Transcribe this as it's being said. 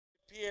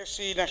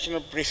PSC National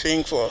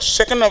Briefing for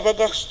 2nd of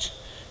August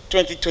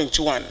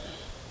 2021.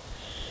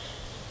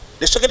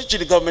 The Secretary to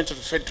the Government of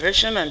the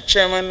Federation and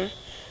Chairman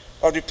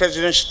of the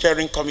Presidential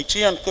Steering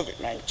Committee on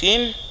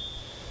COVID-19,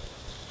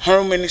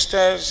 Honorable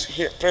Ministers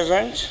here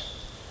present,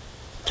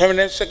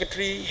 Permanent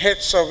Secretary,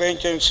 Heads of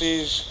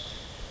Agencies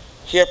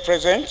here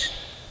present.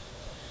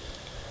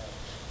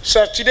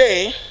 So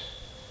today,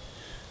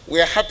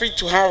 we are happy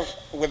to have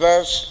with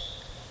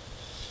us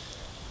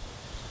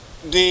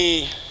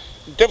the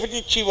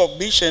Deputy Chief of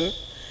Mission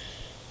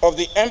of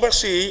the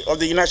Embassy of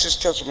the United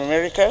States of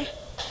America,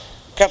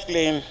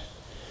 Kathleen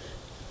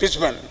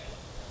Pisman.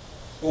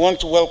 We want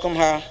to welcome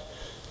her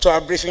to our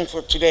briefing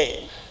for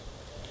today.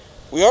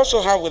 We also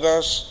have with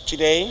us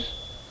today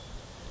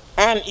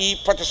Anne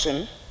E.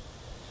 Patterson,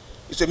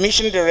 is the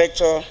Mission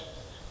Director,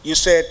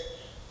 USAID,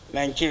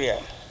 Nigeria.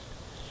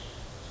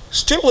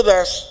 Still with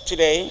us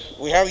today,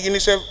 we have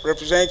UNICEF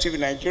representative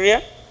in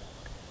Nigeria,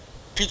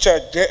 Peter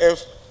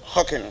J.F.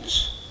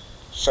 Hawkins.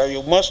 So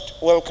you're most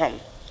welcome.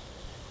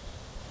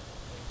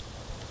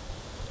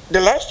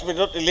 The last but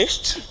not the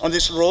least on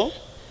this row,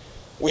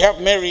 we have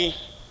Mary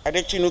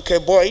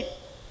Adetinuke Boyd,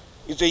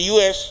 is the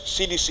U.S.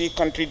 CDC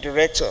Country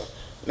Director,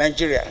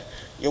 Nigeria.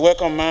 You're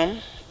welcome, ma'am,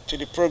 to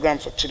the program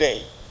for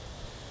today.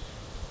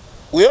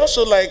 We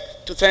also like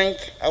to thank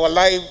our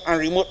live and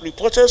remote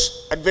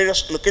reporters at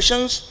various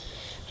locations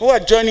who are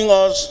joining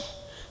us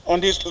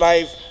on this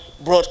live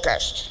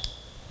broadcast.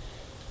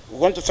 We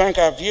want to thank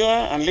our viewer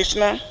and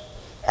listener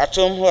at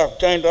home who have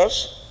joined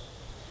us.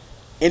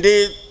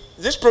 Indeed,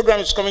 this program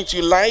is coming to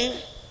you live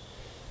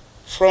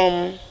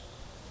from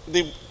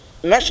the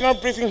National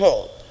Briefing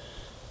Hall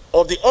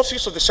of the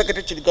Office of the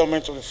Secretary to the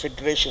Government of the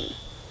Federation,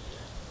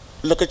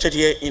 located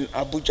here in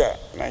Abuja,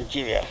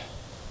 Nigeria.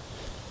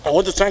 I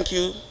want to thank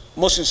you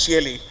most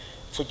sincerely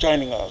for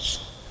joining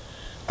us.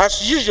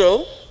 As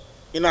usual,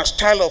 in our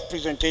style of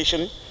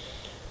presentation,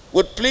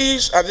 would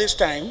please at this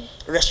time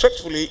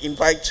respectfully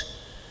invite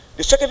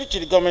the Secretary to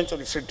the Government of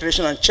the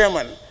Federation and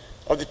Chairman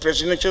of the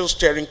Presidential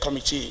Steering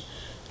Committee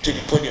to the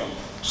podium.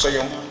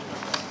 Sayong.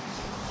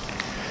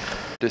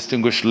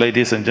 Distinguished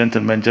ladies and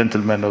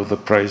gentlemen of the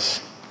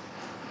press,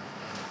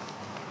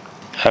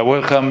 I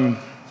welcome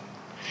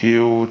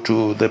you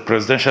to the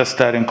Presidential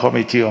Steering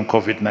Committee on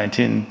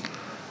COVID-19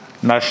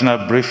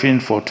 National Briefing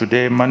for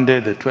today,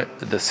 Monday, the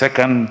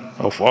 2nd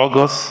of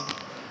August,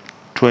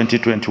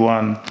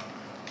 2021,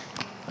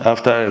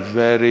 after a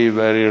very,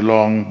 very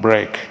long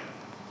break.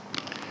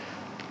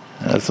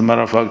 As a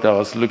matter of fact, I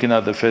was looking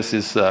at the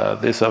faces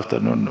this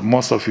afternoon.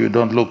 Most of you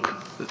don't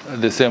look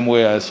the same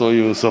way I saw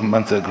you some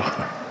months ago.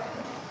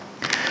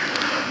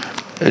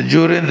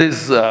 During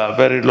this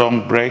very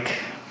long break,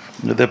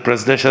 the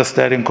Presidential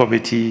Steering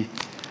Committee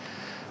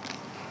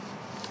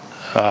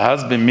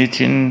has been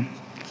meeting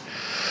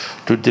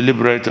to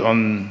deliberate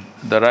on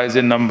the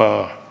rising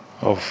number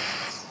of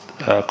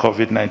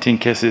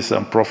COVID-19 cases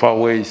and proper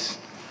ways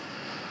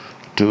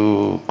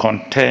to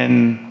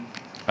contain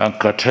and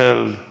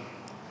curtail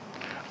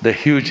the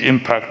huge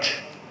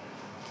impact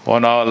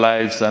on our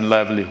lives and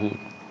livelihood.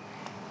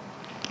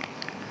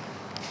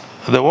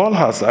 The world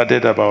has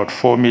added about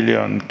 4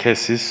 million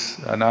cases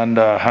and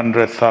under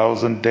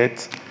 100,000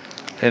 deaths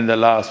in the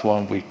last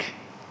 1 week.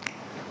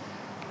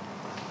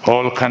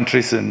 All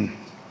countries in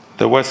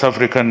the West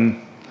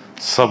African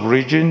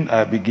sub-region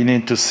are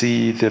beginning to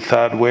see the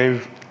third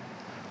wave,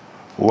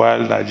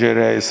 while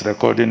Nigeria is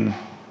recording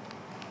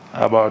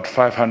about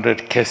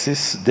 500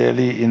 cases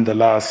daily in the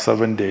last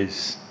 7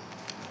 days.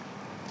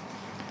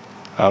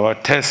 Our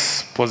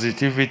test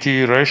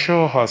positivity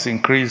ratio has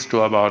increased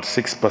to about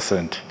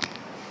 6%.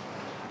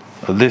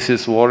 This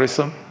is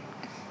worrisome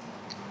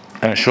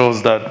and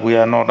shows that we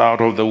are not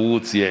out of the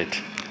woods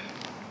yet.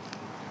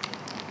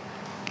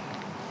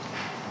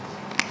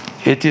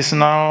 It is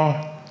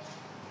now,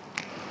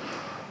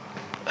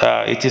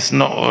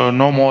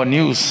 no more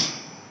news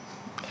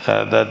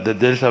that the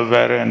Delta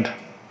variant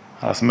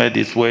has made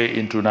its way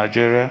into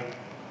Nigeria.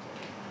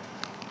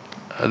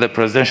 The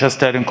Presidential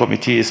Steering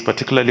Committee is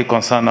particularly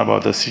concerned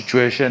about the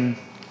situation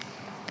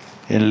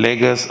in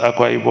Lagos,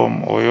 Akwa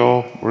Ibom,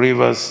 Oyo,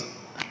 Rivers,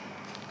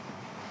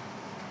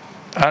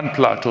 and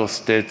Plateau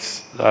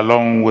states,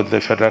 along with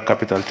the Federal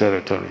Capital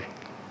Territory,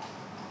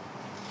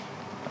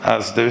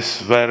 as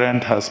this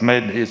variant has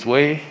made its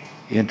way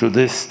into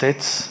these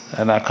states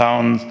and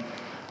accounts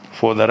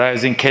for the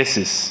rising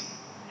cases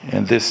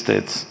in these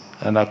states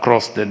and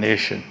across the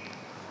nation.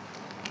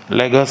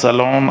 Lagos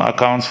alone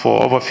accounts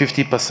for over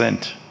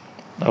 50%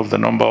 of the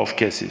number of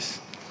cases.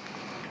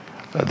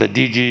 The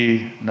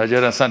DG,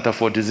 Nigerian Center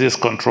for Disease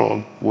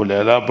Control, will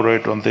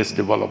elaborate on this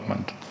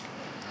development.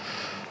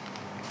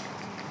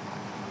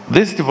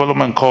 This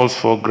development calls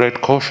for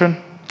great caution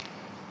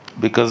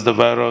because the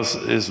virus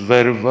is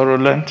very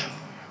virulent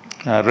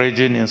and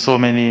raging in so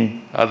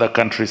many other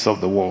countries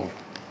of the world.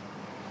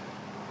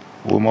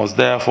 We must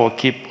therefore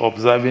keep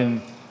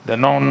observing the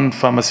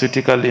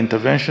non-pharmaceutical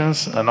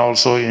interventions and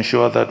also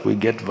ensure that we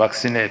get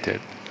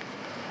vaccinated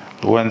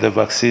when the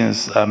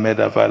vaccines are made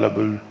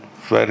available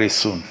very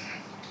soon.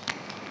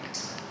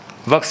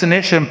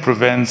 Vaccination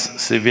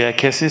prevents severe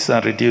cases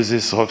and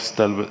reduces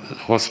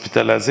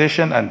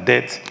hospitalization and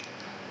death,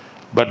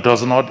 but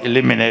does not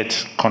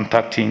eliminate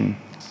contacting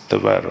the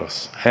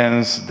virus.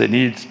 Hence, the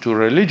need to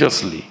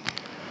religiously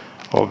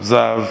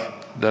observe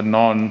the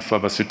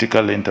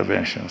non-pharmaceutical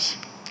interventions.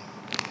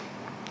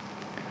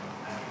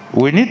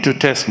 We need to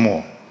test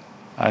more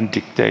and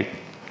detect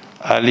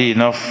early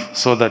enough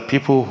so that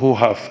people who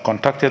have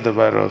contacted the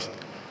virus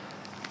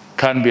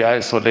can be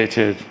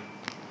isolated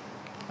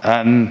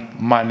and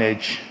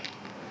managed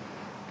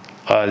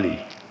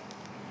early.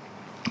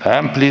 I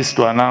am pleased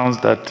to announce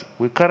that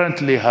we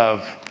currently have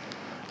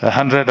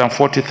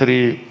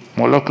 143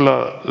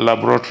 molecular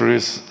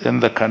laboratories in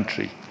the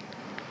country.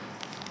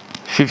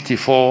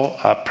 54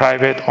 are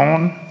private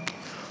owned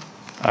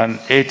and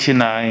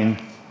 89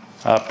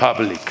 are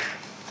public,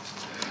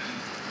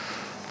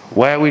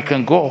 where we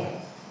can go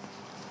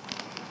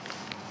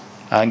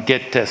and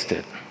get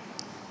tested.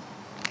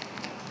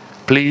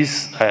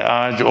 Please,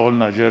 I urge all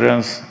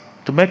Nigerians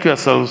to make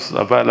yourselves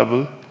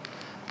available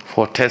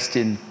for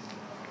testing,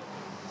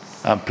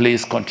 and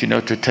please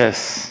continue to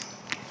test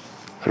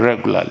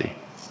regularly.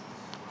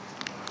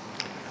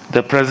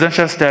 The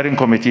Presidential Steering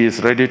Committee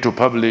is ready to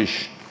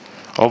publish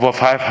over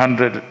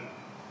 500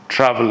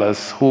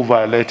 travelers who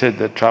violated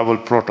the travel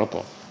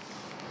protocol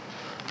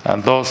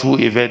and those who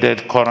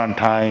evaded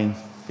quarantine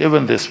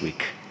even this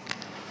week.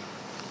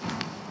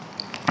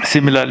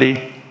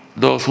 Similarly,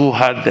 those who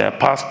had their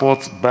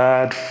passports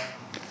barred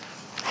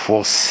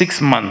for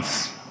 6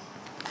 months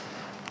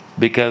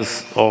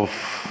because of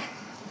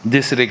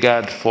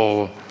disregard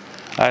for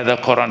either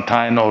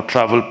quarantine or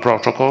travel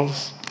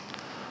protocols,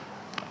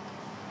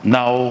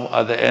 now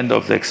at the end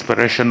of the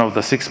expiration of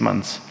the 6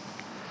 months,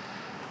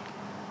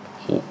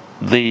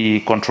 the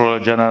Controller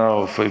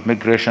General of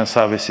Immigration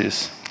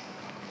Services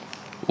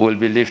will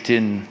be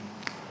lifting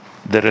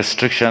the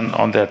restriction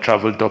on their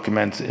travel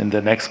documents in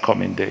the next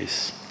coming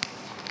days.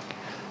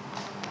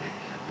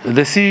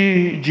 The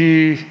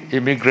CG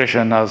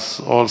Immigration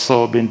has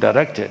also been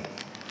directed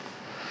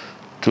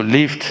to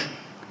lift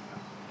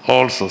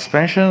all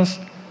suspensions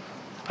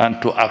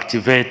and to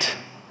activate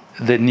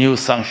the new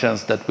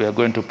sanctions that we are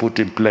going to put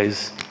in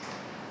place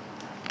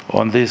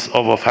on these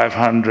over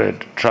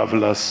 500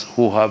 travelers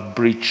who have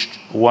breached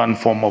one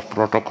form of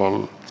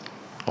protocol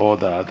or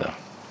the other.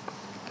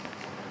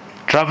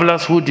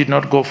 Travelers who did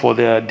not go for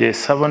their day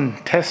 7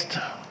 test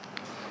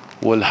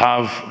will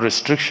have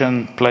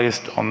restriction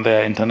placed on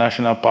their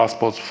international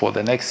passports for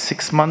the next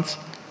 6 months,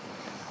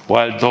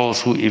 while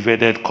those who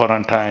evaded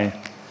quarantine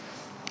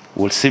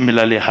will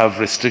similarly have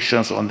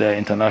restrictions on their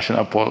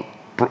international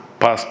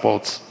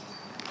passports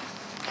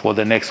for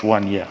the next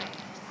 1 year.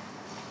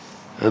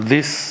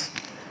 These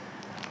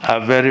are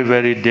very,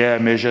 very dire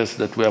measures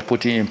that we are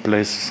putting in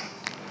place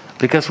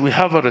because we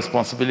have a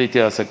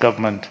responsibility as a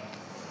government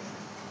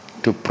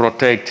to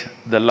protect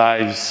the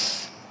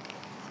lives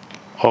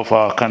of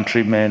our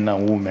countrymen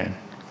and women.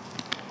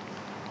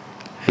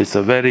 It's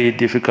a very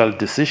difficult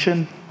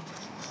decision,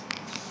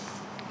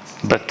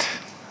 but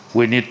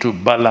we need to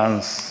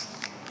balance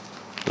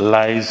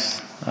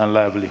lives and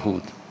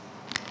livelihood.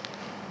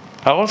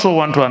 I also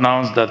want to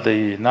announce that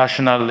the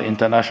National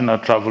International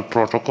Travel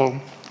Protocol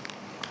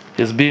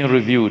is being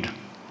reviewed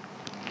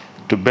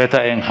to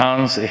better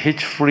enhance a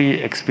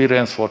hitch-free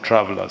experience for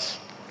travelers.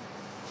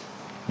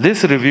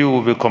 This review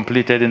will be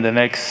completed in the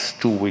next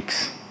 2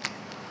 weeks.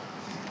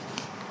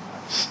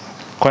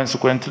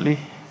 Consequently,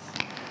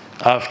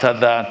 after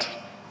that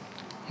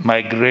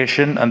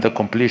migration and the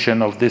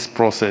completion of this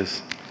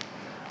process,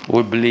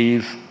 we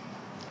believe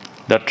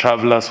that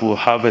travelers will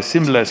have a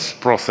seamless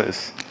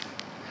process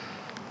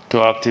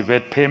to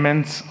activate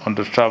payments on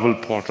the travel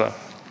portal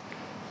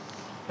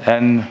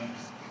and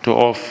to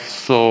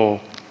also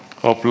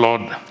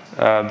upload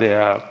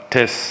their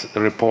test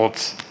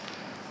reports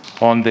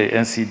on the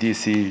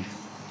NCDC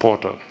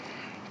portal.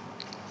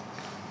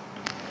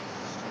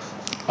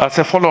 As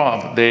a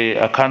follow-up, the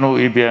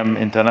Akanu IBM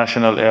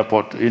International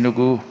Airport,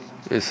 Enugu,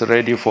 is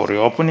ready for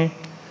reopening.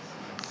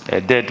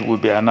 A date will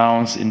be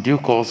announced in due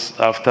course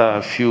after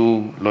a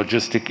few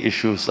logistic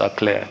issues are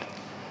cleared.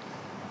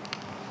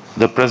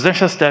 The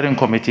Presidential Steering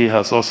Committee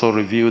has also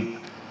reviewed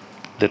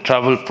the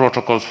travel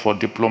protocols for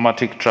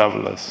diplomatic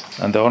travelers,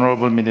 and the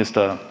Honorable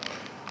Minister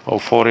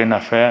of Foreign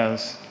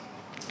Affairs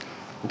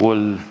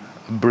will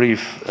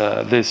brief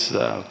this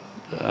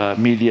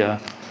media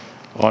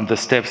on the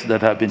steps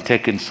that have been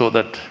taken so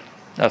that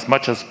as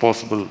much as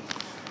possible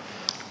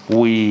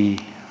we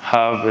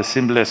have a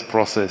seamless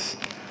process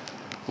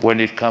when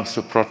it comes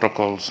to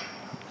protocols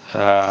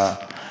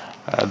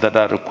that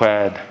are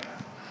required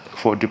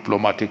for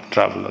diplomatic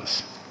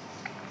travelers.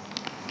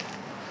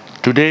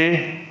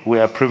 Today, we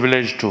are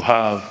privileged to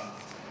have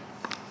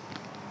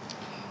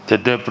the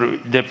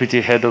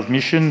Deputy Head of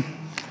Mission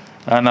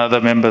and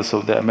other members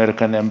of the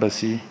American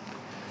Embassy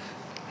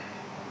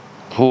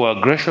who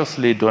are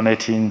graciously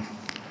donating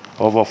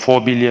over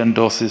 4 billion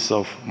doses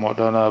of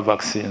Moderna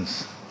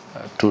vaccines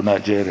to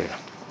Nigeria.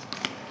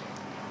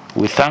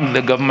 We thank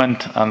the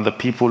government and the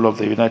people of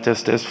the United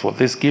States for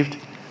this gift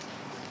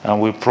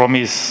and we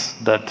promise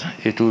that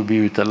it will be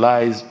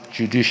utilized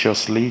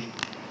judiciously.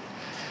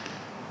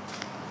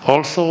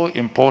 Also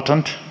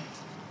important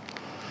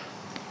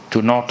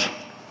to note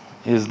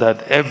is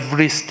that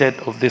every state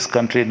of this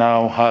country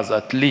now has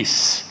at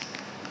least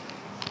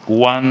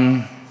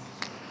one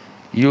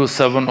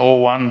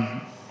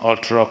U701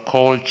 ultra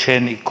cold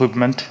chain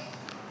equipment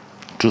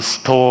to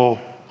store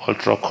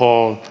ultra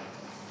cold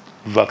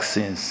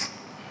vaccines.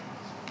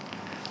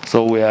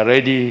 So we are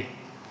ready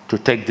to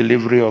take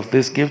delivery of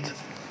this gift,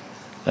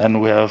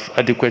 and we have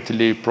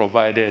adequately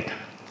provided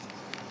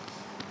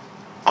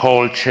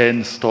cold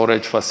chain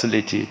storage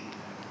facility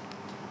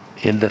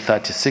in the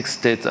 36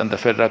 states and the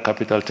Federal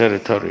Capital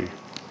Territory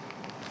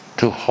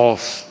to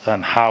host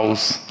and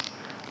house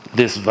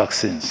these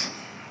vaccines.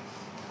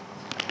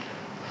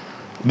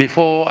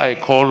 Before I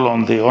call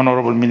on the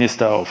Honorable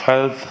Minister of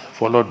Health,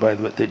 followed by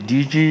the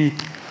DG,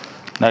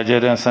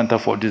 Nigerian Center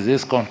for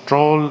Disease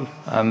Control,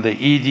 and the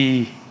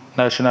ED,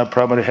 National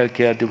Primary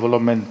Healthcare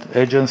Development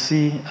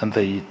Agency, and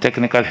the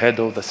technical head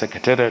of the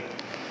Secretariat,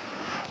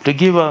 to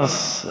give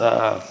us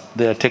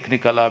their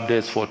technical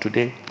updates for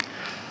today,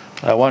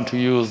 I want to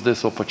use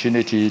this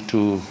opportunity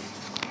to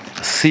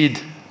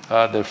cede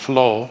the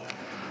floor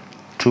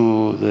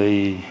to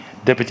the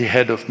Deputy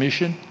Head of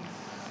Mission,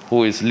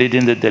 who is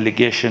leading the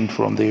delegation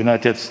from the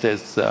United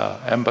States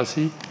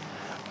Embassy,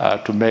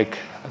 to make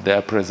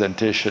their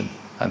presentation.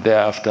 And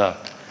thereafter,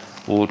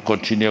 we would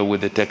continue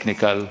with the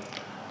technical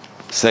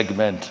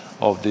segment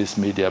of this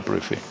media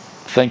briefing.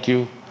 Thank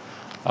you.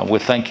 And we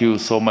thank you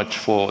so much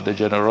for the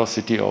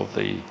generosity of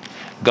the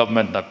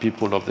government and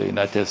people of the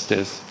United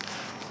States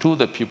to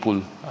the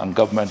people and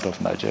government of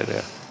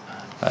Nigeria.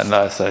 And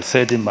as I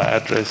said in my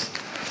address,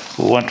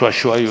 we want to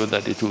assure you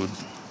that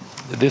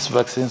these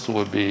vaccines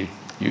will be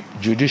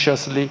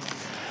judiciously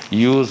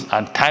used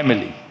and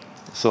timely,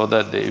 so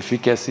that the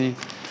efficacy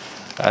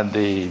and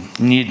the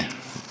need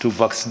to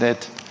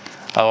vaccinate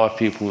our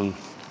people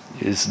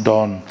is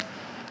done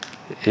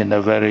in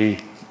a very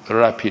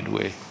rapid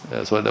way,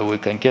 so that we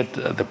can get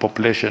the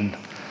population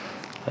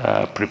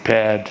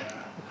prepared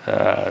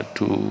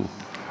to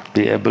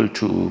be able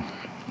to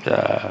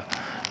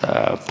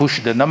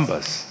push the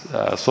numbers.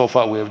 So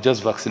far, we have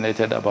just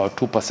vaccinated about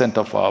 2%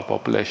 of our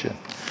population.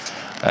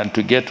 And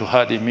to get to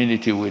herd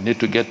immunity, we need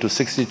to get to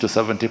 60 to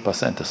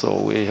 70%. So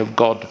we have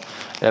got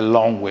a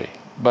long way.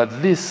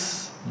 But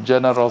this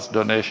generous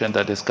donation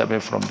that is coming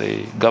from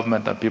the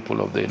government and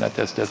people of the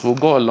United States will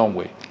go a long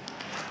way,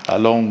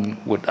 along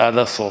with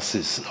other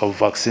sources of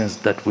vaccines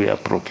that we are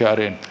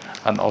procuring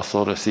and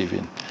also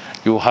receiving.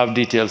 You have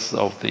details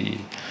of the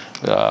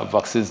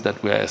vaccines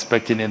that we are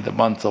expecting in the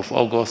months of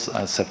August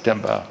and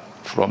September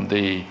from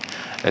the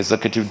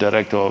Executive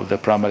Director of the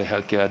Primary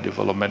Healthcare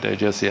Development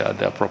Agency at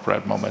the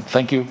appropriate moment.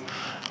 Thank you,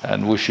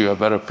 and wish you a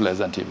very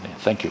pleasant evening.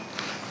 Thank you.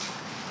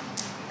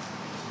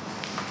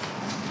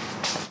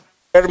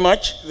 Very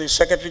much, the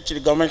Secretary to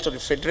the Government of the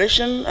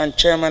Federation and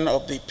Chairman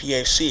of the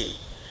PAC.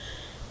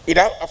 It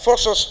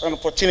affords us an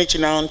opportunity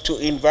now to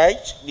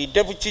invite the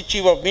Deputy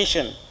Chief of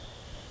Mission,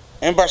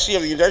 Embassy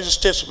of the United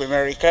States of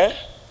America,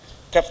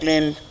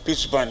 Kathleen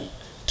Pittsburn,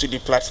 to the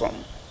platform.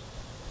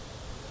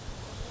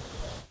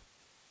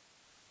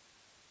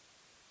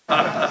 You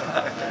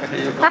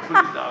can put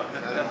it down.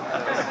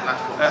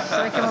 Should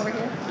I come over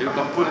here? You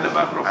can put the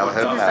microphone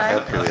down. I'll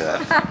help you with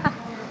that.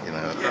 You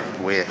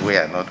know, we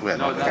are not.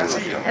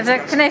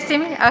 Can I see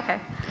me? Okay.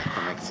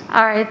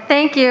 All right.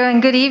 Thank you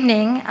and good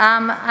evening.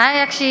 I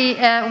actually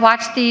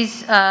watched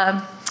these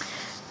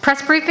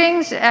press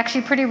briefings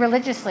actually pretty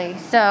religiously,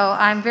 so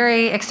I'm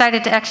very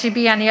excited to actually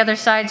be on the other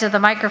sides of the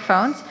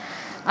microphones.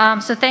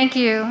 So thank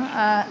you,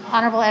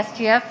 Honorable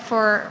SGF,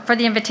 for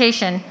the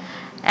invitation.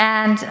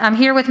 And I'm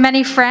here with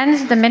many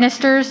friends, the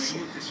ministers.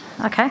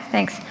 Okay,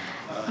 thanks.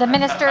 The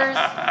ministers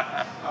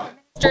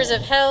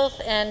of Health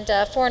and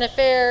Foreign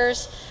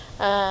Affairs,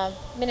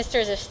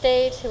 ministers of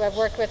State who I've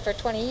worked with for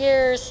 20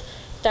 years,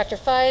 Dr.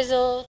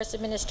 Faisal. This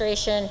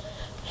administration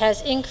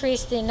has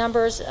increased the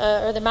numbers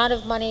or the amount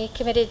of money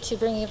committed to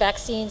bringing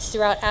vaccines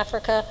throughout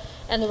Africa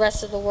and the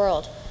rest of the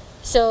world.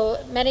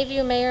 So many of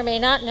you may or may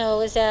not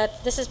know is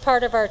that this is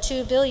part of our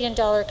 $2 billion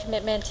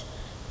commitment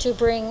to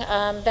bring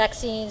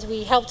vaccines.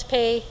 We helped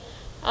pay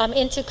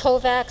into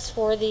COVAX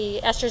for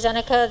the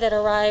AstraZeneca that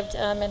arrived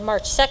in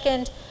March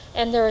 2nd,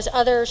 and there's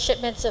other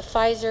shipments of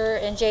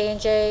Pfizer and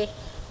J&J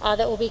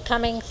that will be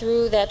coming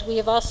through that we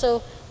have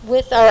also,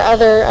 with our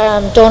other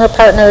donor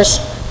partners,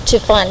 to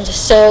fund.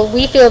 So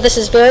we feel this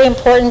is very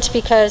important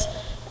because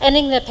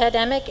ending the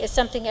pandemic is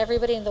something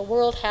everybody in the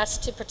world has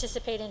to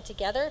participate in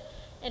together.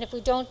 And if we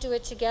don't do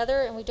it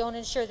together and we don't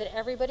ensure that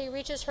everybody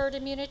reaches herd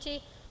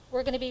immunity,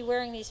 we're going to be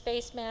wearing these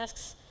face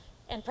masks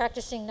and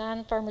practicing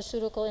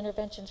non-pharmaceutical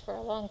interventions for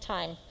a long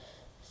time.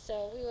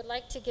 So we would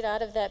like to get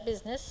out of that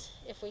business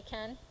if we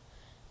can.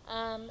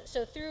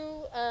 So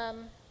through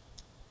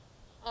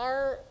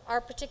our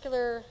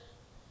particular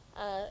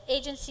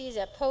agencies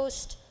at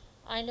Post,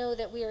 I know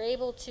that we are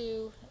able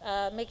to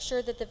make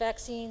sure that the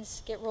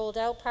vaccines get rolled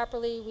out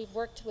properly. We've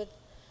worked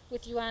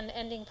with you on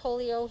ending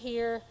polio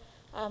here.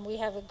 We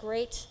have a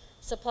great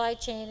supply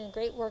chain and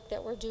great work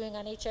that we're doing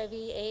on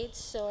HIV/AIDS.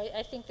 So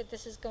I think that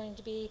this is going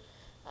to be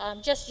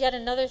just yet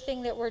another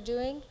thing that we're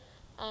doing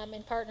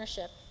in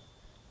partnership.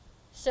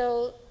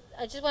 So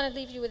I just want to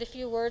leave you with a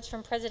few words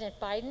from President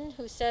Biden,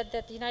 who said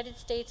that the United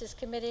States is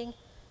committed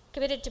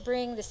to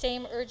bring the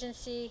same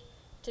urgency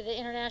to the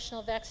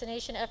international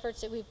vaccination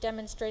efforts that we've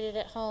demonstrated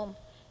at home.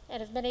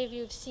 And as many of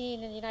you have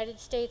seen, in the United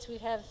States, we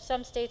have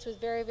some states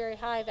with very, very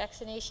high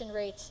vaccination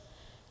rates.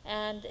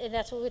 And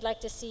that's what we'd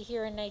like to see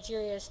here in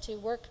Nigeria, is to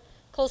work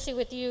closely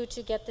with you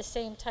to get the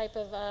same type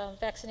of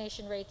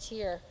vaccination rates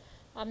here.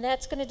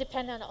 That's going to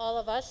depend on all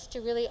of us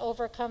to really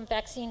overcome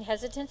vaccine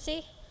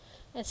hesitancy.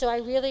 And so I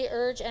really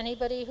urge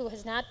anybody who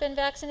has not been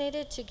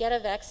vaccinated to get a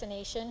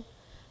vaccination.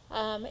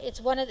 It's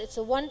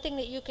the one thing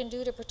that you can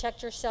do to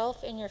protect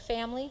yourself and your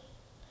family,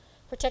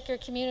 protect your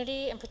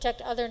community, and protect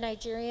other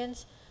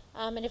Nigerians.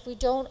 And if we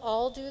don't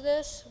all do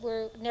this,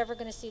 we're never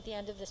going to see the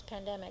end of this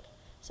pandemic.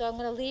 So I'm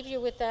going to leave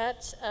you with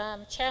that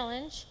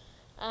challenge.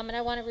 And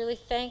I want to really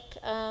thank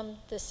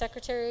the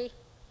Secretary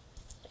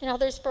and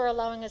others for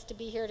allowing us to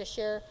be here to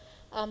share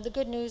the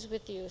good news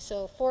with you.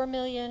 So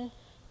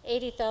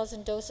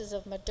 4,080,000 doses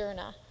of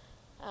Moderna.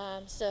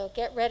 So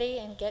get ready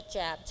and get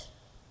jabbed.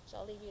 So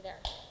I'll leave you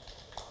there.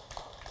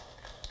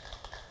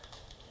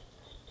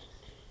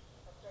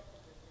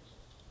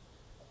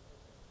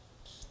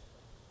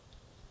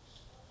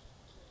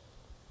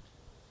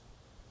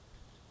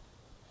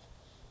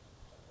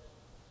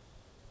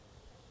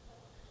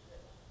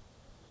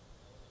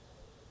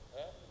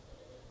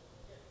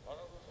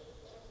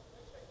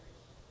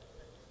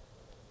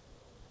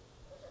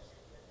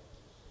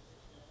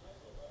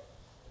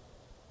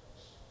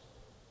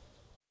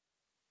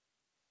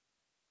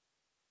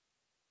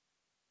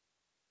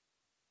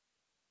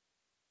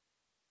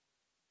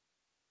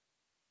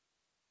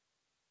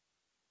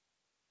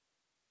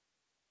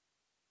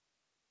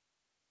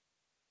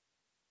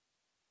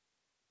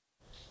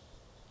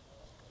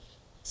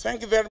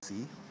 Thank you very much.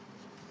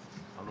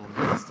 Hello,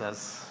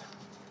 ministers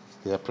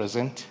here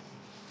present,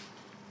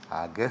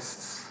 our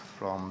guests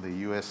from the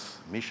U.S.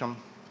 Mission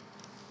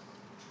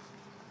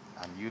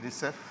and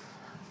UNICEF,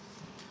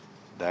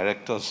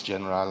 Directors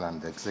General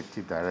and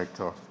Executive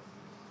Director,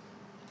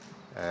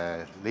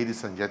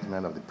 ladies and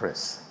gentlemen of the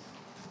press.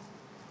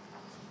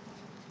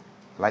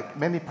 Like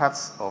many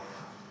parts of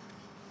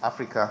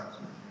Africa,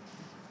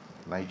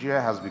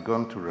 Nigeria has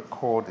begun to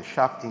record a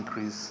sharp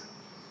increase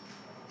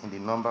in the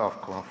number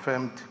of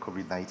confirmed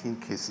COVID-19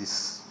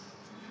 cases,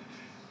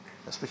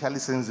 especially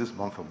since this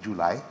month of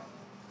July,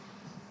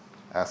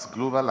 as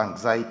global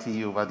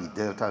anxiety over the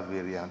Delta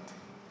variant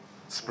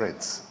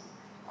spreads.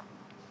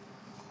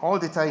 All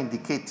data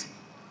indicate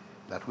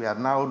that we are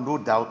now no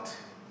doubt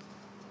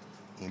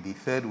in the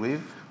third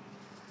wave,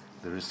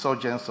 the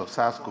resurgence of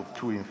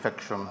SARS-CoV-2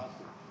 infection,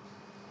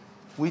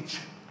 which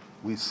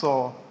we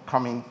saw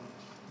coming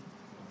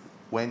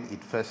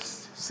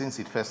since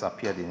it first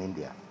appeared in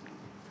India.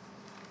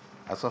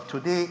 As of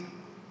today,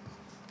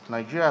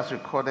 Nigeria has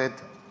recorded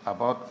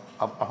about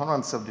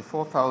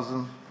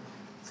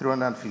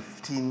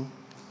 174,315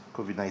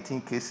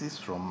 COVID-19 cases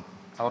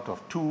out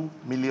of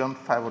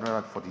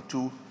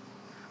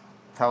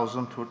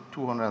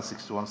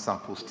 2,542,261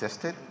 samples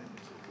tested,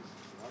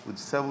 with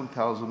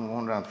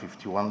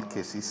 7,151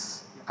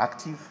 cases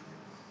active,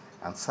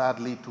 and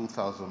sadly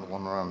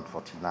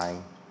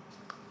 2,149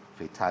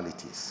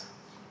 fatalities.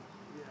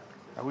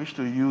 I wish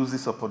to use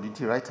this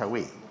opportunity right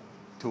away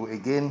to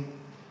again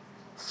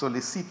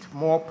solicit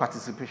more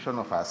participation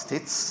of our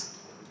states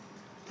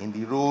in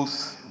the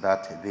roles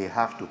that they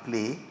have to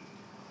play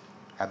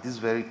at this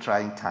very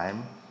trying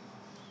time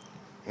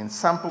in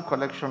sample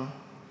collection,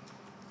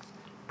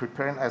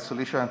 preparing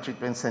isolation and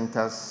treatment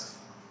centers,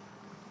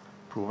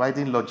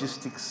 providing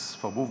logistics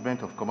for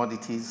movement of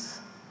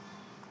commodities,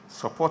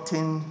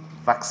 supporting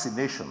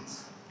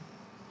vaccinations,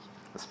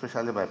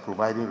 especially by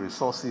providing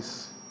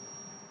resources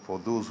for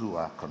those who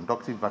are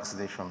conducting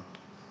vaccination,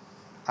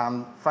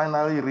 and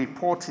finally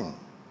reporting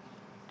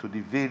to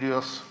the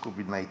various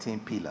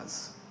COVID-19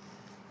 pillars.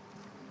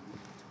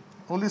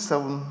 Only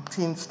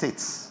 17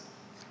 states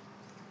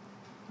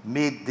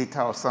made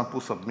data or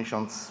sample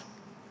submissions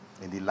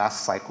in the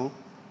last cycle,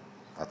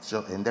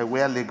 and there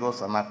were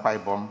Lagos and Akwa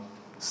Ibom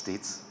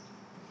states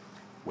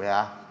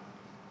were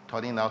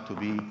turning out to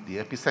be the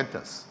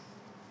epicenters.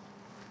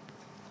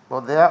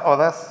 But there are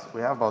others.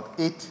 We have about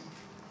 8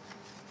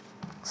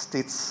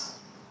 states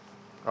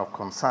of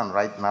concern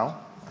right now.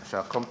 I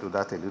shall come to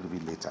that a little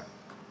bit later.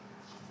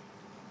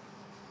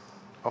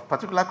 Of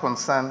particular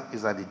concern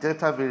is that the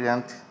Delta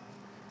variant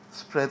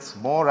spreads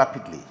more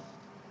rapidly,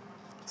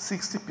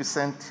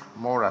 60%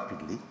 more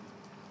rapidly,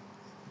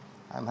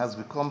 and has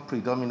become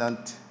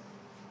predominant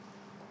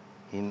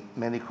in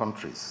many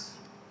countries,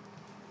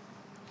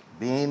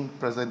 being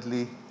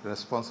presently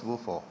responsible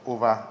for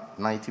over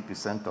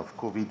 90% of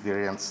COVID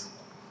variants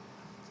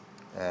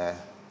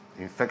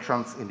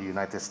infections in the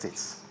United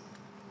States.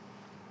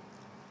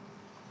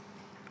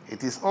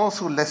 It is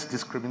also less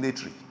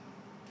discriminatory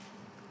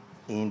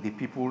in the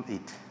people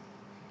it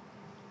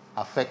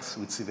affects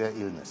with severe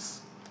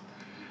illness.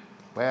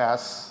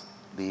 whereas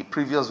the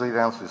previous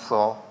variants we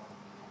saw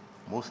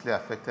mostly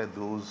affected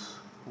those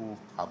who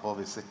are above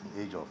a certain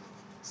age of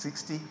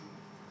 60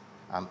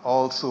 and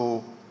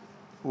also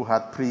who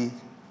had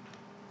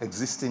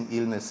pre-existing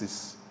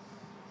illnesses.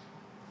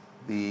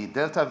 The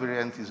Delta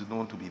variant is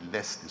known to be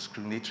less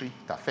discriminatory.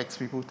 It affects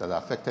people, it has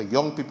affected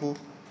young people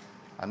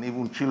and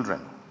even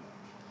children.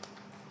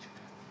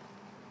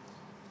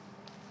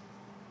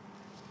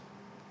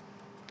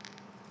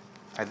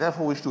 I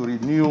therefore wish to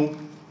renew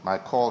my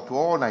call to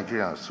all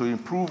Nigerians to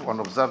improve on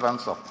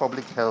observance of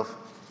public health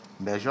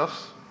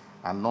measures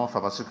and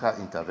non-pharmaceutical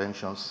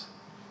interventions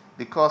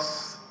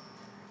because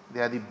they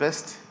are the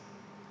best,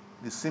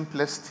 the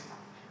simplest,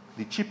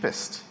 the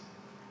cheapest,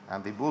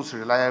 and the most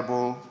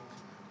reliable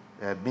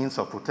means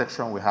of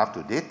protection we have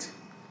to date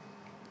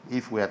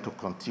if we are to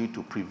continue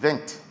to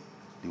prevent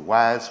the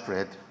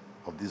widespread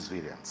of these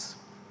variants.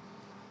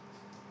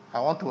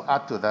 I want to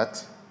add to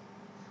that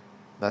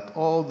that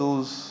all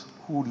those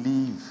who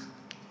live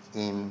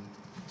in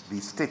the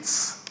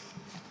states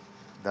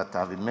that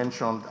have been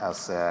mentioned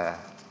as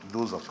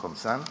those of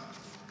concern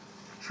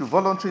should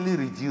voluntarily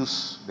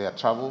reduce their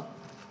travel,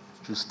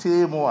 should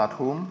stay more at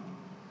home,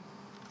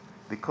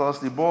 because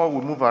the more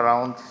we move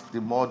around,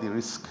 the more the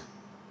risk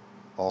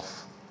of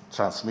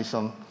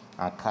transmission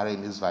and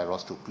carrying this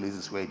virus to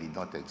places where it did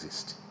not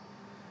exist.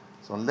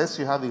 So unless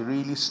you have a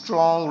really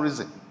strong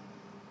reason,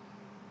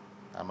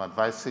 I'm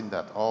advising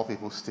that all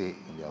people stay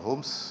in their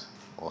homes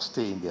or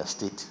stay in their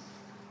state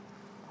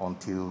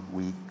until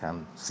we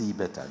can see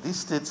better. These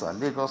states are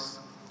Lagos,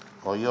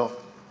 Oyo,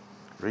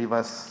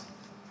 Rivers,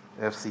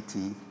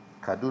 FCT,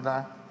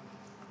 Kaduna,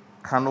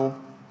 Kano,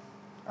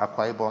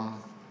 Akwa Ibom,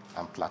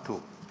 and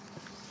Plateau.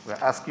 We're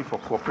asking for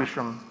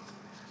cooperation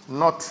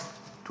not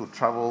to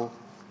travel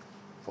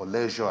for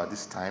leisure at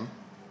this time,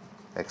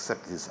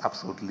 except it is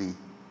absolutely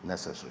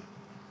necessary.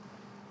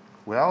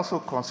 We're also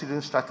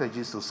considering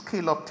strategies to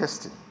scale up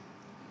testing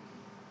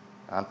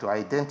and to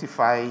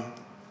identify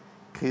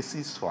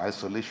cases for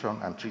isolation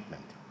and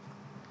treatment.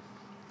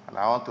 And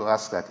I want to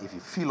ask that if you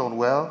feel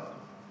unwell,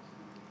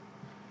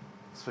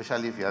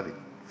 especially if you have a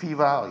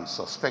fever or you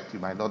suspect you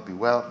might not be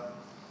well,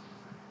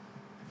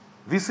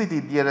 visit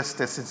the nearest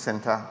testing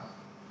center,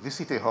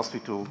 visit a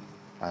hospital,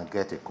 and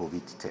get a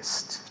COVID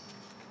test.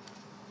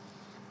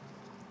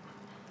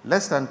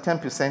 Less than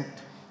 10%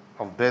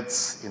 of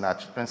beds in our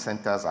treatment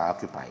centers are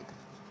occupied.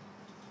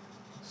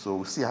 So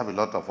we still have a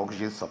lot of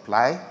oxygen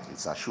supply,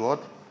 it's assured.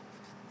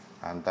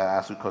 And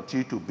as we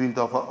continue to build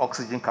up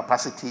oxygen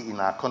capacity in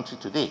our country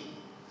today,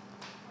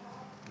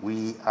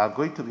 we are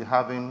going to be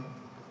having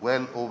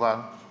well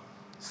over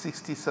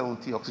 60,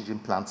 70 oxygen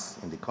plants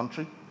in the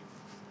country.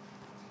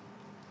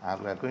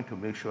 And we are going to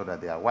make sure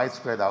that they are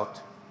widespread out.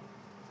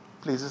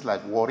 Places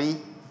like Warri,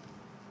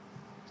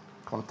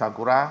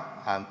 Kontagora,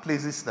 and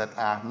places that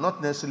are not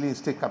necessarily in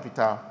state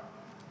capital,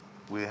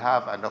 we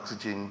have an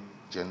oxygen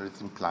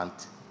generating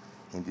plant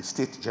in the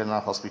State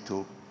General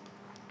Hospital.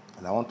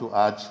 And I want to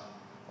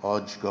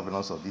urge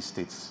governors of these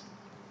states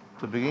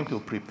to begin to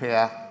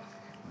prepare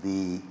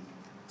the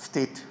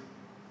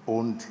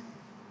state-owned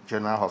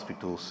general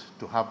hospitals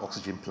to have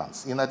oxygen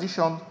plants. In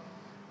addition,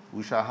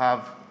 we shall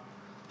have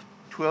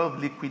 12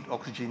 liquid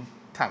oxygen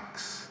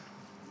tanks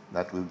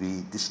that will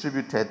be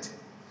distributed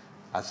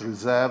as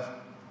reserve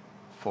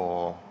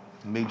for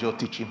major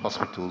teaching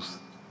hospitals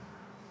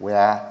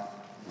where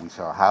we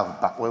shall have,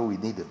 where we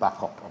need a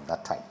backup of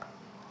that type.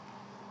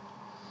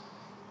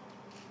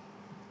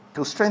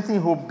 To strengthen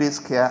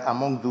home-based care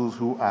among those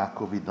who are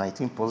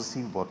COVID-19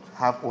 positive but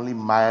have only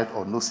mild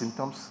or no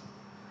symptoms,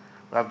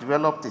 we have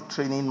developed a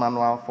training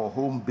manual for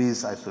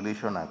home-based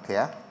isolation and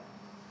care,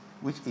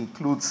 which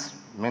includes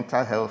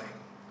mental health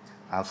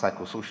and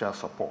psychosocial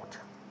support.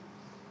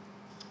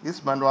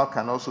 This manual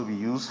can also be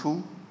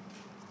useful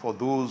for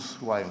those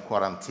who are in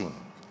quarantine.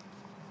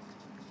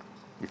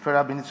 The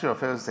Federal Ministry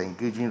of Health is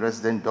engaging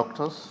resident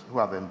doctors who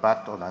have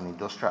embarked on an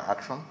industrial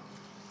action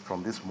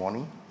from this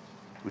morning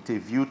with a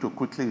view to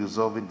quickly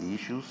resolving the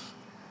issues.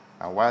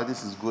 And while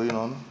this is going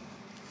on,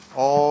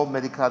 all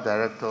medical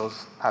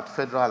directors at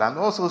federal and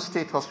also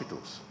state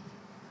hospitals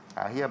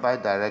are hereby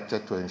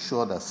directed to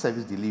ensure that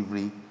service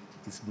delivery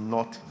is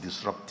not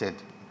disrupted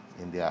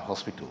in their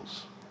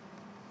hospitals.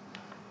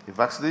 The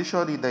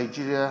vaccination in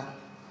Nigeria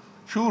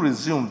should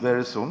resume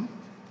very soon.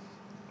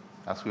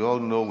 As we all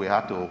know, we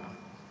had to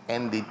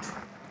end it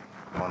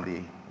on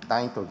the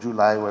 9th of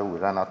July where we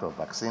ran out of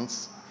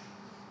vaccines.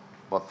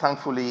 But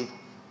thankfully,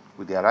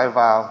 with the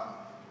arrival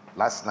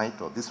last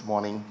night or this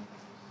morning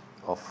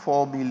of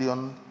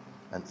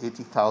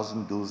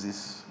 4,080,000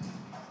 doses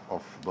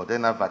of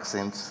Moderna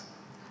vaccines,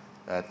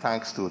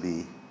 thanks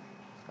to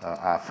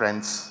our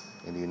friends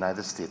in the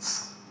United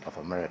States of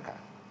America.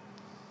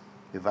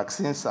 The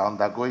vaccines are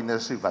undergoing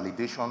necessary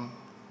validation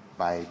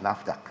by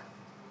NAFDAC.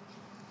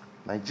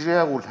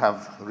 Nigeria would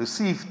have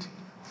received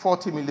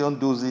 40 million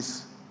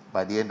doses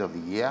by the end of the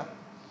year,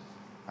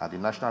 and the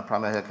National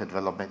Primary Healthcare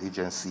Development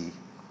Agency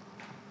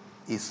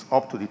is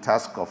up to the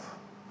task of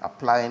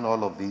applying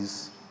all of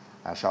these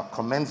and shall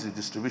commence the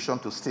distribution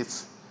to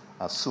states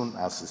as soon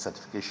as the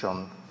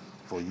certification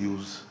for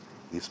use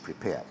is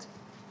prepared.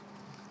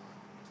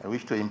 I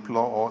wish to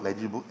implore all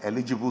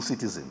eligible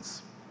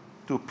citizens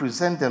to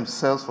present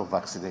themselves for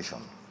vaccination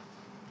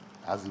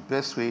as the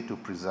best way to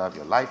preserve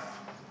your life,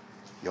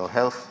 your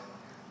health,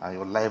 and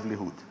your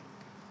livelihood.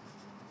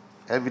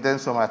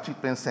 Evidence from our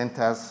treatment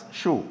centers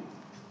show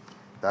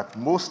that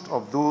most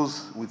of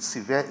those with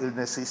severe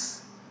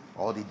illnesses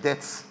or the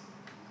deaths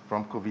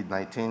from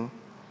COVID-19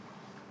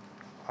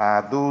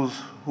 are those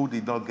who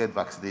did not get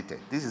vaccinated.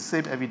 This is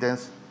the same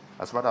evidence,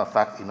 as a matter of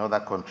fact, in other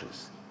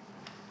countries.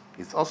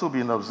 It's also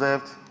been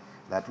observed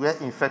that where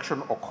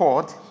infection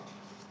occurred,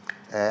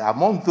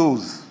 among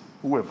those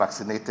who were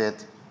vaccinated,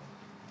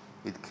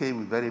 it came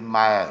with very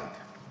mild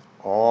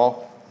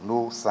or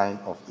no sign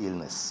of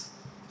illness.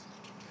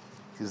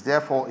 It is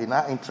therefore in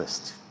our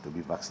interest to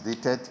be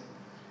vaccinated.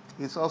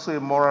 It's also a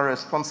moral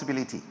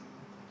responsibility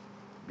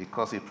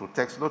because it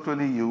protects not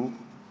only you,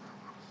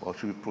 but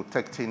should be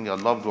protecting your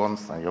loved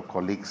ones and your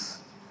colleagues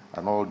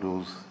and all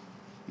those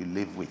you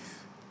live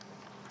with.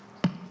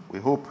 We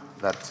hope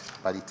that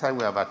by the time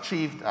we have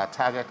achieved our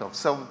target of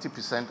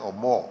 70% or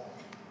more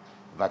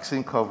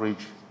vaccine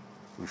coverage,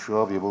 we should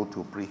all be able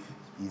to breathe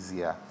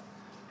easier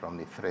from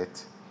the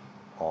threat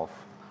of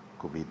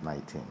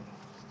COVID-19.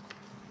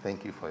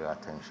 Thank you for your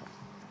attention.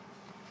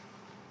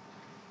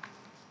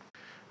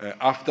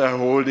 After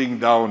holding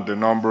down the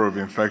number of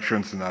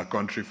infections in our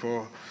country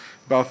for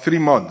about 3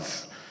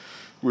 months,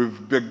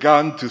 we've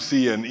begun to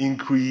see an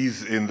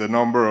increase in the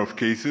number of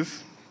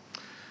cases.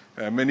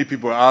 Many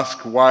people ask,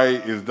 why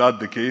is that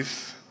the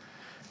case?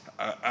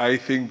 I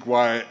think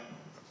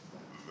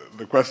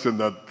the question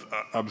that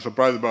I'm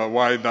surprised about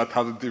why that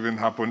hasn't even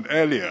happened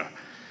earlier,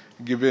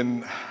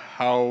 given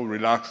how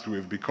relaxed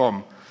we've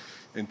become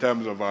in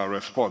terms of our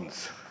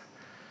response.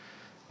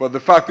 But the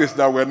fact is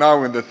that we're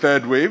now in the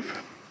third wave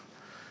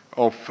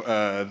of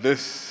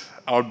this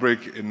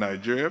outbreak in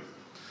Nigeria.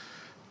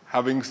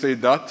 Having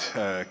said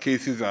that,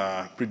 cases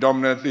are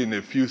predominantly in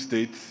a few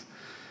states,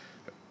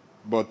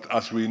 but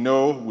as we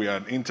know, we are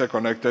an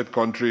interconnected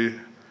country.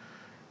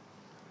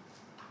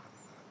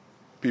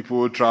 People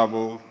will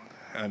travel,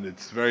 and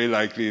it's very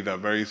likely that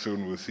very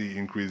soon we'll see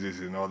increases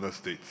in other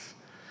states.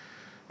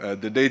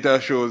 The data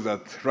shows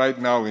that right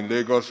now in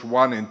Lagos,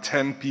 1 in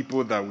 10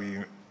 people that we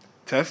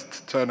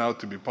test turn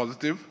out to be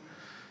positive,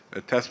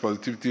 a test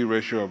positivity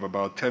ratio of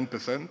about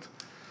 10%.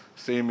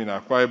 Same in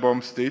Akwa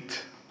Ibom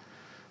State.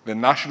 The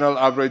national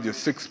average is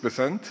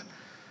 6%,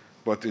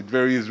 but it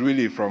varies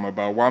really from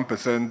about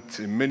 1%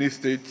 in many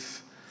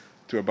states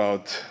to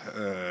about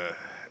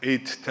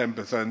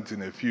 8–10%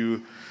 in a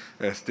few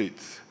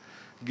states.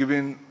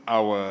 Given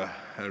our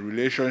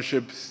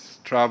relationships,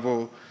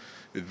 travel,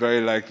 it's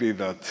very likely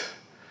that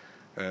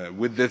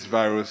with this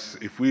virus,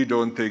 if we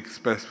don't take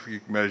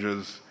specific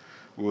measures,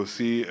 we'll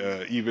see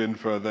even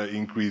further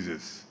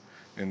increases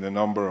in the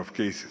number of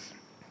cases.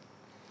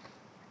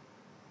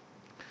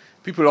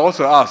 People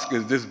also ask,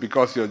 is this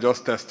because you're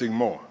just testing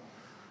more?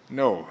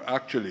 No,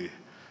 actually,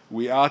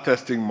 we are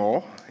testing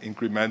more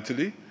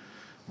incrementally,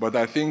 but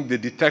I think the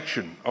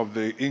detection of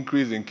the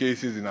increase in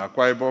cases in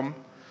Akwa Ibom,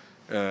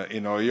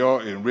 in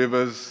Oyo, in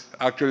Rivers,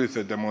 actually it's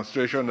a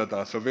demonstration that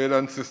our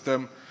surveillance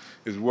system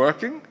is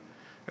working.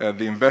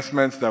 The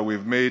investments that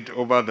we've made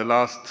over the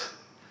last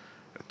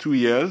 2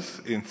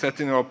 years in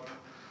setting up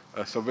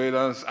a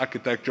surveillance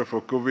architecture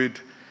for COVID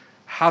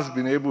has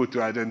been able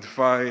to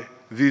identify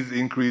these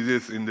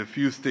increases in the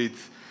few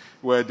states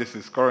where this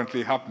is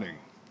currently happening.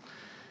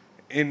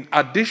 In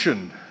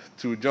addition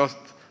to just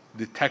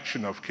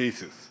detection of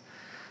cases,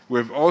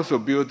 we've also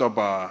built up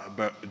our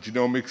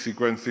genomic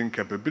sequencing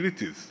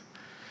capabilities,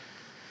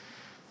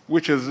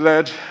 which has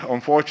led,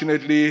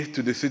 unfortunately,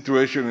 to the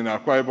situation in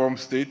Akwa Ibom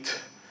State,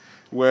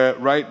 where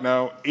right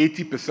now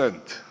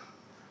 80%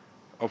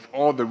 of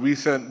all the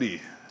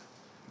recently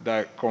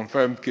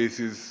confirmed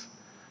cases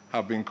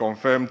have been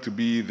confirmed to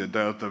be the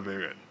Delta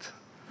variant,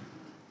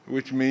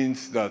 which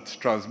means that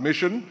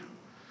transmission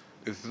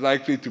is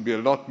likely to be a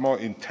lot more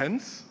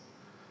intense,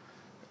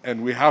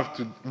 and we have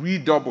to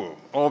redouble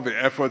all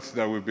the efforts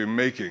that we've been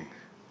making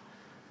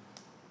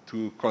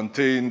to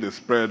contain the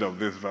spread of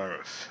this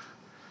virus.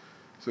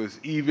 So it's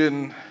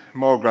even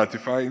more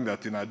gratifying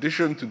that in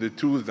addition to the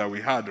tools that we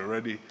had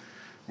already,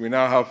 we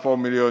now have 4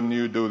 million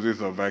new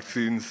doses of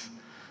vaccines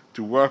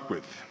to work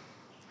with.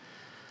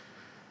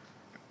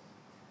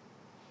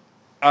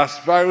 As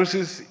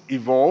viruses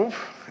evolve,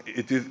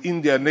 it is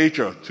in their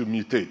nature to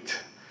mutate.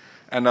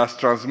 And as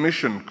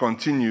transmission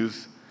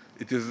continues,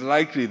 it is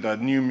likely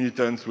that new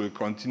mutants will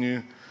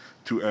continue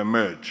to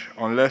emerge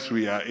unless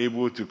we are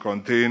able to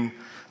contain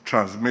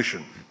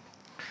transmission.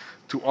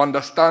 To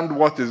understand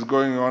what is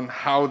going on,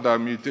 how they're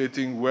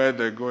mutating, where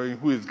they're going,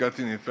 who is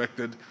getting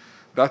infected,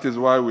 that is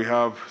why we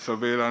have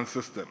surveillance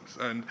systems.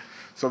 And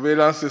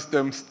surveillance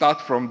systems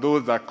start from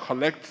those that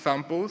collect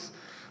samples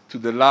to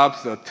the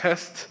labs that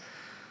test,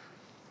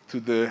 to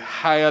the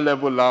higher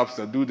level labs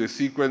that do the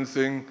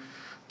sequencing,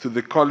 to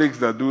the colleagues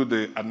that do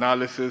the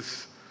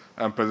analysis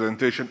and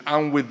presentation.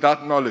 And with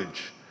that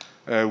knowledge,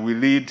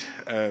 we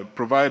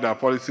provide our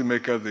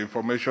policymakers the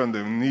information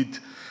they need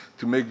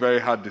to make very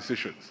hard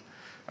decisions.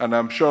 And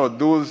I'm sure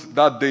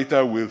that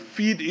data will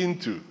feed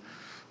into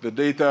the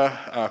data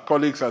our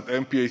colleagues at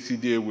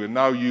MPACDA will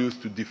now use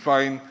to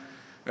define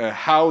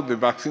how the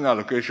vaccine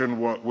allocation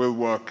will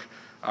work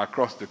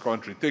across the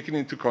country, taking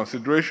into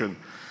consideration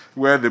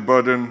where the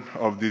burden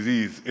of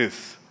disease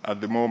is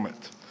at the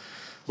moment.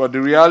 But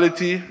the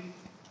reality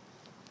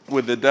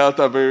with the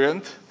Delta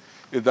variant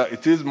is that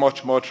it is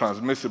much more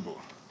transmissible.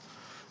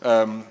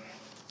 But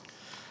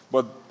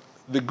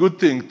the good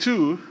thing,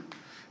 too,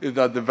 is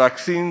that the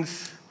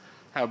vaccines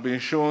have been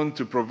shown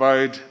to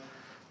provide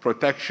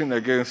protection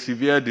against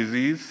severe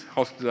disease,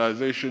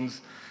 hospitalizations,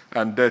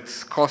 and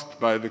deaths caused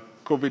by the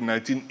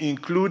COVID-19,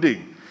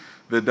 including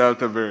the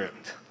Delta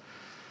variant.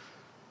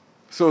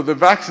 So the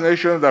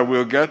vaccinations that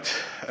we'll get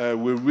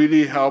will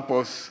really help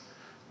us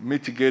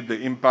mitigate the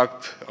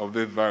impact of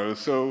this virus.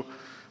 So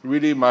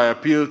really my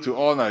appeal to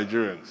all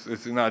Nigerians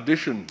is, in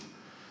addition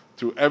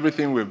to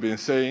everything we've been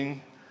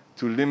saying,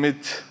 to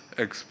limit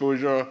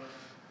exposure,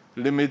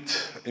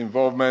 limit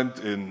involvement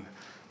in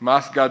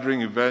mass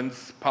gathering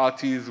events,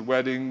 parties,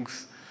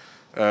 weddings,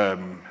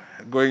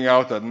 going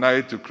out at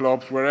night to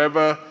clubs,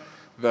 wherever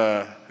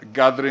the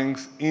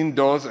gatherings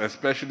indoors,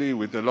 especially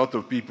with a lot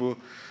of people,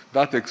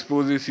 that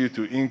exposes you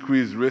to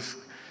increased risk.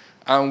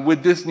 And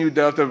with this new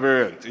Delta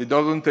variant, it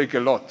doesn't take a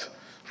lot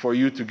for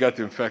you to get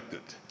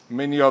infected.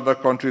 Many other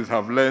countries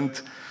have learned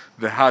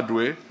the hard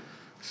way,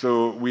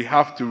 so we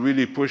have to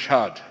really push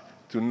hard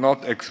to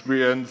not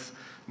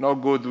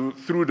go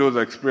through those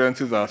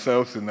experiences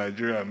ourselves in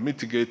Nigeria and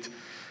mitigate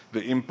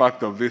the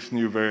impact of this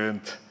new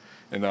variant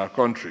in our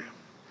country.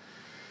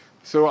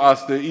 So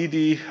as the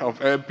ED of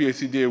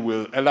MPACDA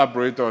will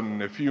elaborate on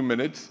in a few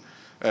minutes,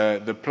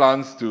 the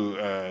plans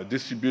to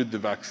distribute the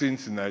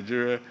vaccines in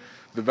Nigeria,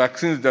 the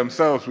vaccines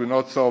themselves will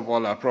not solve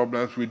all our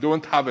problems. We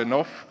don't have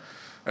enough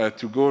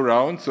to go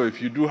around, so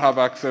if you do have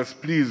access,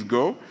 please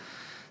go.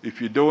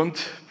 If you don't,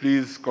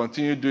 please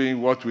continue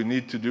doing what we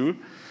need to do.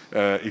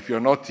 If you're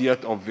not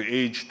yet of the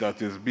age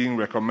that is being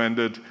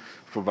recommended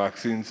for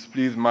vaccines,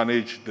 please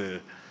manage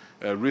the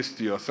risk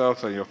to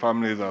yourselves and your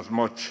families as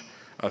much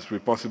as we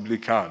possibly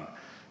can.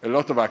 A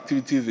lot of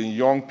activities in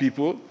young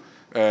people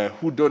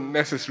who don't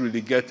necessarily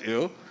get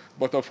ill,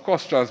 but of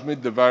course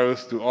transmit the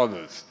virus to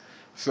others.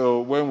 So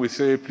when we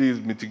say please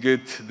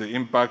mitigate the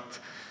impact,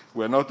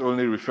 we're not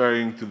only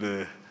referring to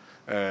the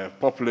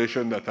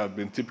population that have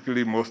been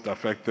typically most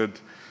affected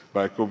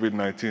by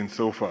COVID-19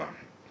 so far.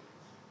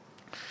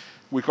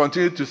 We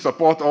continue to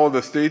support all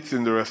the states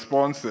in the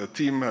response. The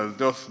team has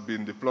just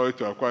been deployed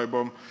to Akwa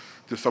Ibom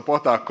to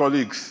support our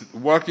colleagues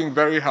working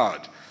very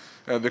hard.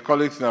 The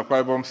colleagues in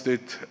Akwa Ibom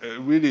State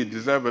really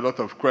deserve a lot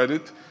of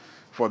credit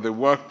for the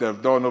work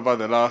they've done over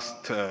the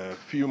last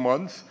few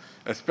months,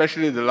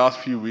 especially the last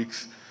few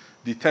weeks,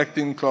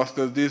 detecting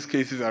clusters. These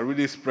cases are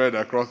really spread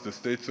across the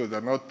state, so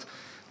they're not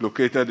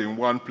located in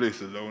one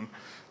place alone.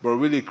 But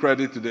really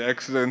credit to the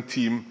excellent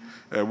team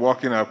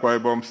working in Akwa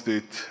Ibom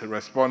State,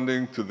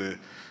 responding to the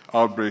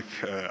outbreak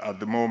at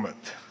the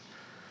moment.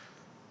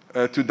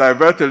 To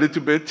divert a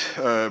little bit,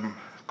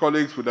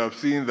 colleagues would have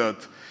seen that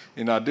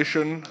in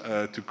addition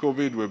to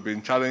COVID, we've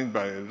been challenged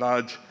by a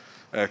large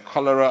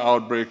cholera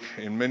outbreak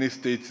in many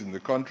states in the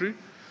country.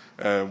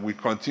 We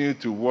continue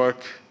to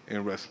work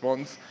in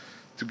response.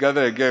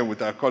 Together again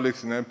with our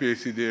colleagues in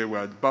MPACDA,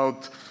 we're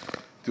about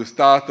to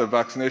start a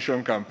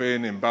vaccination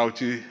campaign in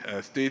Bauchi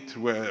State,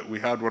 where we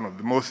had one of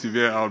the most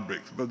severe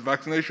outbreaks. But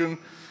vaccination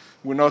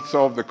will not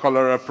solve the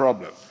cholera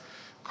problem.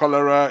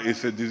 Cholera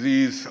is a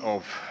disease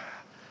of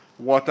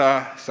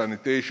water,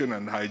 sanitation,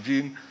 and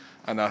hygiene,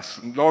 and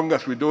as long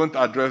as we don't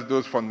address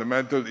those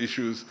fundamental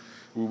issues,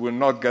 we will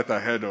not get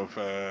ahead of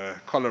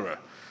cholera.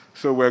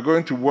 So we're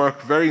going to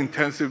work very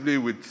intensively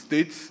with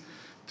states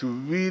to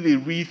really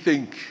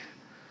rethink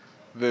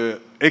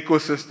the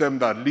ecosystem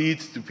that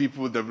leads to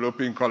people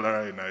developing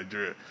cholera in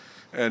Nigeria,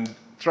 and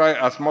try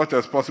as much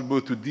as possible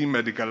to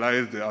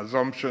demedicalize the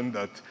assumption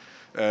that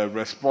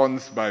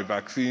response by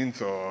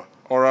vaccines or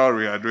oral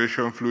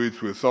rehydration fluids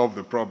will solve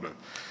the problem.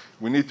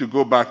 We need to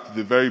go back to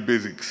the very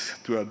basics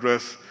to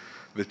address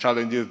the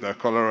challenges that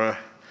cholera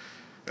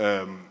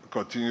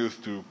continues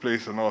to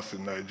place on us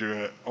in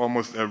Nigeria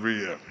almost every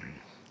year.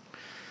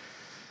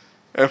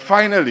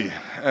 Finally,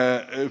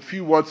 a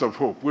few words of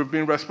hope. We've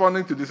been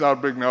responding to this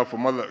outbreak now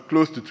for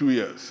close to 2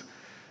 years.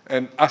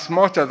 And as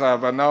much as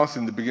I've announced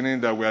in the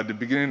beginning that we're at the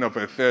beginning of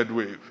a third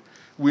wave,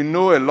 we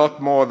know a lot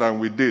more than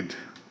we did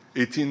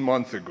 18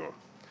 months ago.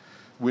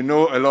 We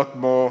know a lot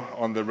more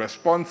on the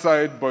response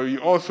side, but we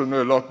also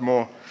know a lot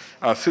more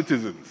as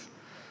citizens.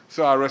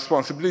 So our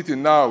responsibility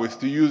now is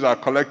to use our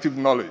collective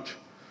knowledge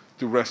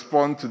to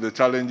respond to the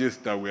challenges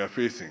that we are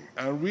facing,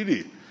 and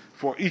really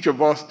for each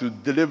of us to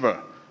deliver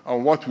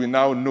on what we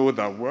now know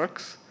that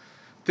works,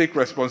 take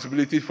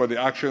responsibility for the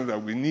actions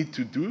that we need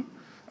to do,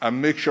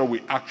 and make sure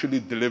we actually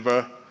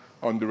deliver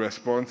on the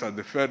response at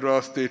the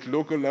federal, state,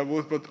 local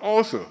levels, but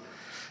also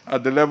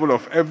at the level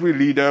of every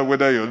leader,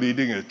 whether you're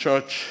leading a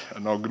church,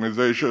 an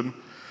organization,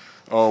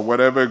 or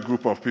whatever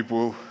group of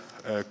people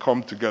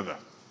come together.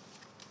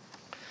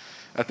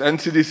 At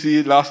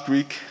NCDC last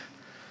week,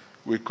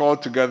 we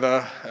called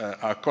together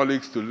our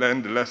colleagues to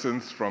learn the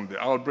lessons from the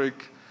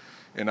outbreak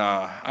in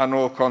our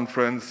annual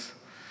conference,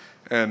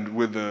 and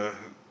with the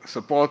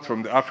support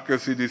from the Africa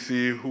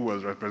CDC, who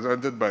was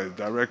represented by the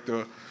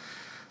director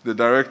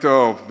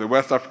of the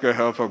West Africa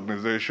Health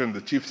Organization,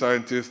 the chief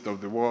scientist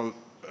of the World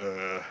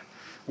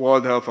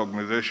Health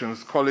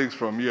Organization's colleagues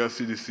from US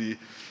CDC,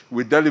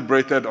 we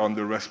deliberated on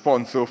the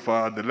response so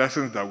far, the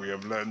lessons that we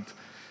have learned,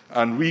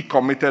 and we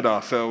committed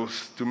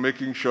ourselves to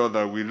making sure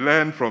that we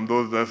learn from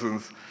those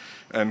lessons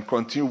and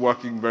continue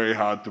working very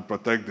hard to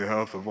protect the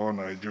health of all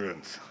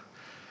Nigerians.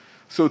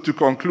 So to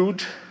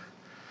conclude,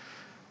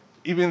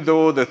 even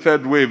though the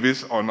third wave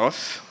is on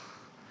us,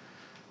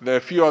 there are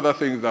a few other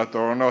things that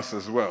are on us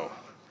as well.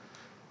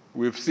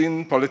 We've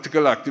seen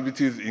political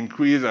activities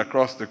increase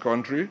across the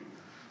country.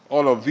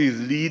 All of these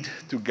lead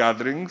to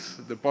gatherings.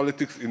 The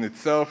politics in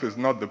itself is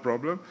not the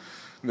problem.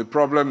 The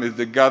problem is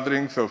the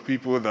gatherings of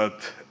people that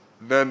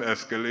then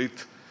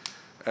escalate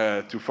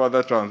to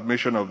further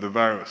transmission of the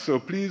virus. So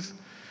please,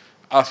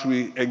 as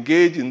we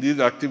engage in these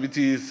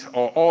activities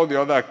or all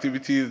the other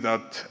activities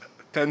that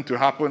tend to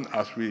happen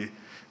as we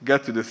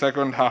get to the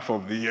second half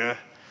of the year,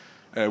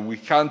 we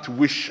can't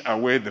wish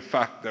away the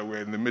fact that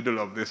we're in the middle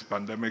of this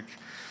pandemic.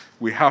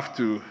 We have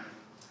to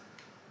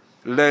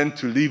learn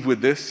to live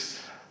with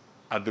this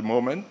at the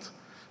moment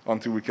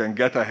until we can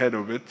get ahead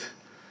of it.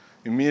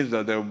 It means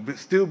that there will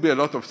still be a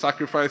lot of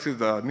sacrifices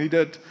that are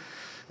needed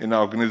in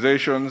our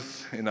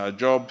organizations, in our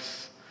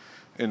jobs,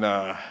 in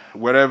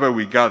wherever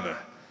we gather.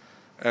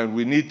 And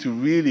we need to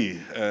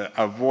really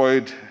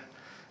avoid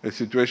a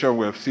situation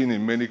we have seen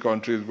in many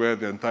countries where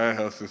the entire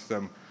health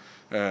system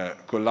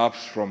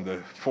collapsed from the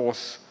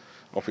force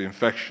of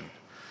infection.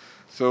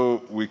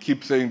 So we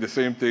keep saying the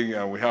same thing,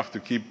 and we have to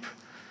keep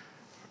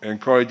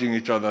encouraging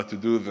each other to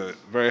do the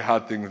very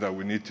hard things that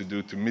we need to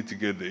do to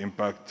mitigate the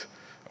impact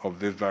of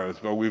this virus.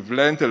 But we've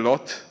learned a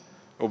lot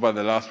over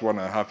the last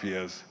 1.5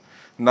 years.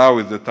 Now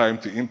is the time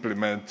to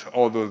implement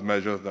all those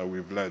measures that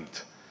we've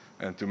learned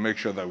and to make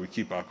sure that we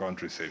keep our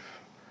country safe.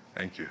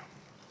 Thank you.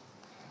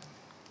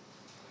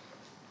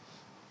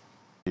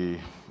 The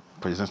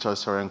Presidential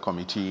Steering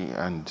Committee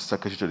and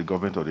Secretary to the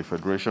Government of the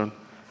Federation,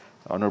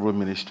 honorable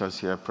ministers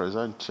here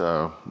present,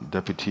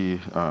 Deputy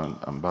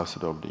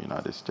Ambassador of the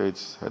United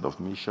States, Head of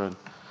Mission,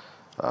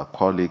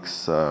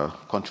 colleagues,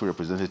 country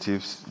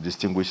representatives,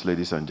 distinguished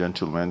ladies and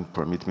gentlemen,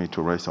 permit me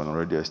to rest on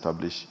already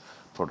established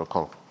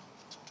protocol.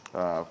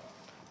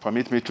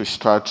 Permit me to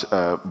start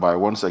by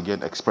once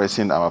again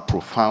expressing our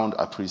profound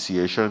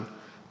appreciation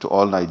to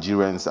all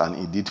Nigerians and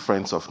indeed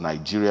friends of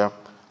Nigeria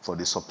for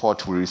the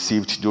support we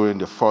received during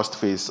the first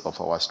phase of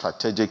our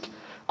strategic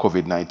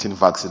COVID-19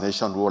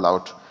 vaccination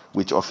rollout,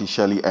 which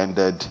officially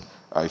ended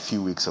a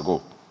few weeks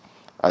ago.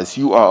 As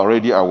you are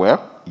already aware,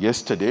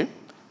 yesterday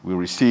we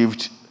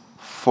received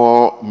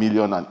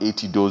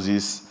 4,080,000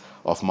 doses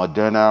of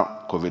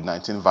Moderna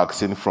COVID-19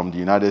 vaccine from the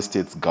United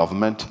States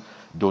government,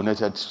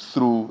 donated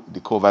through the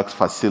COVAX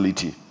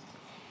facility.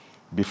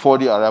 Before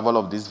the arrival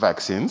of these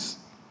vaccines,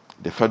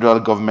 the federal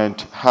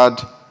government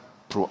had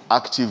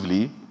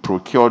proactively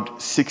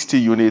procured 60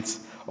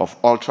 units of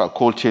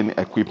ultra-cold chain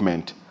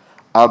equipment,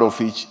 out of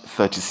which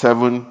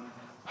 37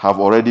 have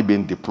already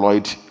been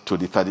deployed to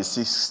the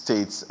 36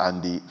 states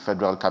and the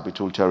Federal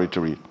Capital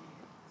Territory.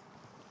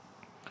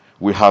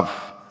 We have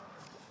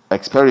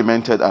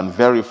experimented and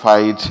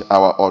verified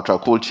our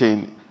ultra-cold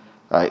chain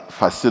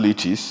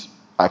facilities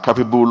are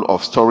capable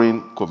of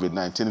storing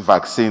COVID-19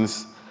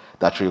 vaccines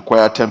that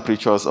require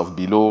temperatures of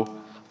below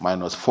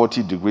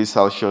 -40 degrees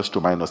Celsius to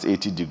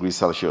 -80 degrees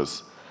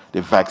Celsius.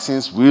 The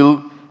vaccines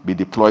will be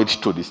deployed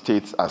to the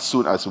states as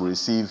soon as we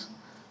receive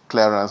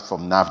clearance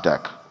from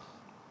NAFDAC.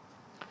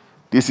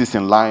 This is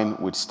in line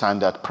with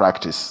standard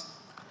practice.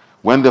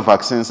 When the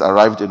vaccines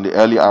arrived in the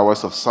early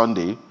hours of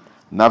Sunday,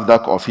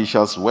 NAFDAC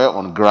officials were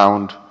on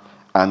ground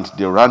and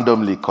they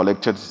randomly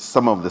collected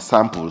some of the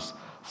samples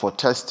for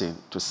testing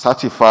to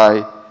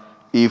certify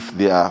if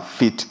they are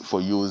fit for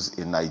use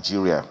in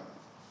Nigeria.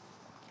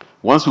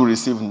 Once we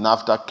receive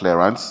NAFDAC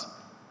clearance,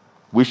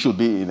 which should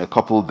be in a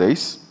couple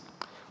days,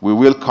 we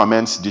will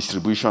commence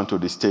distribution to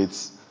the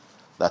states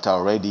that are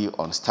already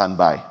on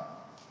standby.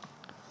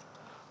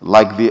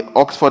 Like the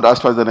Oxford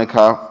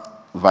AstraZeneca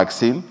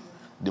vaccine,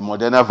 the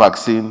Moderna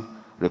vaccine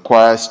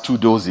requires 2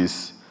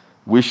 doses,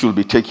 which should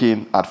be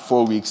taken at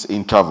 4 weeks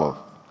interval.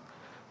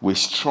 We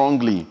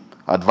strongly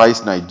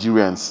advise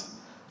Nigerians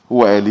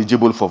who are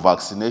eligible for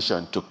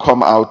vaccination to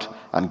come out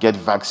and get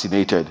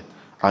vaccinated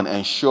and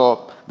ensure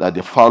that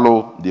they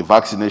follow the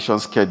vaccination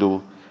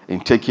schedule in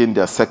taking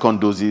their second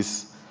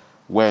doses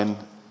when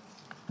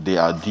they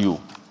are due.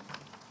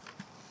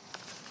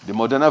 The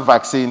Moderna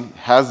vaccine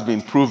has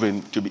been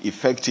proven to be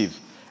effective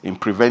in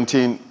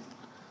preventing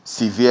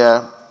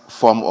severe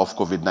form of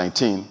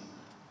COVID-19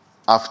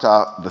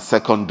 after the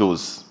second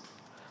dose.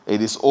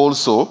 It is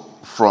also,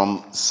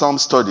 from some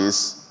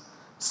studies,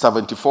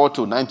 74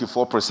 to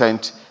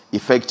 94%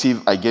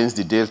 effective against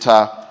the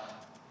Delta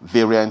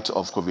variant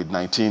of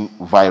COVID-19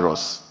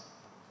 virus.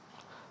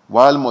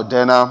 While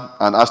Moderna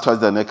and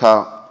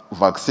AstraZeneca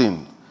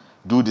vaccine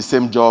do the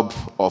same job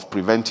of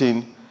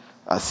preventing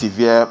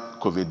severe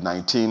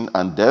COVID-19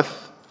 and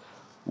death.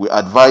 We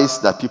advise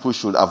that people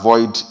should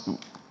avoid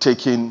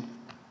taking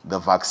the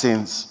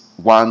vaccines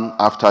one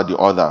after the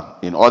other.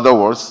 In other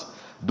words,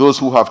 those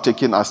who have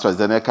taken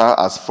AstraZeneca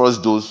as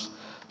first dose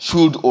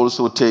should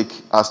also take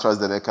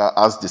AstraZeneca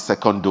as the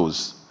second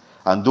dose.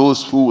 And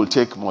those who will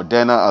take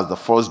Moderna as the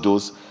first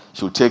dose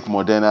should take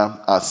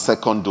Moderna as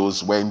second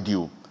dose when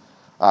due.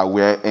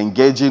 We're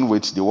engaging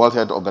with the World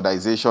Health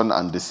Organization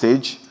and the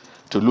SAGE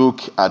to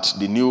look at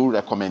the new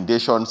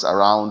recommendations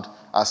around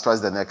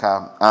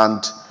AstraZeneca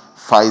and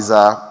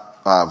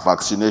Pfizer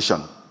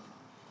vaccination.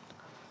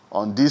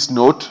 On this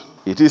note,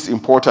 it is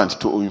important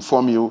to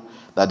inform you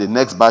that the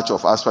next batch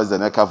of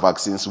AstraZeneca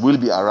vaccines will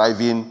be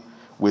arriving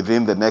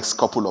within the next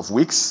couple of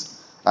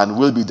weeks and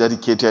will be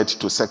dedicated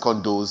to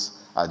second dose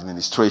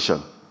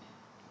administration.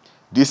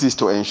 This is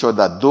to ensure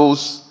that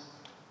those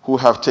who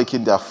have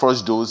taken their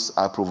first dose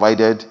are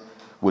provided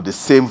with the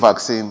same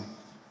vaccine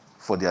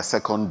for their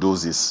second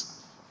doses.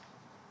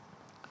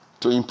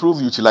 To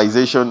improve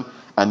utilization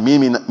and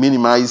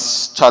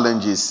minimize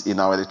challenges in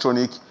our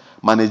electronic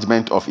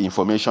management of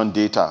information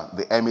data,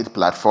 the EMID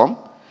platform,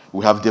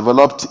 we have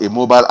developed a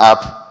mobile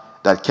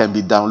app that can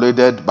be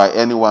downloaded by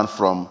anyone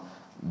from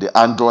the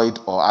Android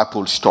or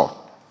Apple store.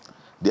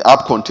 The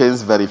app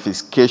contains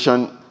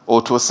verification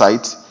auto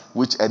site,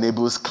 which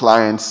enables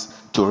clients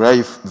to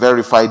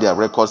verify their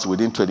records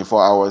within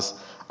 24 hours,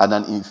 and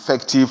an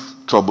effective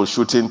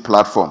troubleshooting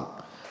platform.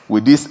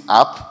 With this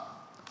app,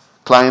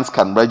 clients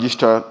can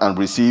register and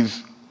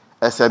receive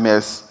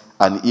SMS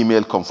and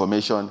email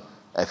confirmation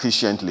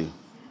efficiently.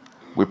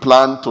 We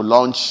plan to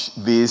launch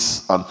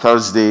this on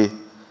Thursday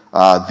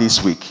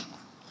this week.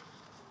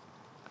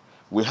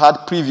 We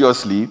had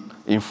previously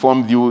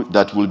informed you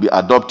that we'll be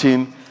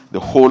adopting the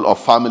whole of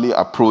family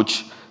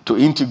approach to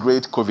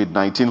integrate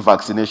COVID-19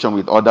 vaccination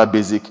with other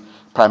basic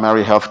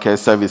primary healthcare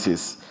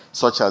services,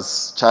 such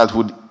as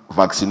childhood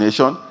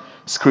vaccination,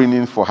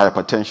 screening for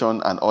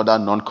hypertension, and other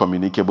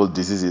non-communicable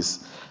diseases.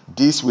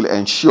 This will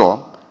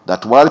ensure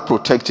that while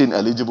protecting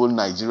eligible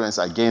Nigerians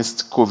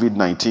against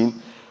COVID-19,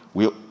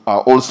 we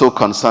are also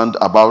concerned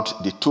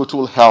about the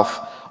total health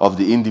of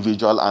the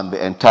individual and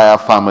the entire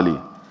family.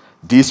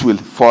 This will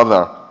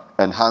further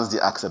enhance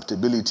the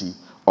acceptability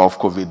of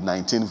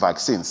COVID-19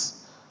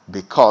 vaccines,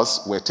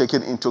 because we're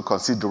taking into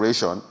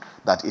consideration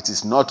that it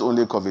is not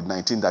only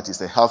COVID-19 that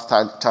is a health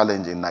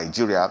challenge in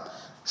Nigeria,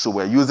 so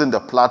we're using the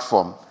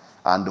platform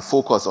and the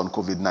focus on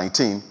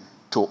COVID-19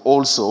 to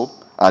also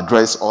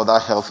address other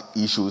health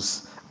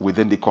issues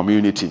within the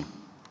community.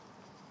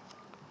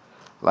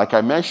 Like I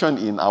mentioned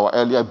in our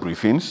earlier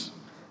briefings,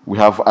 we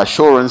have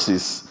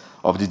assurances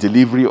of the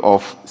delivery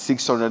of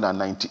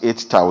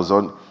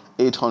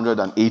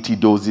 698,880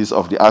 doses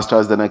of the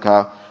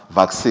AstraZeneca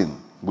vaccine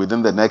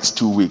within the next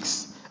 2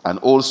 weeks, and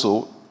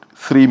also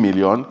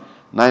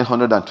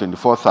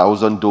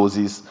 3,924,000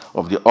 doses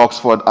of the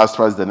Oxford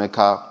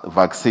AstraZeneca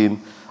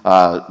vaccine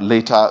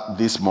later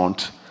this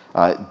month.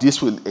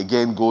 This will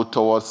again go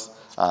towards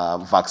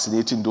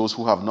vaccinating those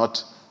who have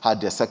not had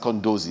their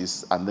second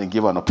doses, and then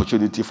give an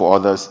opportunity for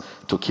others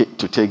to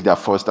take their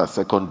first and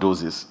second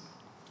doses.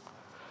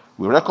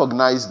 We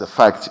recognize the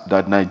fact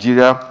that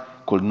Nigeria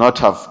could not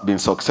have been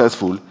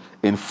successful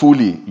in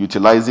fully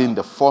utilizing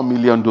the 4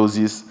 million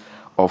doses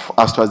of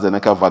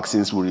AstraZeneca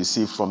vaccines we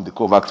received from the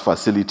COVAX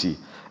facility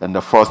in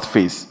the first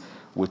phase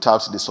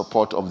without the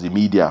support of the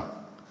media.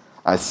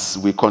 As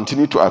we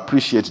continue to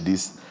appreciate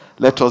this,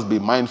 let us be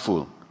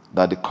mindful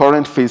that the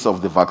current phase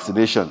of the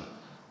vaccination,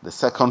 the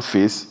second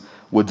phase,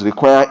 would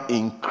require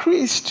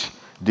increased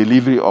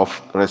delivery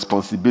of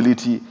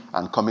responsibility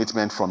and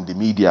commitment from the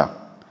media.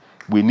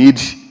 We need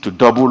to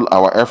double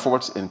our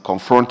efforts in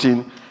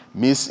confronting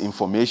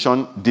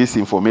misinformation,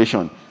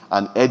 disinformation,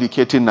 and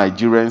educating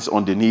Nigerians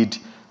on the need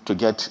to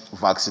get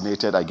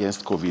vaccinated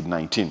against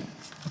COVID-19.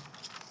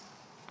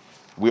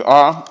 We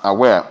are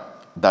aware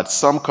that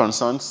some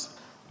concerns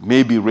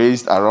may be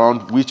raised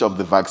around which of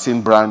the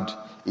vaccine brand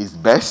is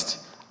best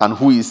and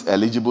who is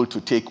eligible to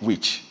take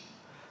which.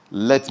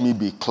 Let me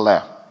be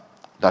clear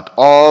that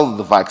all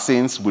the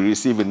vaccines we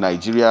receive in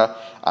Nigeria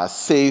are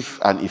safe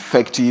and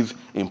effective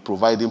in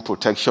providing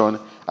protection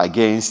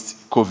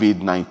against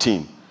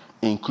COVID-19,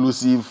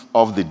 inclusive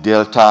of the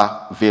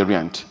Delta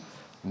variant.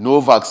 No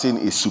vaccine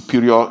is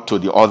superior to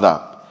the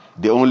other.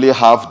 They only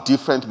have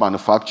different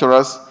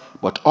manufacturers,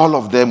 but all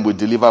of them will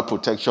deliver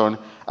protection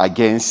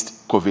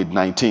against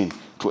COVID-19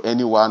 to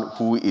anyone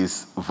who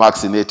is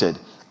vaccinated,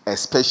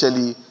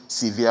 especially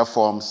severe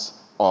forms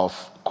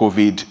of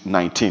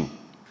COVID-19.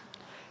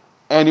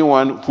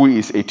 Anyone who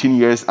is 18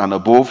 years and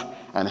above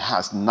and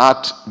has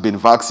not been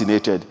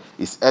vaccinated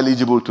is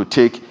eligible to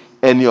take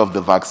any of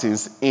the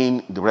vaccines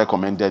in the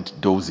recommended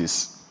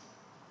doses.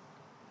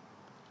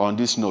 On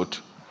this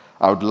note,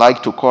 I would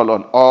like to call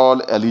on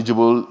all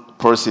eligible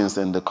persons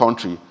in the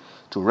country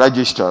to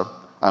register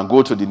and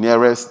go to the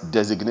nearest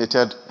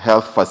designated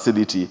health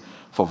facility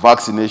for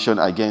vaccination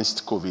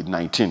against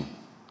COVID-19.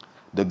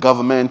 The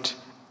government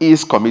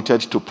is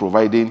committed to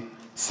providing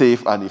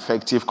safe and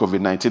effective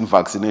COVID-19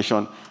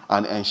 vaccination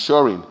and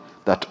ensuring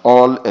that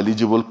all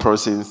eligible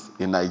persons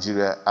in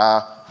Nigeria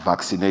are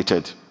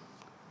vaccinated.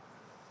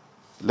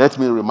 Let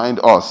me remind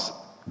us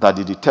that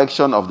the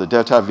detection of the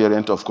Delta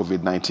variant of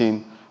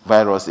COVID-19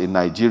 virus in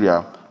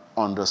Nigeria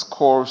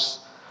underscores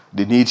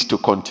the need to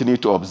continue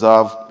to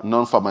observe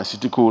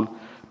non-pharmaceutical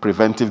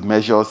preventive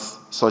measures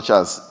such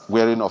as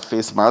wearing of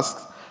face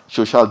masks,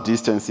 social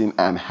distancing,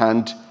 and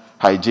hand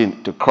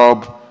hygiene to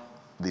curb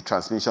the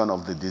transmission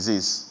of the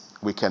disease.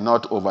 We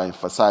cannot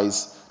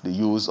overemphasize the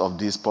use of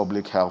these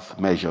public health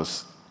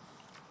measures.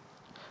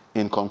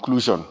 In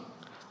conclusion,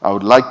 I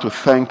would like to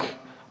thank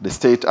the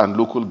state and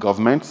local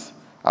governments,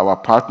 our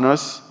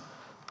partners,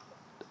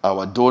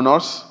 our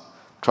donors,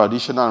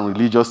 traditional and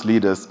religious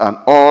leaders, and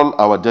all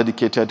our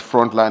dedicated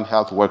frontline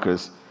health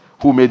workers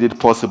who made it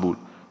possible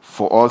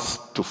for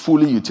us to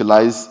fully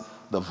utilize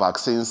the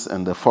vaccines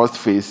in the first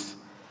phase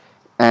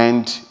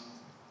and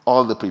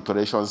all the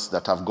preparations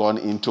that have gone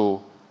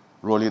into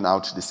rolling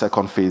out the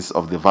second phase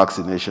of the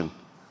vaccination.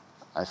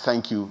 I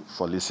thank you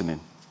for listening.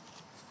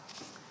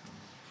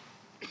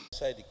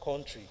 Outside the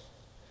country,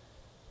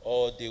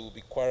 or they will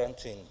be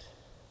quarantined.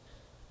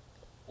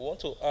 We want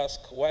to ask,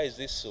 why is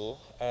this so?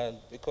 And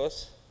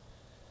because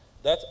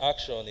that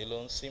action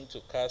alone seemed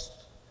to cast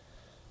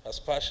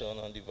aspersion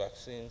on the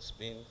vaccines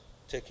being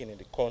taken in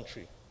the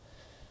country.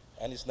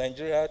 And is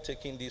Nigeria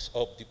taking this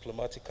up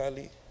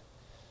diplomatically,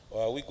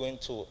 or are we going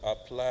to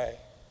apply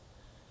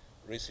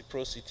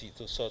reciprocity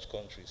to such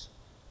countries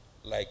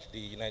like the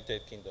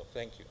United Kingdom?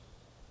 Thank you.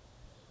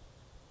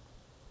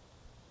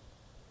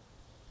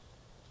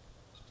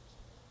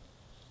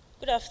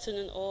 Good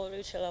afternoon, all.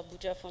 Rachel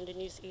Abuja from the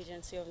News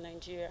Agency of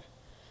Nigeria.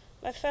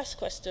 My first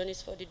question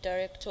is for the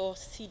Director of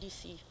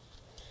CDC.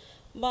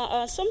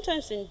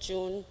 Sometimes in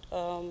June,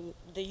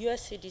 the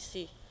US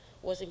CDC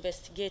was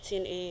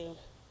investigating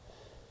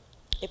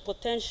a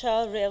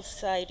potential real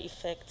side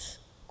effect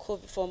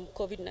from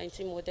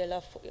COVID-19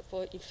 Modella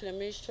for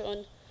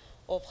inflammation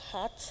of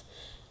heart,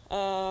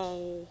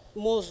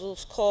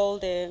 muscles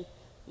called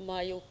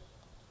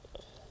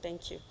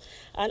thank you.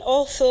 And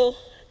also,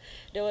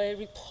 there were a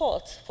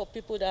report for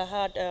people that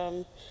had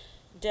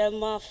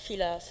dermal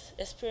fillers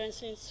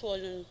experiencing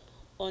swelling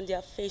on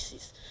their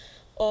faces,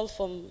 all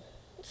from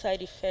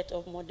side effect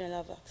of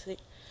Modella vaccine.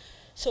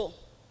 So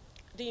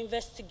the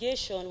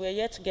investigation, we're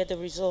yet to get the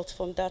results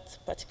from that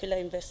particular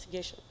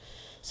investigation.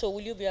 So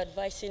will you be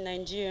advising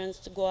Nigerians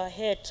to go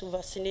ahead to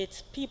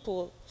vaccinate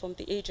people from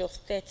the age of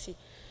 30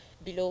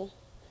 below?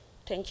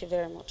 Thank you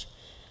very much.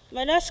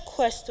 My next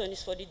question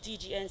is for the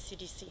DG and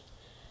CDC.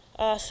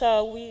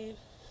 So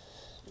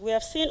we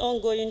have seen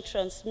ongoing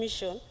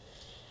transmission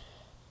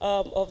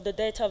of the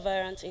Delta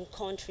variant in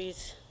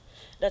countries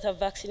that have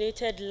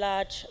vaccinated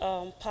large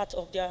part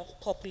of their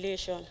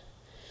population.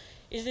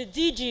 Is the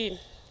DG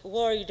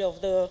worried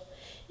of the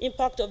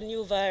impact of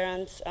new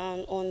variants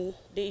on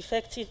the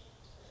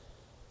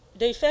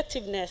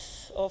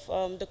effectiveness of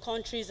the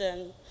country's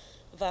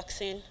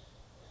vaccine?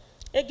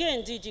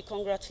 Again, DG,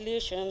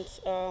 congratulations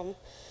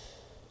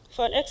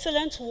for an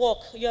excellent work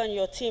you and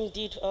your team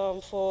did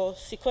for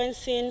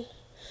sequencing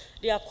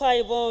the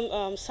Akwa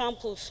Ibom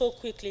samples so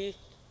quickly.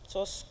 It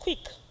was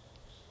quick.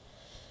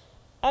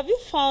 Have you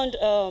found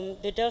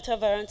the Delta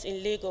variant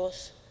in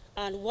Lagos?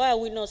 And why are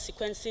we not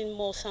sequencing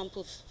more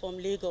samples from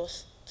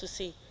Lagos to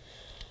see?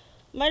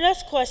 My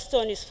next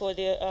question is for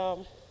the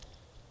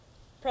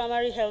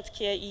primary health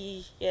care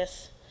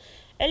EES.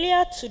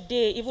 Earlier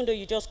today, even though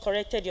you just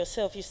corrected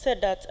yourself, you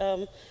said that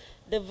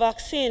the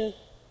vaccine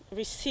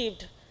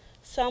received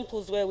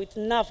samples were with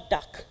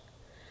NAFDAC.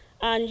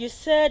 And you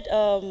said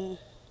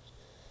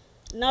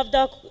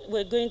NAFDAC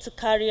were going to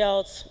carry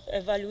out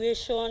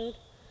evaluation,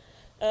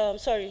 you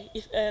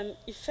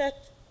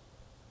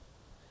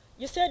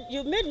said,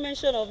 you made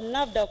mention of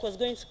NAFDAC was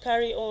going to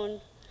carry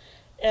on,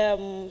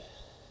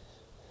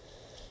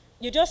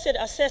 you just said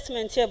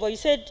assessment here, but you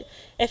said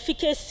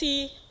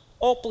efficacy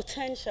or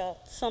potential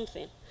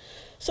something.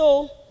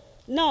 So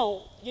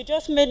now, you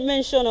just made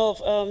mention of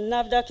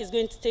NAFDAC is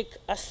going to take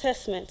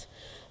assessment.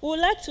 We would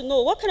like to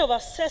know what kind of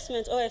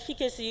assessment or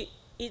efficacy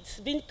it's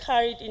been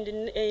carried in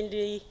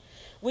the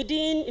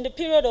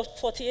period of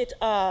 48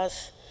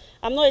 hours.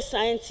 I'm not a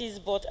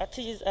scientist, but at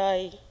least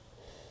I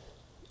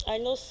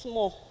know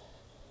small.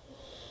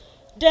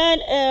 Then,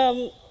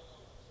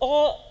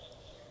 or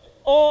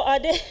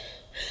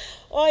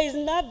is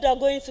NAFDAC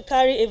going to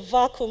carry a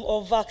vacuum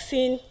of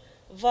vaccine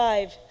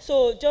vibe?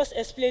 So just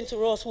explain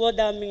to us what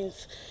that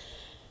means.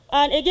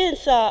 And again,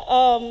 sir,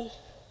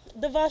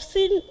 the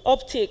vaccine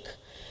uptake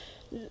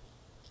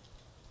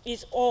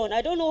is on.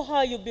 I don't know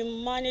how you've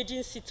been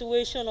managing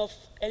situation of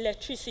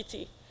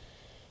electricity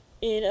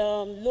in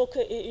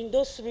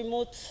those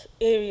remote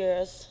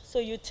areas. So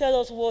you tell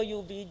us what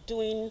you'll be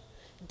doing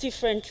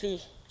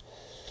differently.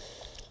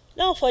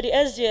 Now for the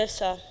SDF,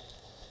 sir.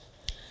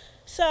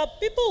 Sir,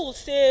 people will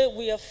say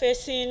we are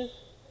facing,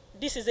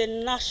 this is a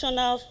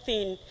national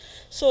thing.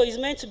 So it's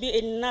meant to be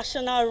a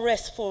national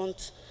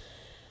response.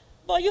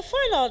 But you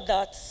find out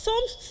that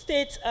some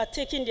states are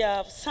taking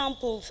their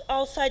samples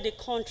outside the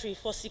country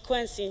for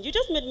sequencing. You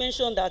just made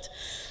mention that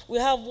we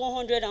have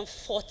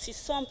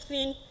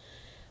 140-something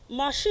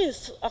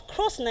machines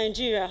across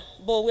Nigeria,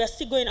 but we are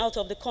still going out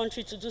of the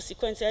country to do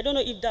sequencing. I don't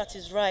know if that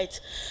is right.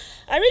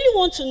 I really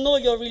want to know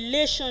your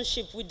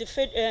relationship with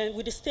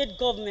the state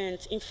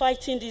government in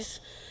fighting this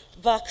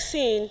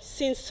vaccine,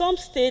 since some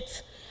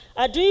states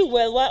are doing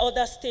well while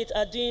other states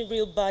are doing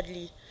real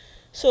badly.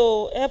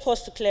 So help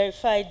us to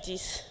clarify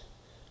this.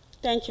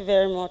 Thank you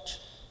very much.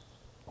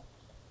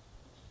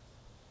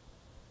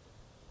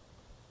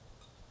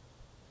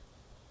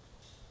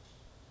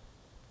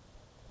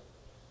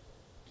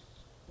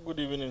 Good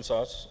evening,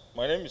 sirs.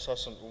 My name is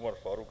Hassan Umar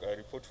Farouk. I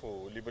report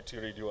for Liberty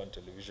Radio and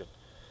Television.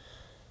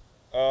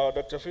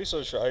 Dr.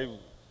 Faisal Shaibu,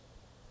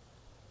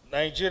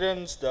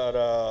 Nigerians that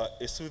are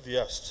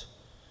enthusiasts,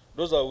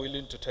 those are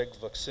willing to take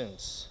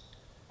vaccines,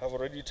 have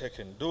already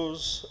taken.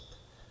 Those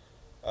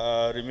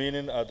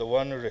remaining are the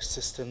one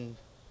resistant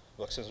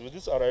vaccines. With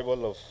this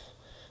arrival of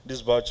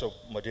this batch of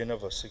Moderna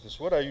vaccines,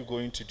 what are you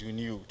going to do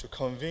new to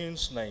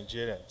convince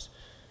Nigerians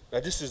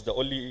that this is the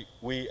only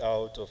way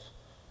out of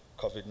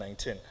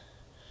COVID-19?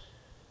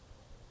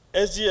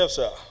 SGF,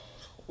 sir,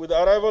 with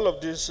the arrival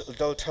of this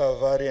Delta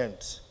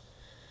variant,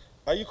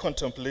 are you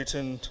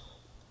contemplating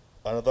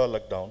another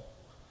lockdown?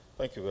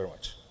 Thank you very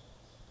much.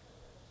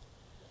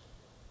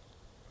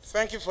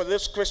 Thank you for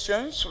these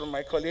questions from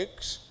my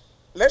colleagues.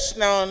 Let's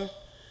now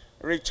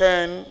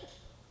return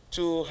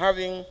to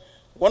having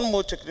one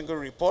more technical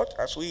report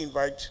as we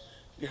invite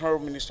the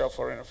Honorable Minister of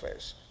Foreign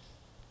Affairs.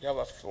 You have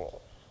a floor.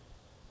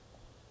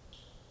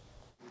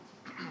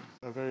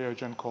 A very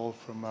urgent call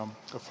from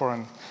a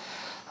foreign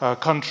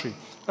country.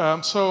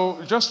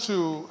 So just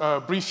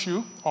to brief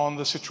you on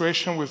the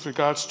situation with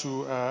regards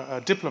to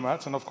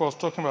diplomats, and of course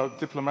talking about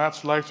diplomats,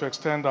 I'd like to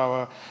extend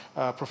our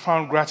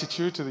profound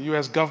gratitude to the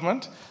US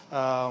government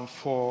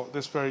for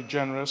this very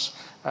generous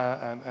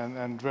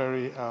and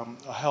very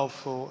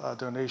helpful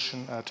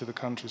donation to the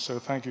country. So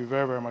thank you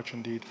very, very much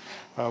indeed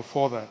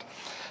for that.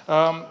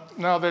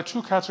 Now there are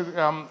two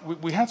categories.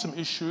 We had some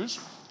issues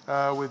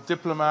with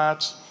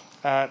diplomats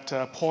at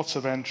ports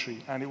of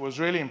entry, and it was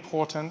really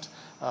important.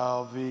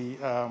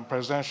 The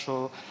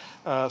Presidential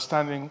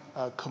Standing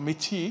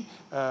Committee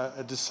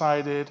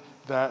decided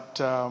that,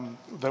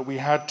 that we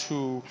had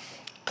to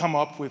come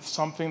up with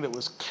something that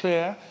was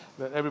clear,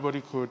 that everybody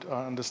could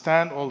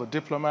understand, all the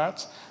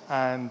diplomats,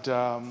 and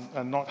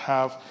not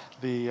have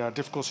the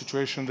difficult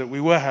situation that we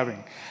were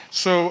having.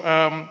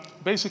 So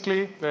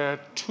basically, there are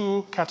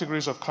two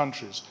categories of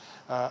countries.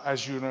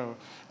 As you know,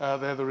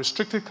 they're the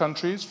restricted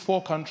countries,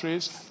 4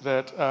 countries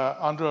that are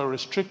under a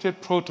restricted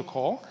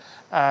protocol,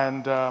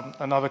 and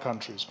other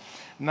countries.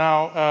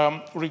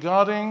 Now,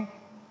 regarding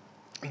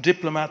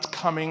diplomats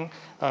coming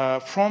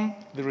from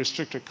the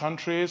restricted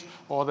countries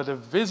or that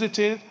have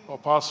visited or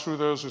passed through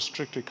those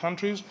restricted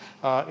countries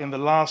in the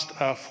last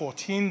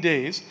 14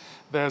 days,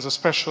 there's a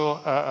special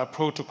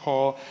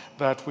protocol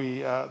that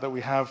we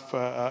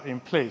have in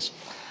place.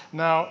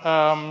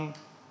 Now,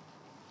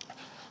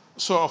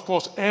 so, of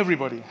course,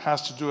 everybody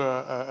has to do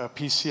a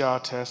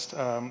PCR test,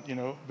 you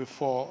know,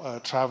 before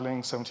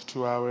traveling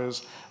 72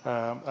 hours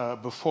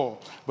before.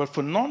 But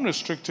for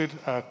non-restricted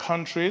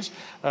countries,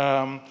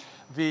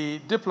 the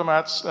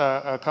diplomats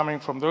coming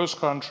from those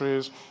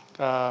countries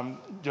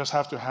just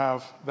have to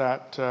have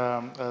that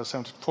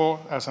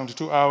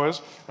 72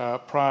 hours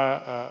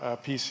prior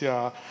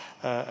PCR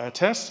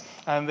test,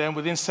 and then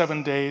within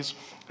 7 days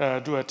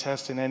do a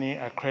test in any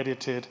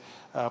accredited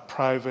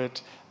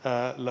private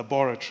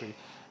laboratory.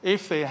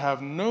 If they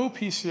have no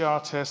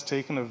PCR test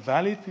taken, a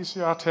valid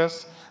PCR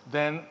test,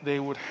 then they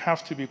would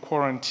have to be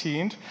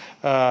quarantined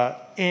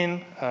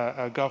in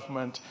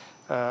government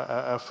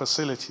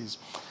facilities.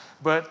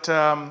 But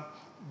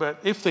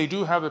if they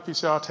do have a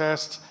PCR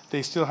test,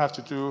 they still have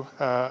to do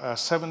a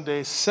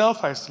 7-day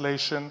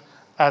self-isolation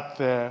at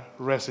their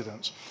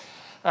residence.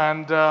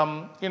 And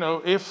you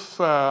know, if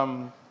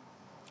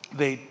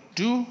they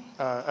do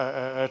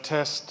a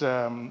test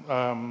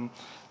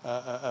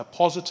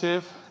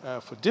positive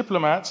for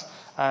diplomats,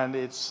 and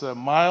it's a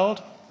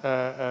mild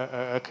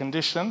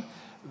condition,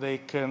 they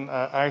can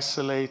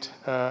isolate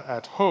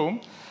at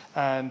home.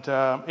 And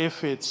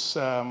if it's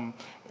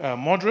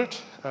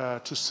moderate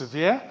to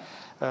severe,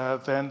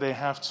 then they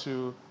have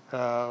to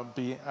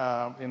be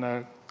in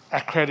an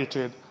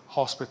accredited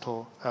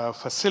hospital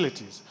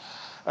facilities.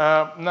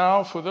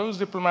 Now, for those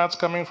diplomats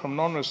coming from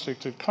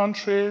non-restricted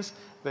countries,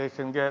 they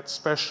can get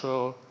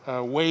special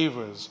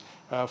waivers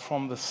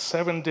from the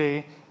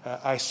 7-day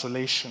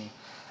isolation.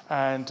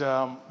 And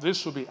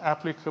this will be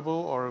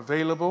applicable or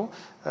available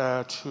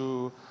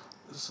to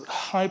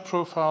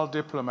high-profile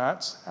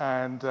diplomats.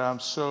 And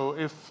so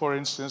if, for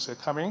instance, they're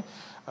coming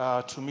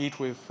to meet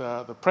with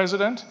the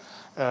president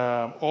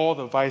or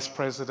the vice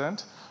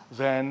president,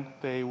 then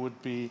they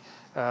would be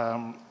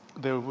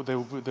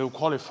they'll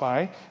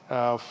qualify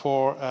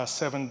for a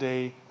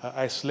 7-day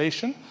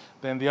isolation.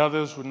 Then the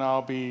others would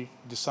now be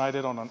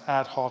decided on an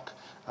ad hoc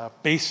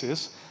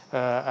basis,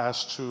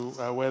 as to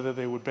whether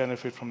they would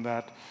benefit from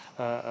that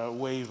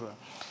waiver.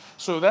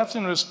 So that's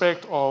in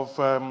respect of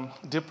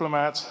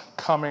diplomats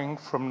coming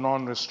from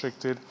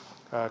non-restricted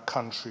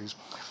countries.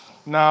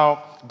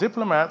 Now,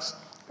 diplomats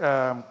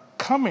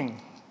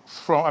coming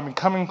from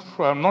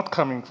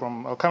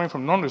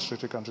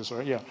non-restricted countries,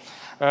 sorry, yeah.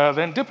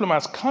 Then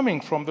diplomats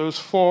coming from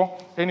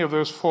any of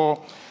those four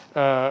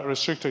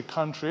restricted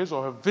countries,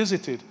 or have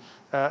visited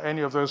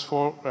any of those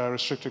four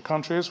restricted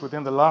countries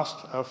within the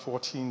last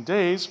 14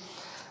 days,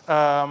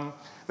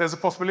 there's a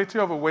possibility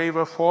of a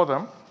waiver for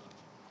them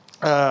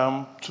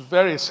to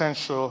very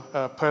essential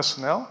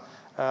personnel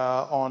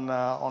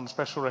on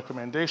special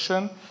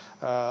recommendation,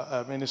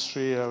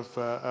 Ministry of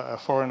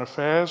Foreign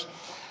Affairs.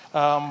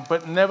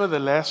 But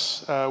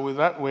nevertheless, with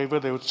that waiver,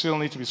 they would still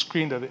need to be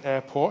screened at the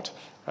airport,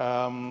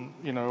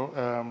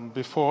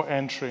 before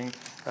entering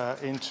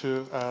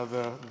into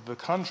the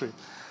country.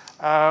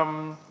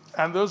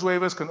 And those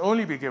waivers can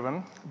only be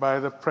given by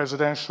the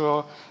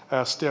Presidential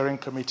Steering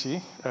Committee.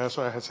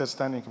 Sorry, I had said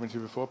Standing Committee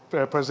before.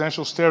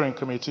 Presidential Steering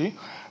Committee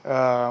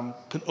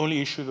can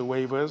only issue the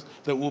waivers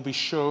that will be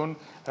shown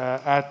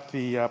at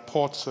the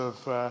ports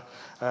of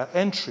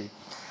entry.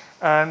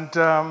 And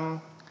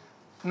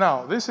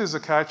now, this is a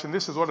catch, and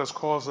this is what has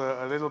caused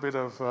a little bit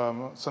of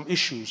some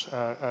issues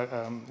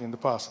in the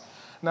past.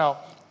 Now,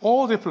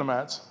 all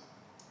diplomats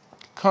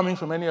coming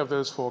from any of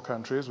those four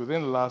countries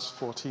within the last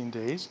 14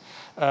 days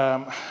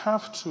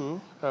have to,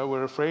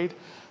 we're afraid,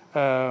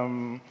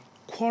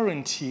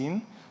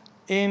 quarantine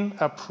in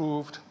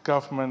approved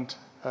government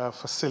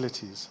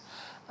facilities.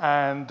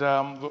 And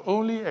the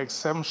only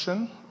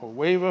exemption or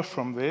waiver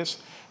from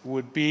this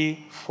would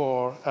be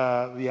for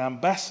the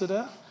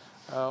ambassador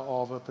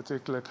of a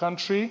particular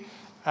country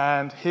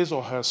and his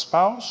or her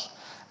spouse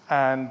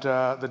and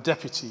the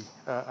deputy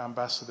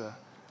ambassador,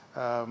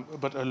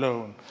 but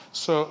alone.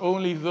 So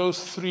only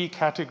those three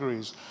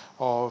categories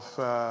of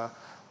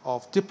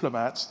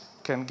diplomats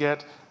can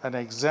get an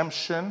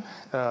exemption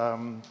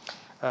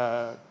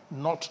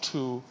not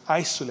to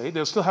isolate.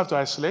 They'll still have to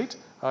isolate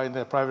in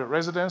their private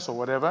residence or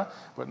whatever,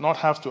 but not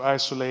have to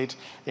isolate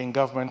in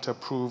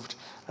government-approved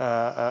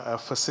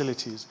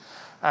facilities.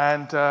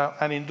 And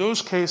in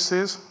those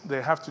cases,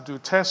 they have to do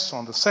tests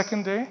on the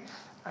second day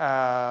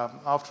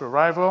after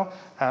arrival,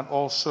 and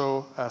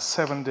also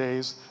 7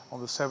 days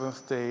on the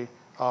 7th day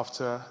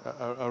after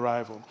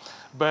arrival.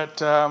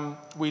 But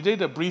we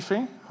did a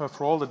briefing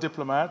for all the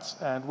diplomats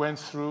and went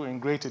through in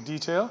greater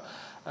detail,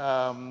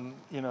 and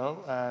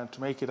to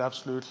make it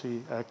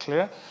absolutely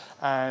clear.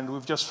 And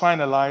we've just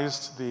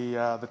finalized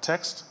the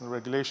text, the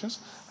regulations,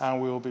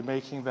 and we will be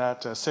making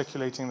that,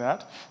 circulating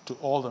that to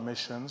all the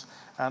missions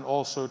and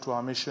also to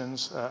our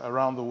missions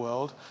around the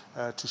world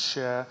to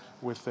share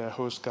with their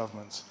host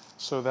governments.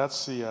 So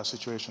that's the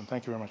situation.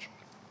 Thank you very much.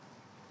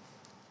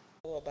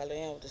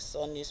 Baloyan of the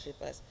Sun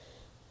newspapers.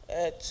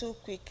 Two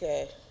quick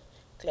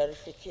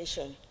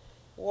clarification.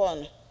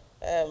 One,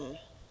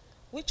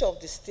 which of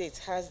the states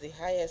has the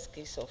highest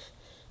case of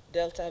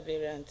Delta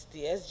variant?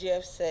 The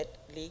SGF said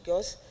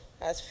Lagos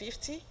has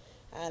 50,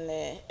 and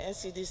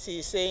NCDC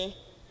is saying,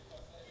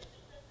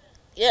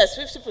 yes,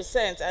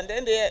 50%, and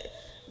then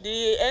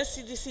the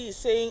NCDC is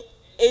saying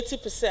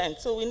 80%.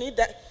 So we need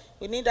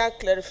that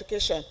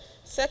clarification.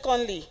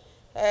 Secondly,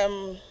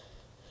 I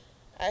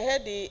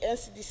heard the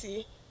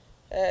NCDC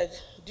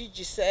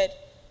DG said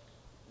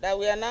that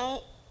we are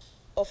now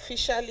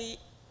officially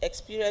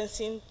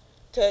experiencing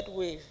third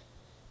wave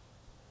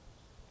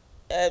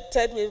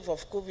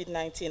of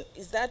COVID-19.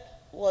 Is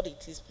that what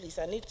it is, please?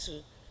 I need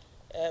to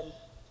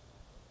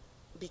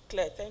be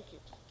clear. Thank you.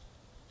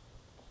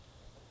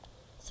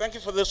 Thank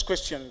you for those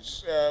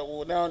questions. We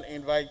will now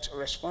invite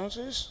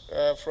responses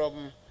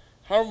from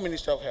Honorable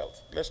Minister of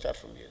Health. Let's start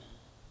from you.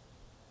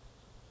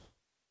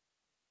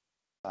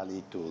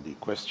 To the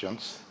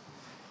questions,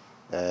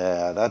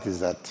 that is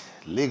that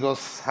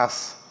Lagos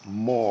has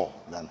more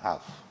than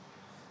half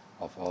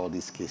of all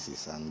these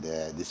cases, and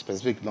the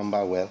specific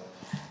number, well,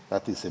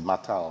 that is a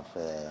matter of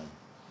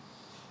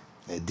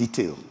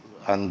detail.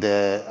 And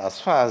as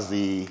far as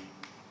the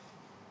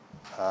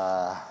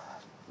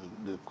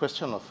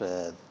question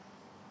of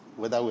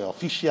whether we are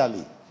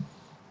officially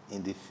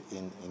in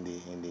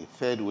the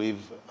third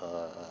wave,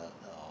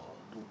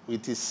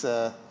 it's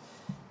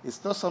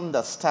not something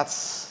that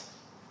starts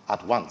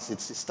at once. It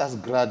starts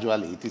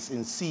gradually. It is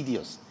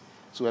insidious.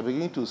 So we're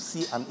beginning to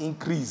see an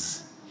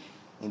increase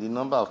in the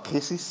number of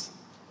cases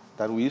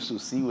that we used to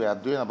see. We are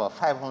doing about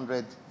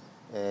 500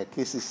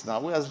 cases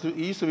now, whereas it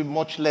used to be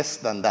much less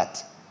than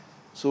that.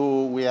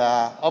 So we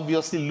are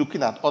obviously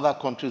looking at other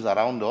countries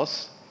around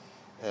us.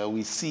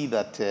 We see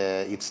that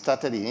it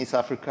started in East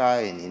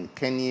Africa, in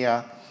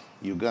Kenya,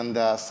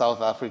 Uganda,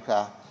 South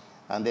Africa,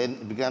 and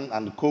then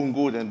and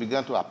Congo, then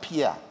began to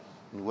appear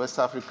in West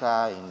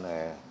Africa, in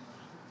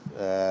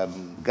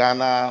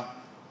Ghana,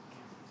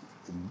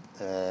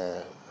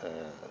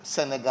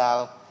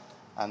 Senegal,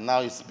 and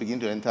now it's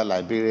beginning to enter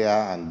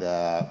Liberia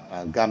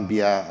and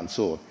Gambia and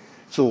so on.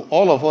 So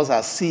all of us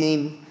are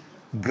seeing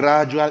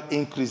gradual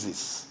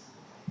increases.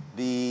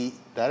 The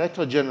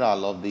Director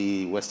General of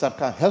the West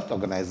African Health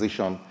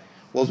Organization,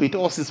 was with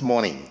us this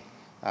morning.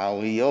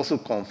 We also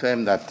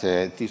confirmed that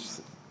it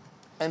is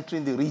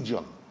entering the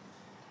region.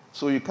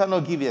 So you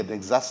cannot give an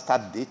exact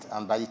start date,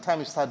 and by the time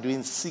you start doing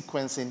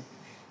sequencing,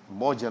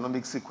 more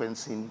genomic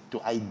sequencing,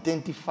 to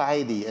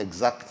identify the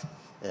exact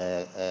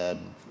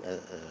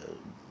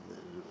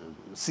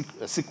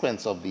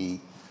sequence of the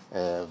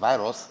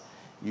virus,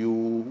 you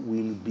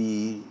will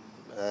be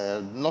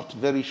not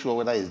very sure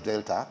whether it's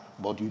Delta,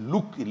 but it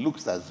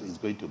looks as it's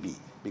going to be,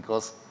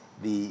 because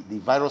the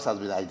virus has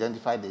been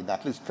identified in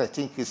at least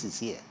 13 cases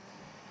here.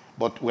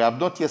 But we have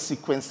not yet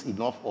sequenced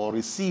enough or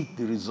received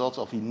the results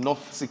of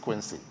enough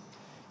sequencing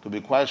to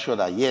be quite sure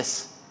that,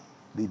 yes,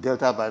 the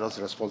Delta virus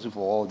is responsible for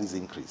all this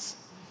increase.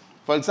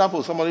 For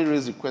example, somebody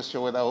raised the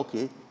question whether,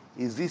 okay,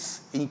 is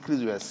this increase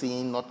we are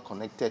seeing not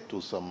connected to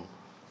some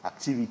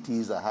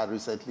activities I had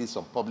recently,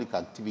 some public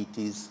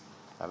activities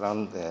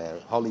around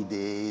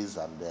holidays,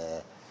 and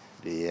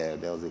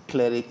there was a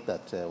cleric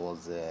that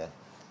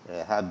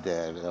had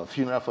a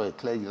funeral for a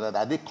cleric.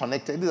 Are they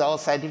connected? These are all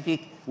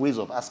scientific ways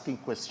of asking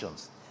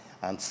questions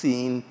and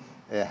seeing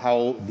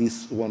how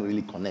this one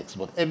really connects.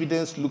 But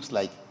evidence looks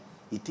like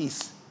it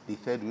is the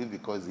third wave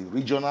because it's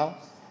regional,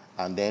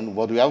 and then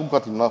what we haven't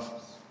got enough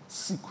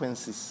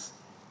sequences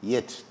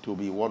yet to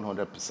be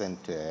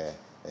 100%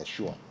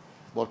 sure.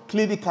 But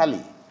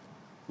clinically,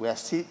 we are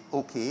still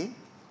okay.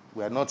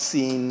 We are not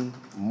seeing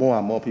more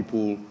and more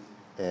people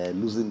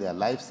losing their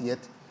lives yet.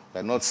 We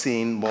are not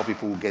seeing more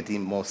people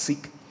getting more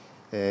sick.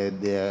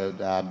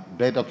 The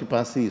bed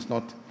occupancy is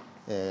not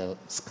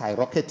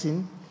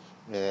skyrocketing,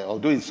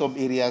 although in some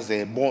areas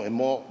there are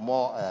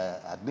more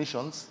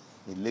admissions.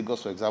 In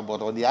Lagos, for example,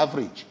 but on the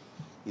average,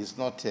 it's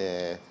not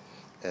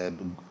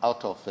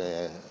out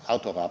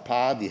of our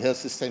power. The health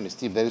system is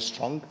still very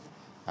strong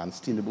and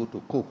still able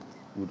to cope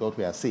with what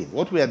we are seeing.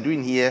 What we are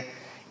doing here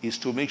is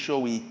to make sure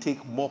we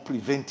take more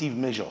preventive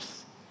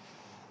measures.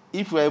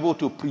 If we're able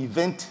to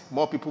prevent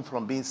more people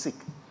from being sick,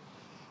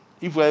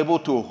 if we're able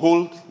to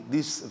hold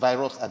this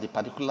virus at a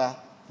particular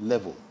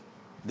level,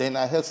 then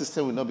our health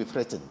system will not be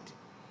threatened.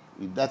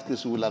 In that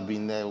case, we will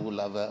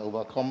have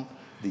overcome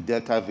the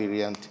Delta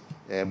variant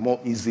more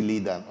easily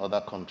than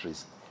other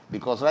countries.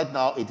 Because right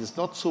now, it is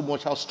not so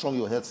much how strong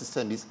your health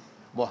system is,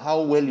 but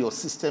how well your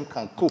system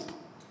can cope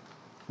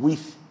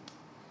with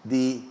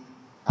the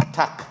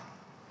attack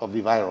of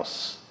the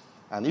virus.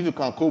 And if you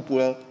can cope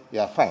well, you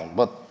are fine.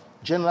 But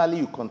generally,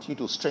 you continue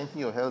to strengthen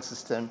your health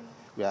system.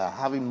 We are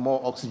having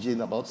more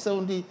oxygen, about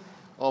 70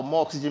 or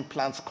more oxygen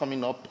plants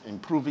coming up,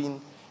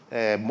 improving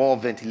more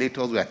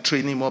ventilators. We are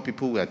training more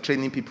people. We are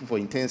training people for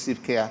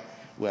intensive care.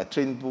 We are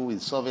training people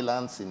with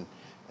surveillance, in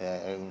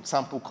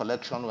sample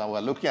collection. We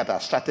are looking at our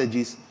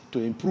strategies to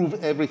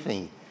improve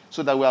everything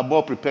so that we are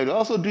more prepared. We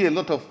also do a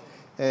lot of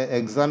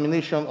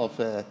examination of,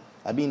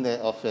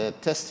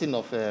 testing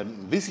of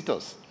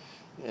visitors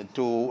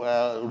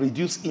to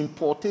reduce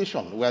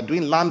importation. We are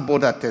doing land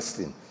border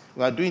testing.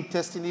 We are doing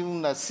testing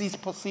even at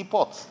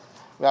seaports.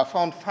 We have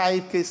found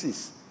 5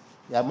 cases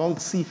among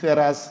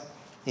seafarers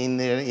in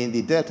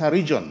the Delta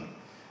region.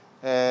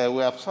 We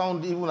have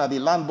found even at the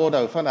land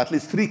border, we found at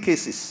least 3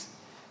 cases.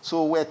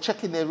 So we're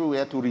checking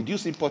everywhere to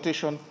reduce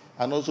importation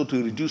and also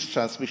to reduce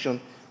transmission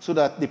so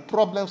that the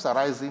problems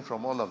arising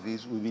from all of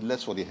these will be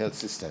less for the health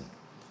system.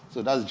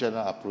 So that's the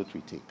general approach we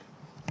take.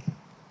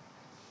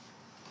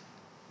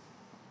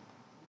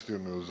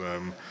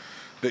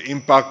 The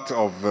impact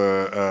of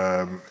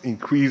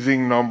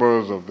increasing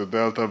numbers of the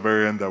Delta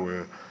variant that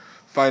we're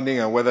finding,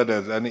 and whether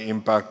there's any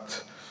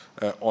impact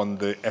on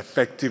the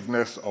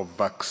effectiveness of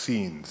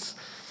vaccines.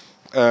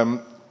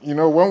 You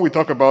know, when we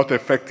talk about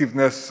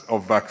effectiveness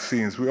of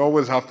vaccines, we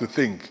always have to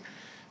think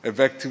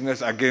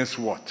effectiveness against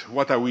what?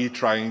 What are we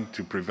trying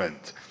to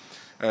prevent?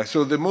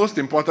 So the most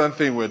important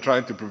thing we're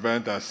trying to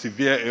prevent are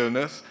severe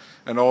illness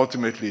and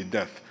ultimately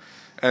death.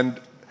 And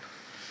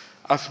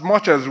as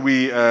much as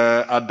we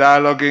are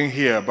dialoguing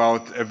here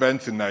about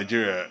events in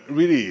Nigeria,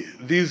 really,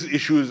 these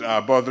issues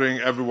are bothering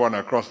everyone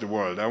across the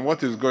world. And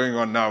what is going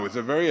on now is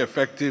a very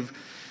effective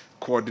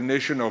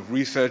coordination of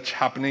research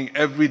happening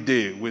every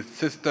day with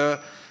sister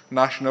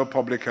national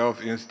public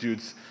health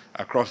institutes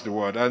across the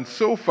world. And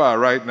so far,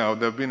 right now,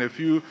 there have been a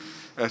few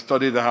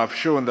studies that have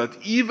shown that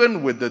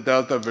even with the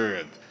Delta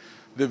variant,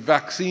 the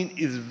vaccine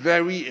is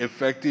very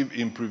effective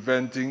in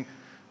preventing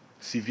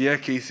severe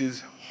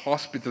cases,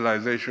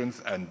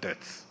 hospitalizations, and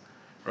deaths,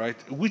 right?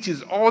 Which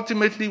is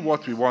ultimately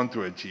what we want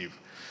to achieve.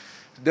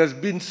 There's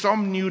been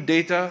some new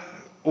data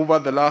over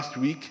the last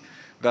week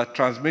that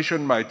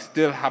transmission might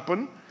still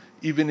happen,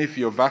 even if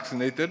you're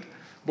vaccinated.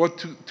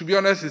 But to be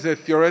honest, it's a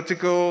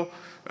theoretical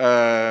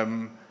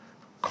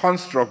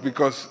construct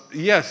because,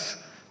 yes,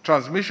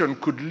 transmission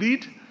could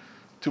lead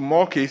to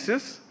more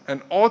cases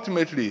and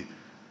ultimately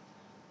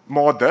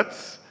more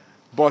deaths,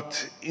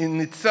 but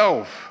in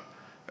itself,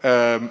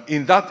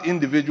 in that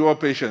individual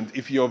patient,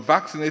 if you're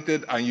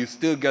vaccinated and you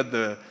still get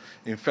the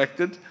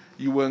infected,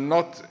 you will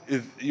not,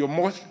 you're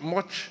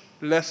much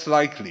less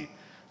likely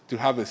to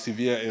have a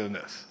severe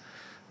illness.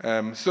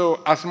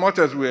 So as much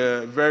as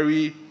we're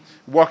very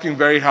working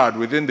very hard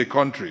within the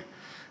country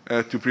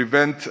to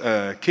prevent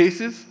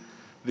cases.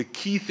 The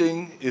key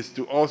thing is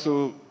to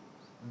also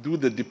do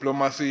the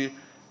diplomacy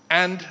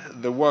and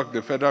the work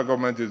the federal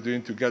government is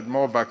doing to get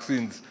more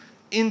vaccines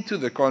into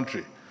the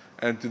country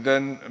and to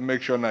then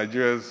make sure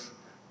Nigerians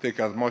take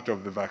as much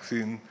of the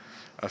vaccine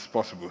as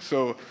possible.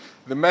 So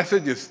the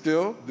message is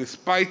still,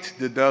 despite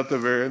the Delta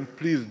variant,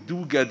 please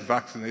do get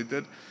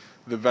vaccinated.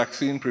 The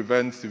vaccine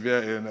prevents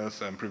severe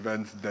illness and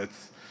prevents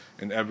deaths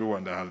in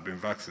everyone that has been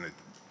vaccinated.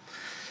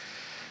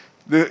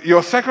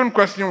 Your second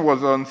question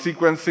was on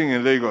sequencing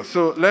in Lagos.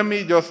 So let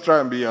me just try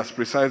and be as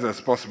precise as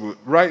possible.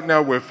 Right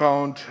now, we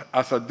found,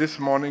 as of this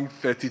morning,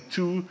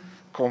 32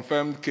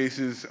 confirmed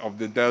cases of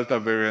the Delta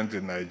variant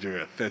in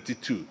Nigeria,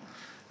 32,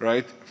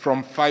 right,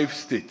 from 5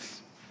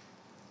 states: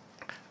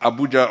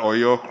 Abuja,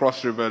 Oyo,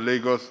 Cross River,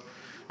 Lagos,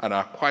 and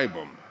Akwa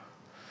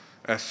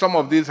Ibom. Some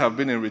of these have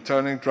been in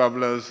returning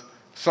travelers,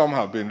 some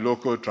have been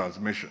local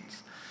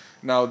transmissions.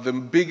 Now, the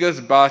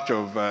biggest batch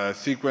of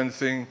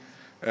sequencing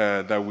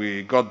that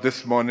we got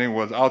this morning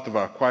was out of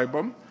Akwa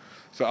Ibom.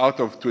 So out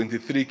of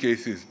 23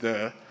 cases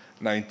there,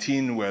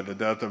 19 were the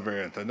Delta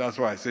variant. And that's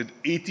why I said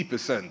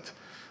 80%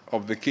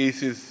 of the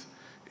cases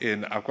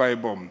in Akwa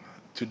Ibom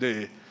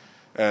today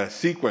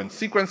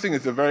sequencing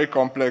is a very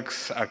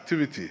complex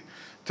activity,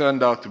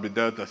 turned out to be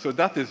Delta. So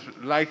that is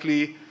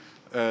likely,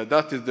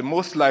 that is the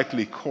most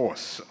likely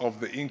cause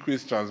of the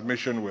increased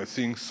transmission we're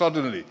seeing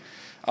suddenly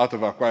out of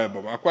Akwa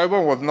Ibom. Akwa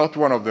Ibom was not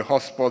one of the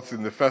hotspots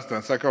in the first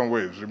and second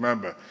waves,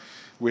 remember.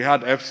 We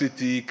had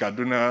FCT,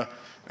 Kaduna,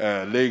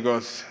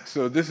 Lagos.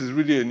 So this is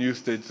really a new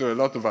state, so a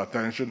lot of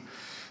attention.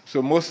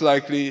 So most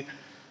likely,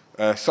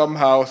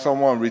 somehow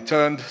someone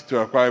returned to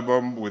Akwa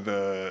Ibom with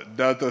a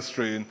Delta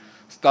strain,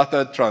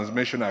 started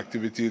transmission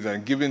activities,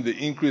 and given the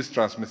increased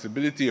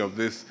transmissibility of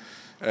this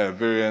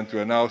variant,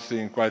 we're now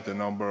seeing quite a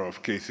number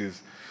of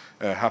cases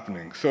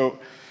happening. So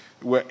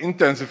we're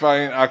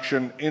intensifying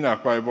action in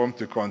Akwa Ibom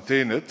to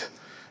contain it.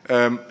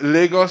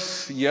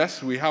 Lagos,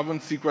 yes, we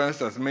haven't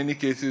sequenced as many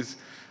cases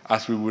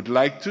as we would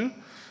like to.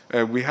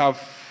 We have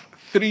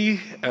 3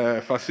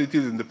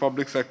 facilities in the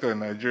public sector in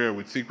Nigeria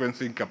with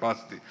sequencing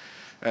capacity: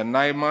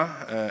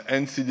 NIMA,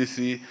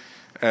 NCDC,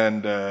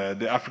 and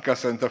the Africa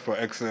Center for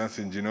Excellence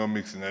in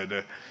Genomics in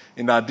Ede.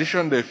 In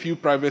addition, there are a few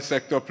private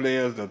sector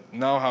players that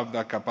now have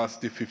that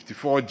capacity: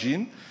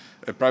 54Gene,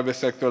 a private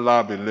sector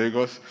lab in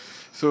Lagos.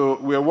 So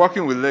we are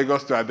working with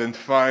Lagos to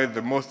identify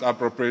the most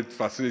appropriate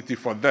facility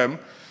for them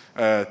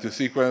to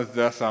sequence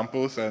their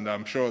samples, and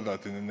I'm sure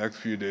that in the next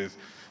few days,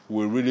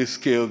 we'll really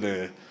scale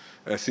the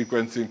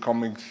sequencing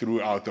coming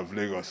through out of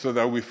Lagos so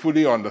that we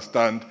fully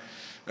understand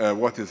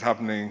what is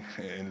happening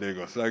in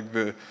Lagos. Like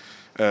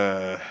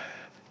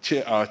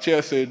our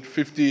chair said,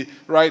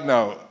 right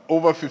now,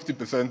 over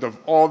 50% of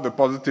all the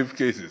positive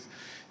cases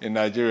in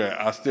Nigeria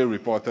are still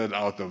reported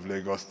out of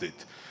Lagos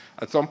State.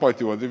 At some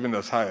point, it was even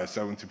as high as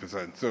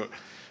 70%. So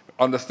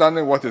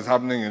understanding what is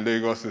happening in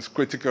Lagos is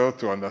critical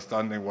to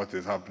understanding what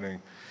is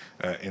happening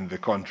in the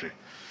country.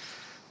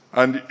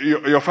 And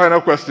your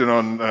final question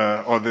on,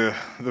 or the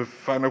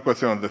final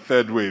question on the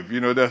third wave, you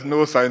know, there's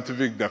no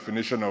scientific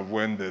definition of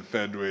when the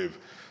third wave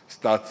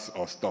starts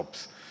or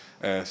stops.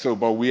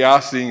 But we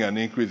are seeing an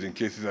increase in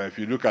cases, and if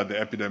you look at the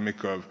epidemic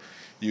curve,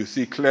 you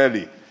see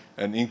clearly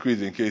an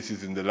increase in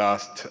cases in the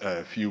last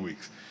few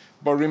weeks.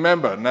 But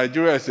remember,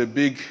 Nigeria is a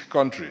big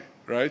country,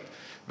 right?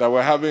 That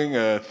we're having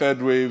a third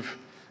wave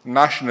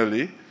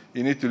nationally.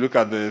 You need to look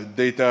at the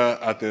data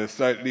at a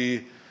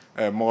slightly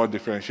more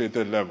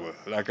differentiated level.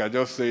 Like I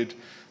just said,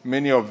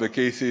 many of the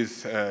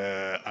cases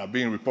are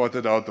being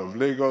reported out of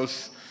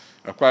Lagos,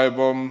 Akwa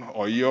Ibom,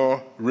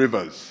 Oyo,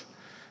 Rivers.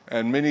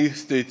 And many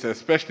states,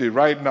 especially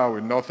right now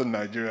in northern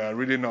Nigeria, are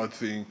really not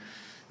seeing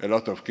a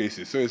lot of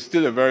cases. So it's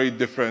still a very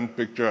different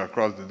picture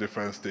across the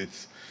different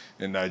states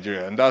in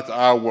Nigeria. And that's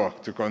our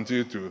work, to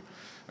continue to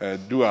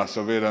do our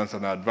surveillance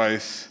and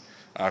advise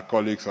our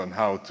colleagues on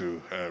how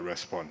to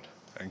respond.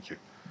 Thank you.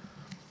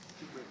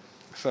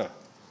 Sir.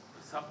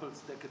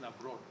 Samples taken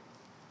abroad.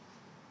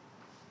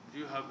 Do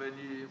you have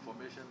any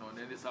information on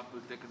any sample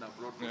taken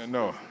abroad?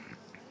 No.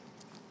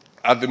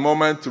 At the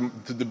moment,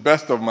 to the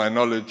best of my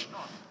knowledge,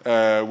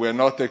 we're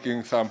not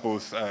taking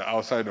samples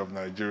outside of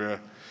Nigeria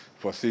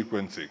for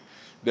sequencing.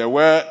 There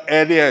were,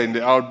 earlier in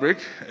the outbreak,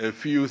 a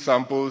few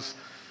samples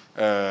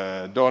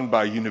done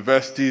by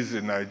universities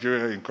in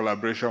Nigeria in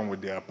collaboration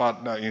with their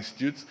partner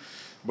institutes.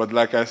 But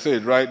like I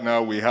said, right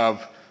now we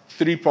have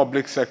 3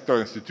 public sector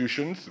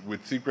institutions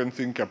with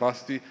sequencing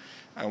capacity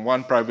and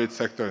 1 private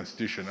sector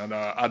institution. And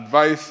our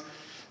advice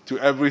to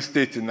every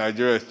state in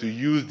Nigeria is to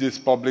use these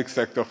public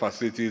sector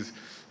facilities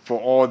for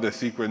all the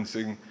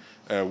sequencing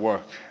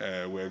work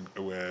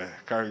we're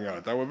carrying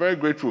out. And we're very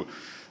grateful.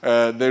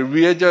 The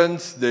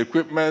reagents, the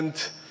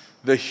equipment,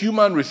 the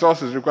human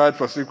resources required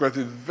for sequencing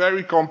is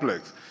very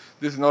complex.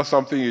 This is not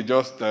something you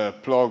just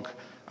plug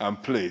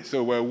and play.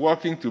 So we're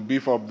working to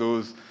beef up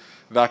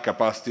that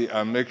capacity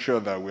and make sure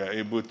that we are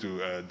able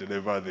to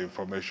deliver the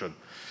information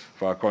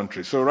for our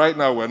country. So right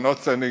now, we're not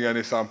sending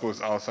any samples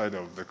outside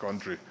of the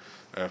country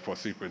for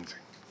sequencing.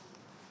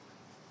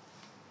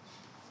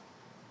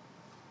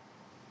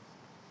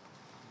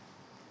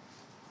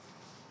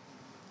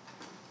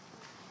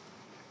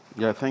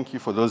 Yeah, thank you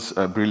for those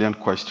brilliant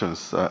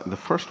questions. The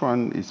first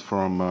one is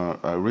from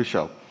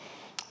Rachel.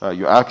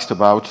 You asked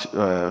about,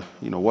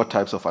 what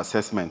types of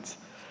assessments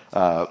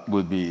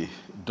will be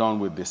done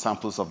with the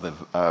samples of the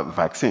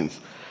vaccines.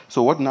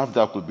 So what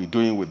NAFDAC will be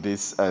doing with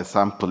these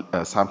sampled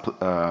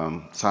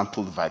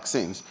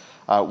vaccines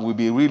will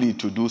be really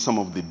to do some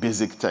of the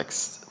basic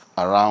tests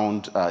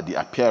around the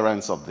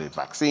appearance of the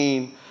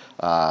vaccine,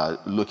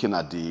 looking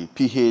at the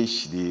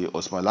pH, the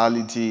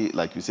osmolality.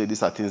 Like you said,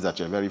 these are things that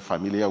you're very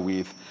familiar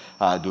with.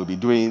 They'll be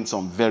doing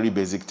some very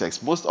basic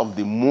tests. Most of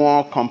the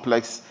more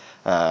complex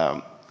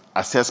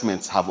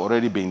assessments have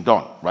already been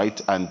done, right?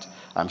 And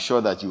I'm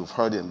sure that you've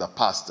heard in the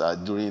past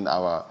during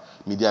our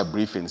media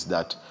briefings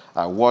that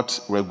what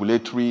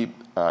regulatory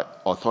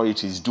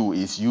authorities do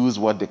is use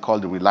what they call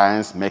the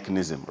reliance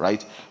mechanism,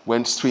 right?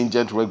 When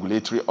stringent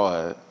regulatory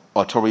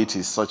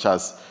authorities such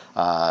as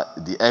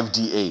the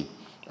FDA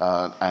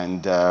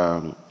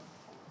and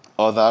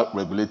other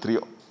regulatory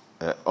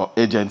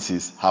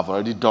agencies have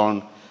already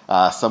done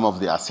some of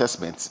the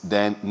assessments,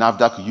 then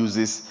NAFDAC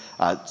uses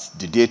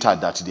the data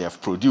that they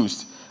have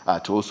produced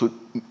to also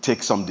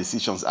take some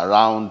decisions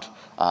around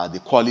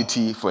the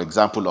quality, for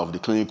example, of the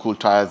clinical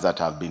trials that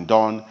have been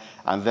done.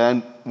 And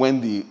then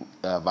when the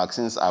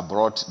vaccines are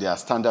brought, there are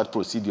standard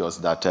procedures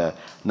that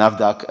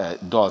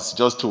NAFDAC does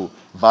just to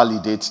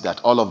validate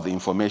that all of the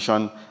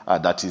information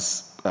that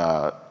is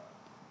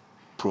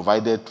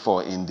provided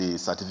for in the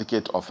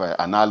certificate of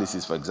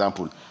analysis, for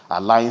example,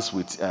 aligns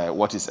with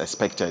what is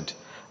expected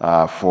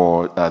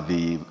for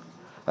the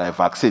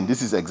vaccine.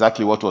 This is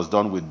exactly what was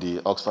done with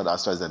the Oxford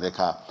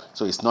AstraZeneca,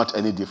 so it's not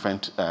any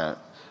different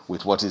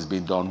with what is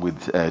being done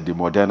with the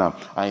Moderna.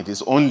 And it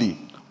is only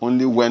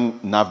when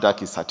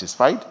NAFDAC is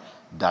satisfied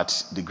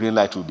that the green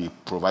light will be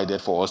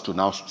provided for us to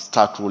now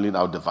start rolling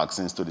out the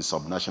vaccines to the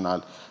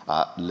subnational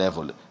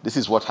level. This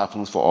is what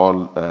happens for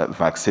all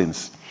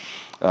vaccines.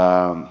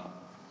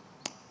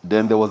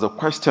 Then there was a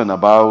question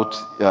about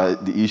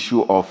the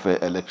issue of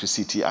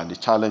electricity and the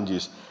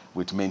challenges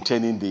with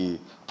maintaining the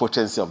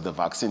potency of the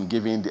vaccine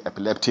given the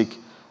epileptic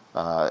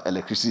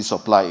electricity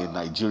supply in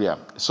Nigeria.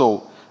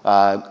 So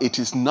it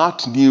is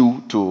not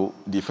new to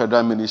the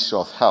Federal Ministry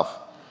of Health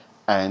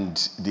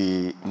and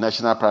the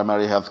National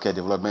Primary Healthcare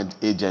Development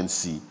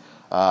Agency,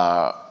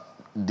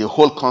 the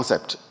whole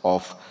concept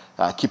of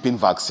keeping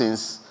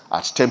vaccines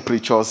at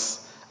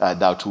temperatures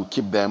that will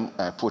keep them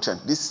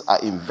potent. These are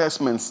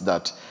investments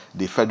that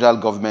the federal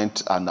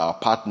government and our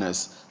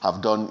partners have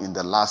done in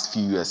the last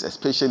few years,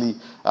 especially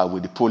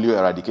with the polio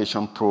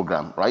eradication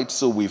program, right?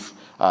 So we've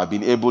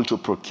been able to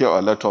procure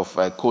a lot of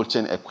cold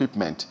chain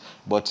equipment.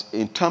 But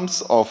in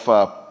terms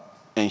of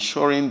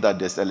ensuring that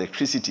there's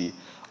electricity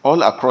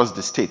all across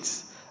the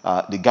states,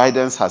 the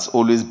guidance has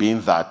always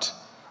been that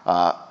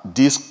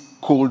these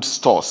cold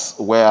stores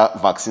where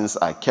vaccines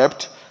are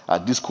kept,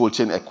 this cold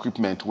chain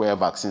equipment where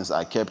vaccines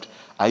are kept,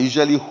 are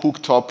usually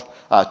hooked up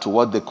to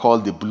what they call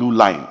the blue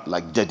line,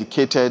 like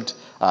dedicated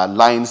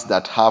lines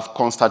that have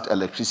constant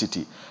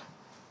electricity.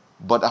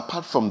 But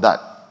apart from that,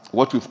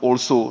 what we've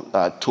also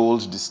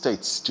told the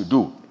states to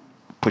do,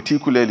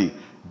 particularly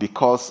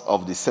because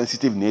of the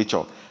sensitive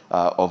nature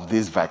of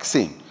this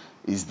vaccine,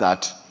 is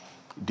that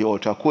the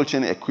ultra-cold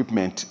chain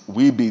equipment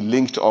will be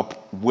linked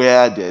up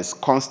where there's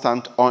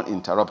constant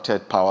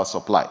uninterrupted power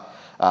supply.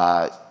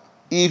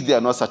 If they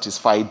are not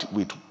satisfied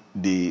with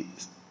the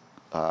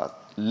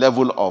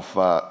level of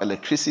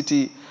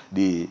electricity,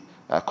 the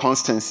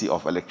constancy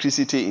of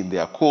electricity in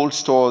their cold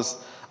stores,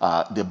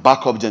 the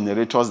backup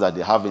generators that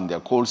they have in their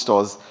cold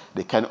stores,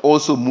 they can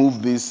also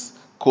move this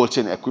cold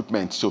chain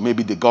equipment to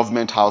maybe the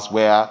government house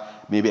where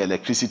maybe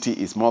electricity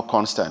is more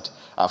constant.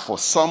 For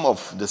some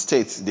of the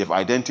states, they've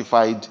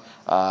identified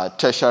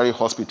tertiary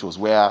hospitals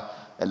where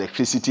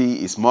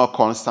electricity is more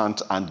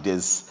constant and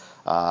there's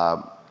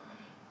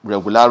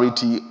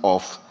regularity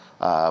of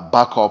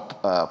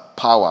backup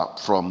power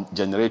from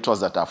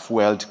generators that are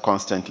fueled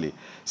constantly.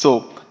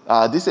 So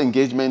these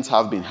engagements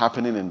have been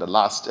happening in the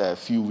last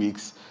few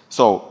weeks.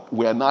 So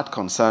we are not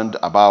concerned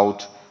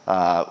about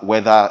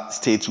whether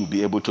states will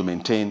be able to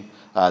maintain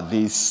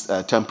these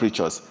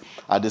temperatures.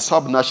 At the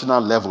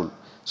subnational level,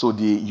 so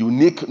the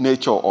unique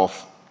nature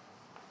of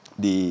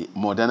the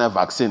Moderna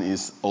vaccine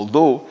is,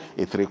 although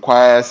it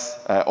requires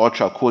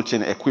ultra-cold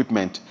chain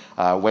equipment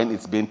when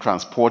it's being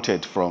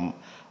transported from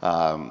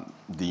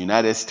the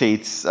United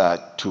States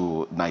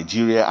to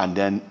Nigeria and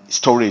then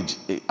storage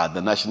at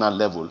the national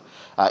level,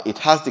 it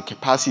has the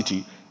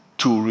capacity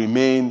to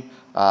remain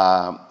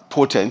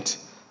potent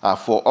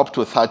for up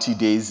to 30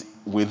 days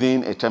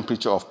within a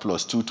temperature of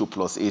 +2 to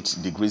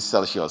 +8 degrees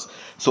Celsius.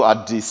 So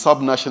at the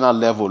subnational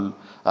level,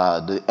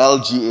 the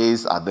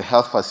LGAs at the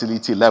health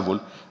facility level,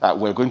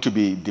 we're going to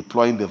be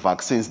deploying the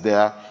vaccines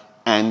there,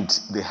 and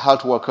the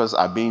health workers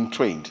are being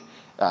trained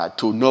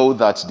to know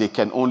that they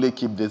can only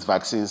keep these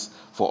vaccines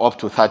for up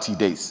to 30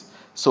 days.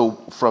 So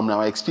from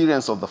our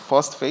experience of the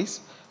first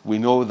phase, we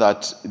know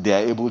that they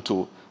are able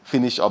to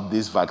finish up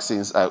these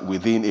vaccines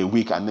within a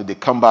week, and then they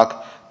come back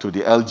to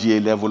the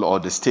LGA level or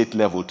the state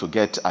level to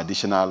get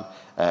additional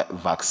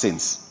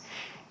vaccines.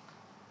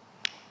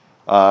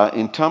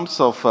 In terms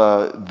of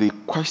the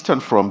question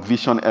from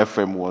Vision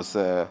FM was,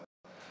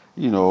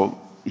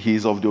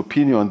 he's of the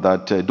opinion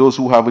that those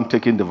who haven't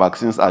taken the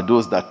vaccines are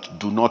those that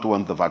do not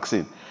want the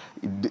vaccine.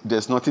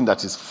 There's nothing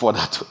that is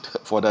further,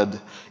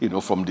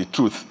 from the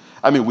truth.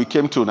 I mean, we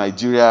came to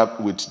Nigeria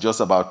with just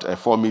about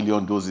 4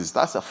 million doses.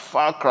 That's a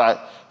far cry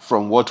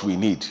from what we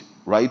need,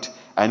 right?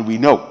 And we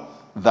know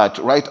that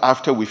right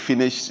after we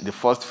finished the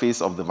first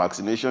phase of the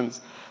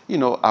vaccinations,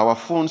 our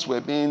phones were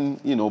being,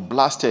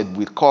 blasted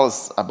with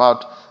calls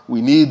about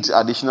we need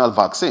additional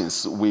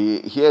vaccines.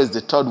 Here's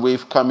the third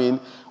wave coming.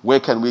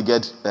 Where can we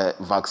get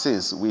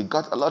vaccines? We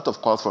got a lot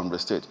of calls from the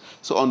state.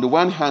 So on the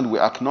one hand, we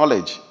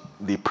acknowledge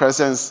the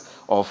presence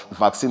of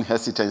vaccine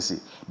hesitancy,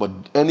 but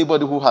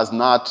anybody who has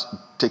not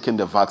taken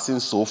the vaccine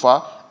so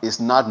far is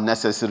not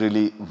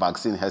necessarily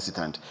vaccine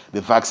hesitant.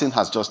 The vaccine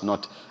has just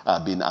not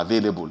been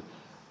available.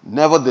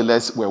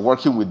 Nevertheless, we're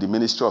working with the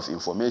Ministry of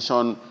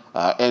Information,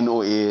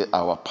 NOA,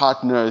 our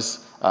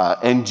partners,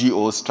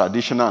 NGOs,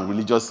 traditional and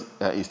religious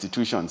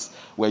institutions.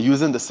 We're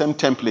using the same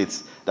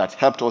templates that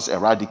helped us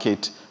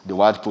eradicate the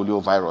wild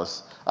polio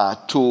virus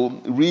to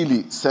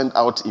really send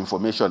out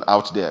information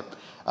out there.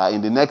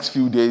 In the next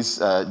few days,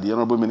 the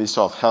Honorable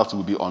Minister of Health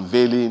will be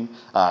unveiling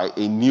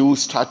a new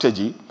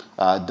strategy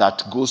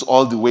that goes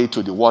all the way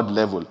to the world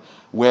level,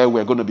 where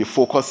we're going to be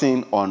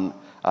focusing on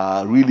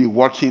really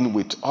working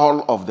with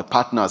all of the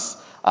partners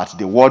at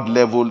the world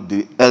level,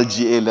 the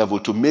LGA level,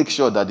 to make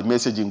sure that the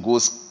messaging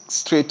goes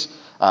straight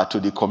to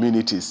the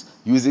communities,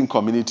 using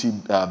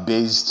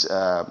community-based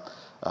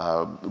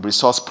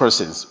resource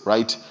persons,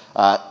 right?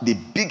 The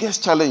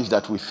biggest challenge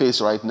that we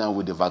face right now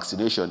with the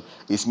vaccination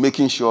is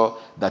making sure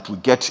that we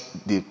get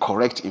the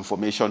correct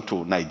information to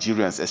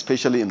Nigerians,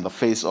 especially in the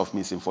face of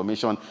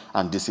misinformation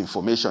and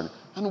disinformation.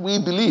 And we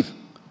believe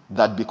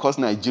that because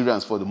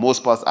Nigerians, for the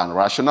most part, are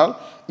rational,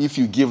 if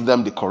you give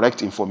them the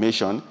correct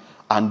information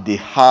and they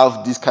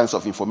have these kinds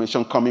of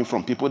information coming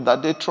from people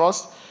that they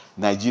trust,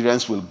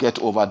 Nigerians will get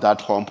over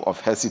that hump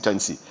of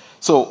hesitancy.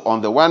 So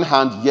on the one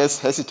hand, yes,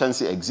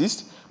 hesitancy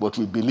exists, but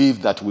we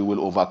believe that we will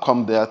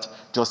overcome that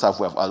just as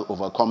we have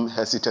overcome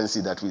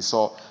hesitancy that we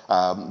saw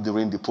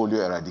during the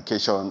polio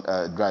eradication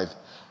drive.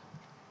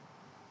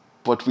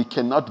 But we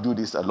cannot do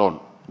this alone.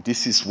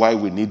 This is why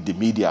we need the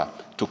media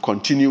to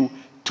continue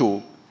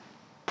to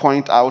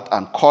point out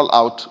and call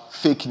out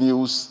fake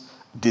news,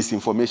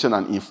 disinformation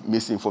and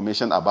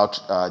misinformation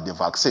about the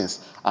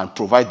vaccines and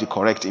provide the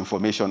correct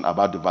information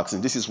about the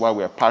vaccine. This is why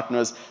we are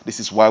partners. This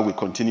is why we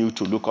continue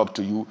to look up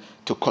to you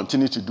to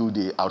continue to do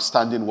the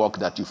outstanding work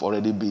that you've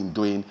already been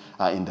doing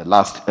in the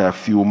last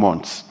few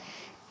months.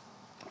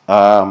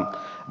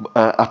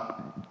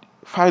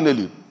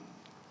 Finally,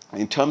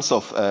 in terms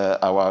of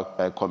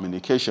our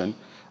communication,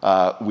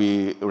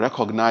 we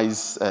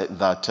recognize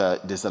that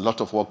there's a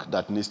lot of work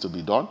that needs to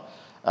be done.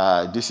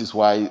 This is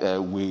why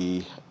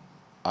we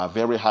are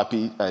very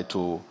happy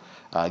to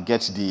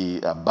get the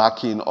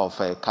backing of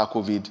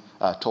CACOVID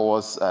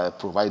towards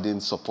providing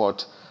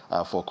support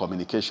for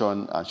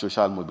communication and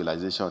social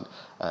mobilization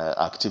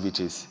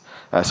activities.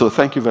 So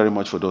thank you very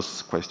much for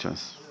those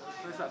questions.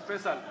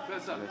 Faisal,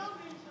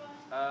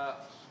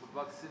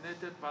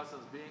 vaccinated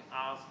persons being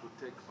asked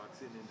to take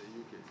vaccine in the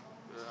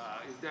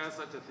UK. Is there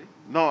such a thing?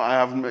 No,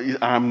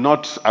 I am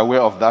not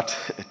aware of that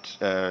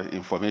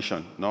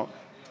information. No?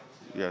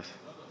 Yes.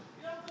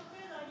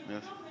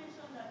 Yes.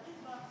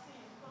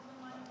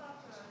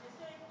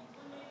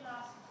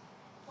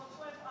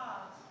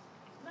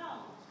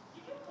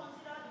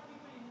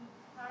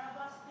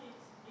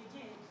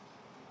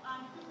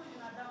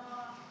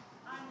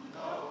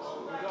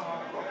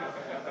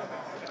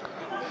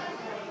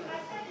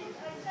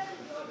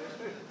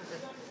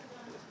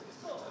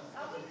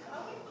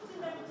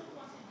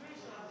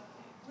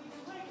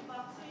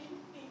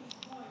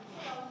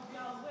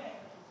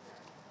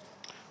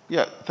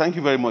 Yeah, thank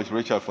you very much,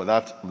 Rachel, for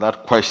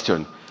that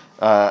question.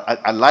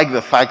 I like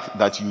the fact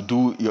that you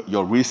do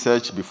your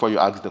research before you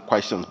ask the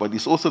questions, but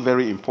it's also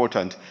very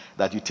important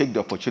that you take the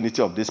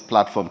opportunity of this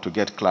platform to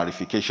get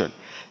clarification.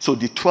 So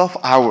the 12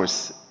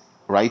 hours,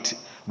 right,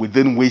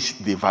 within which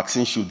the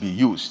vaccine should be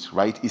used,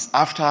 right, is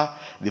after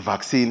the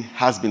vaccine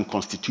has been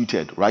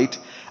constituted, right?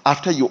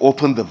 After you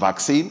open the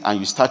vaccine and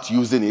you start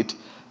using it,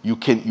 you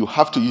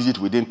have to use it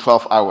within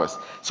 12 hours.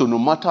 So no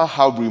matter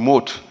how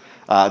remote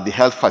the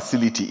health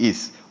facility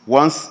is,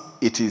 once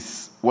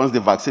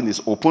the vaccine is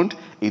opened,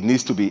 it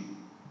needs to be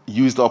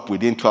used up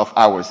within 12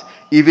 hours.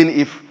 Even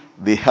if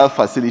the health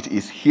facility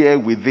is here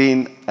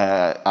within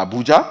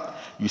Abuja,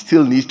 you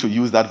still need to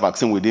use that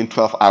vaccine within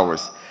 12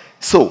 hours.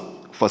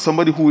 So for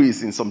somebody who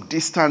is in some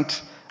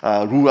distant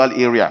rural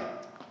area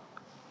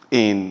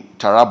in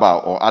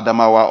Taraba or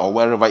Adamawa or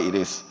wherever it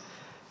is,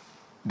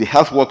 the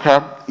health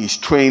worker is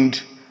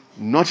trained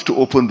not to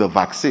open the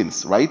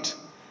vaccines, right,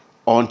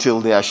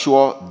 until they are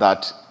sure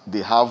that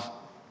they have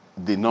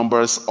the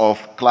numbers of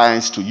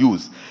clients to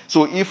use.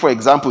 So if, for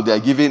example, they are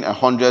giving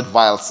 100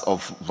 vials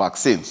of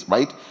vaccines,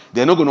 right,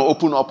 they're not going to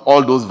open up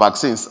all those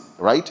vaccines,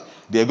 right?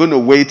 They're going to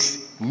wait,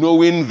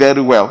 knowing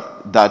very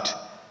well that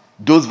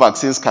those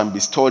vaccines can be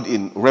stored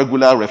in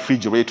regular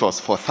refrigerators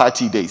for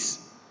 30 days,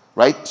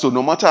 right? So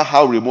no matter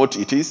how remote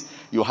it is,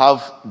 you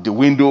have the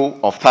window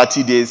of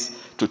 30 days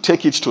to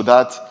take it to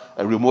that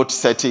remote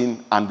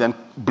setting and then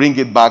bring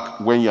it back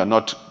when you're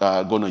not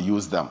going to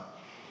use them.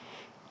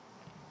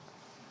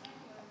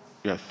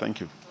 Yes, thank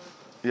you.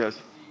 Yes.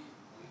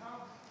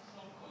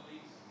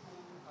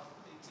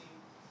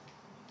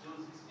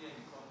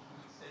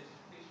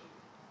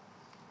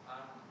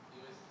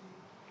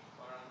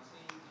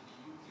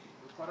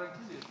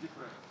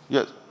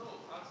 Yes.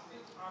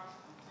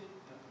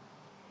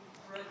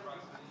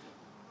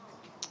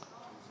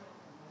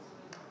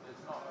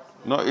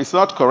 No, it's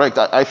not correct.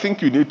 I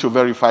think you need to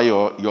verify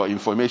your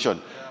information.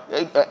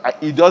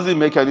 It doesn't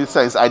make any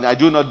sense, and I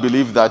do not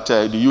believe that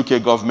the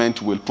UK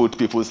government will put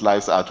people's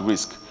lives at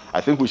risk.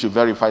 I think we should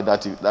verify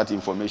that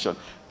information.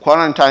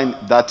 Quarantine,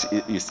 that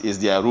is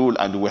their rule,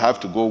 and we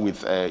have to go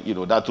with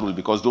that rule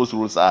because those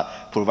rules are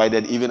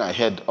provided even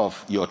ahead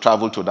of your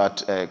travel to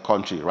that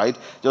country, right?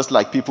 Just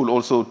like people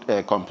also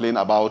complain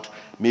about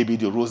maybe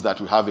the rules that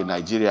we have in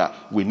Nigeria.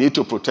 We need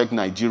to protect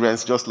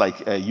Nigerians just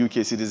like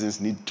UK citizens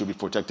need to be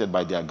protected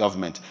by their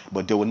government,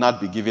 but they will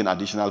not be given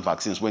additional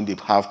vaccines when they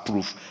have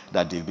proof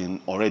that they've been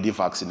already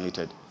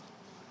vaccinated.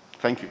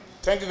 Thank you.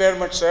 Thank you very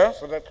much, sir,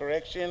 for that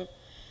correction.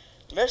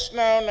 Let's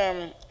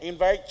now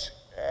invite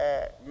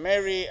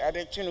Mary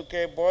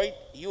Adechinuke Boyd,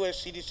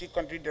 U.S. CDC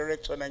Country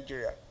Director,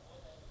 Nigeria.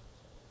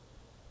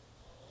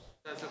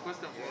 There's a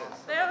question for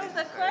us. There was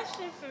a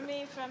question for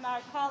me from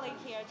our colleague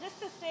here. Just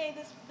to say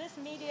this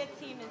media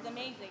team is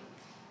amazing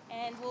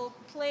and will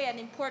play an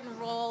important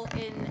role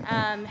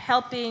in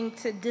helping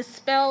to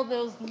dispel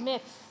those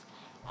myths,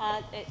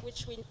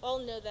 which we all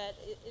know that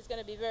is going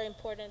to be very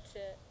important to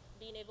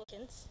being able to,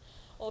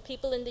 or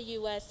people in the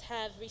U.S.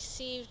 have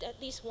received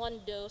at least one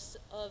dose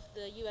of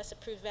the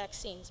U.S.-approved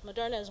vaccines.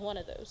 Moderna is one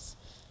of those.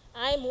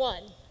 I'm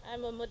one.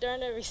 I'm a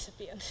Moderna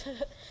recipient.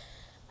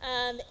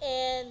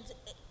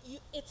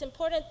 It's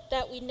important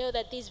that we know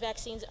that these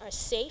vaccines are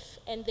safe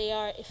and they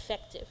are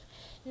effective.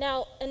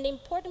 Now, an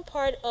important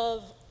part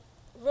of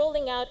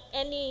rolling out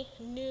any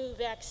new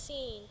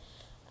vaccine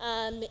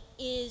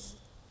is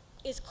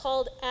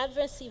called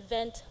adverse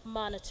event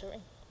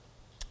monitoring.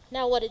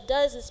 Now, what it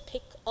does is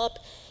pick up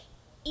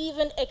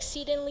even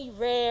exceedingly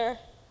rare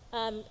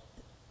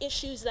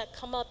issues that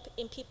come up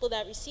in people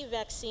that receive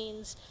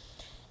vaccines.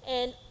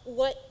 And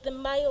what the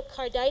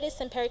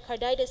myocarditis and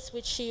pericarditis,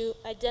 which you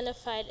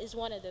identified, is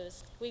one of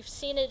those. We've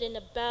seen it in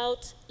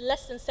about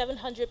less than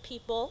 700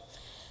 people,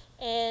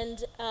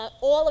 and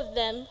all of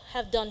them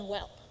have done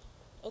well,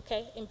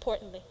 okay,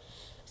 importantly.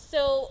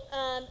 So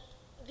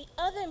the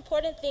other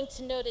important thing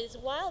to note is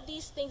while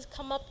these things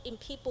come up in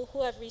people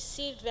who have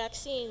received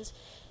vaccines,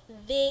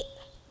 they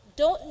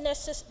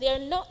are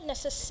not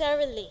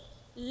necessarily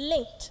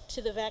linked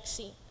to the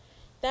vaccine.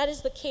 That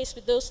is the case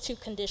with those two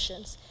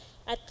conditions.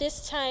 At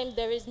this time,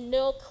 there is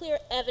no clear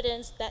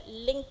evidence that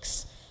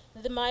links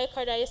the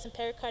myocarditis and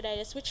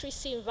pericarditis, which we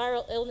see in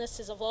viral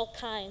illnesses of all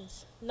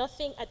kinds.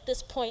 Nothing at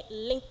this point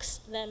links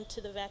them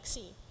to the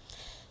vaccine.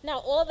 Now,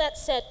 all that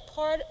said,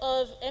 part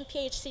of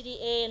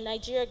MPHCDA and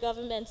Nigeria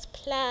government's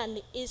plan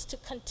is to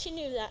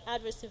continue that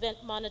adverse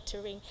event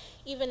monitoring,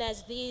 even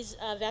as these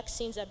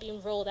vaccines are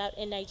being rolled out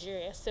in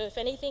Nigeria. So if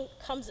anything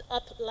comes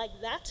up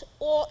like that,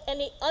 or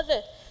any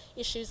other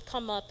issues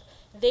come up,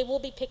 they will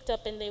be picked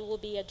up and they will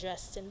be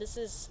addressed. And this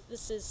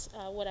is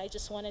what I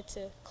just wanted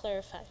to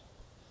clarify.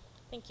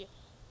 Thank you.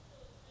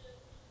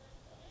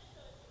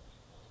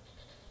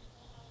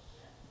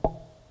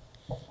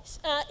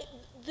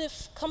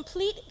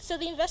 So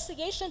the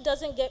investigation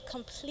doesn't get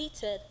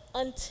completed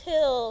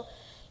until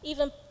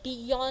even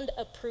beyond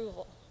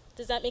approval.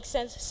 Does that make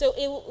sense? So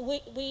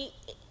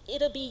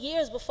it'll be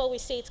years before we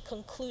say it's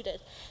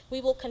concluded.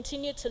 We will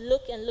continue to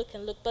look and look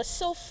and look, but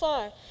so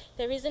far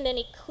there isn't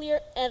any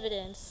clear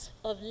evidence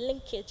of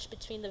linkage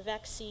between the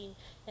vaccine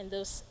and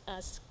those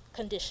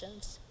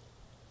conditions.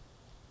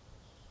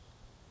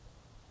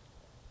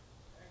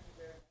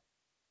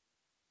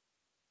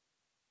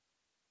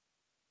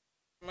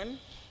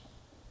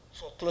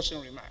 For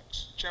closing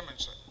remarks. Chairman,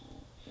 sir.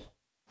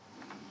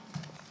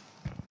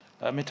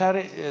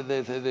 Mitari,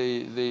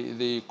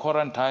 the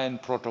quarantine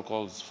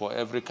protocols for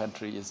every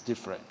country is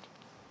different.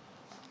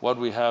 What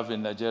we have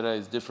in Nigeria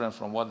is different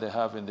from what they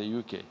have in the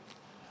UK.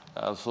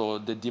 So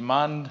the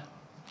demand,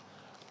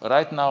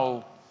 right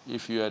now,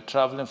 if you are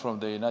traveling from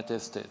the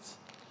United States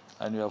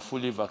and you are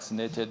fully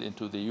vaccinated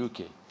into the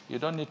UK, you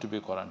don't need to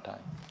be quarantined.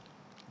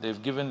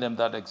 They've given them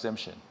that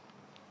exemption.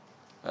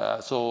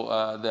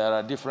 So there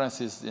are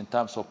differences in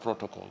terms of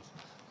protocols.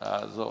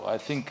 So I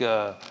think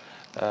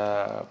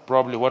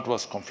probably what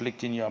was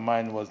conflicting your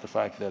mind was the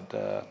fact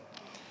that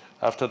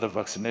after the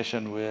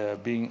vaccination, we're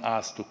being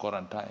asked to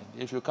quarantine.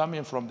 If you come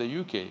in from the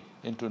UK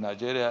into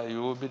Nigeria,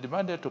 you will be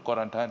demanded to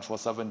quarantine for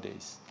 7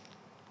 days.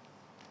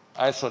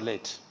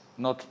 Isolate,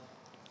 not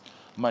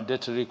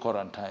mandatory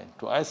quarantine,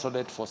 to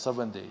isolate for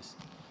 7 days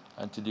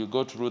until you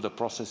go through the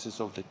processes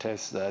of the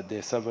tests,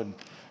 the 7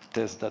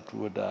 tests that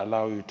would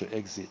allow you to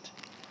exit.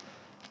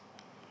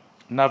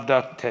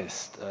 NAFDAC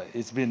test,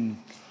 it's been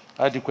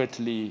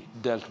adequately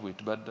dealt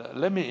with, but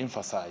let me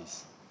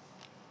emphasize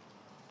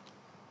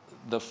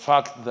the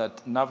fact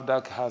that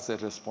NAFDAC has a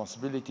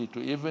responsibility to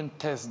even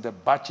test the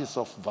batches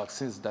of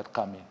vaccines that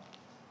come in.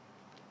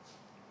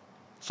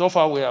 So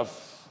far, we have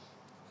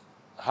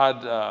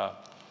had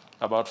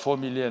about 4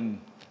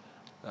 million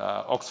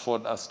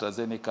Oxford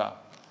AstraZeneca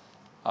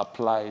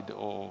applied,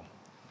 or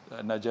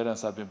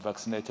Nigerians have been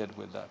vaccinated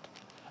with that.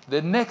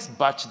 The next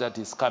batch that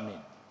is coming,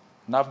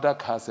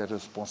 NAFDAC has a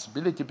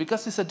responsibility,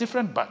 because it's a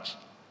different batch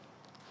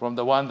from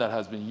the one that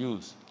has been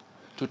used,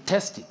 to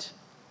test it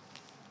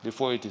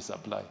before it is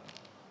applied.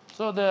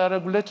 So there are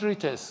regulatory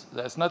tests.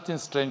 There's nothing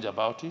strange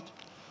about it.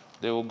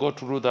 They will go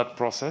through that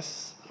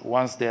process.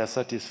 Once they are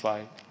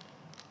satisfied,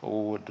 we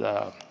would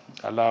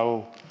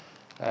allow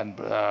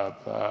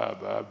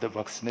the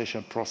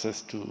vaccination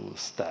process to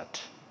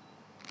start.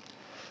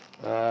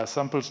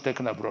 Samples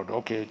taken abroad.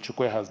 Okay,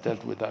 Chukwe has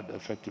dealt with that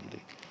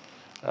effectively.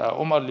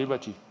 Omar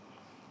Liberty,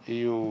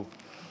 you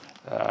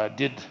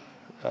did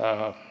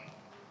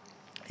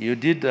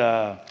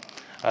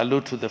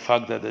allude to the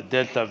fact that the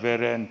Delta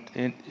variant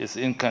is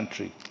in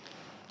country,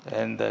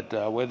 and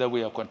that whether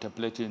we are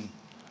contemplating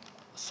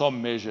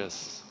some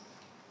measures,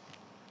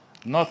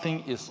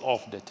 nothing is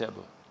off the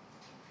table.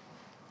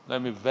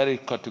 Let me be very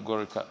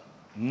categorical.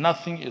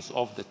 Nothing is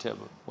off the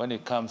table when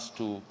it comes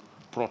to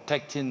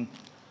protecting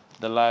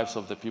the lives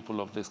of the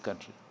people of this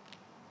country.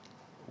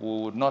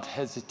 We would not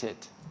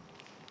hesitate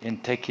in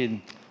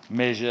taking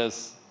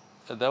measures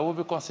that will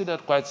be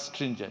considered quite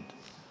stringent.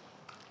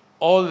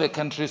 All the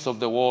countries of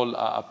the world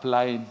are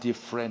applying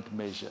different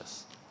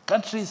measures.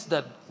 Countries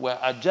that were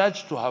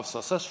adjudged to have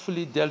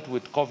successfully dealt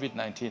with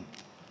COVID-19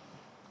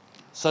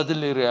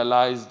 suddenly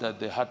realized that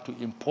they had to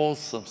impose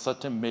some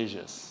certain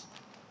measures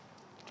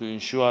to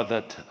ensure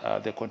that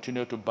they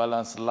continue to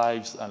balance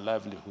lives and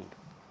livelihood.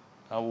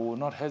 And we will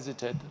not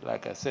hesitate.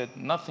 Like I said,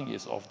 nothing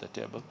is off the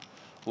table.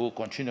 We will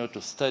continue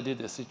to study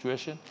the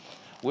situation.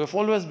 We've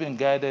always been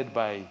guided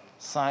by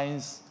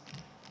science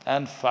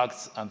and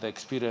facts and the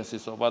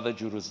experiences of other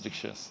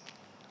jurisdictions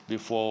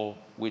before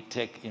we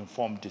take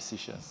informed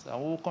decisions. And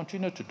we will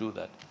continue to do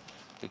that,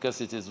 because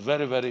it is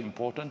very, very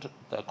important.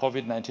 The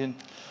COVID-19,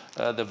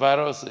 the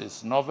virus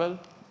is novel.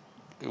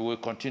 We will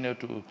continue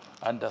to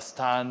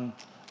understand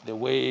the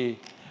way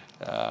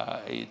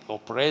it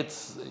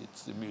operates,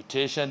 its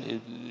mutation,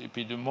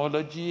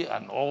 epidemiology,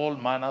 and all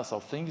manners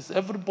of things.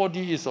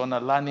 Everybody is on a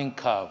learning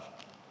curve.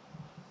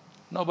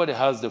 Nobody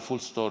has the full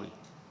story.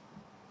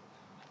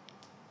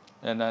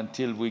 And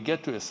until we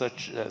get to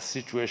such a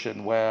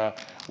situation where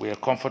we are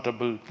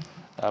comfortable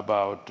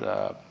about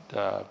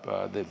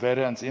the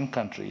variants in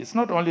country, it's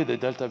not only the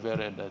Delta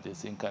variant that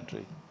is in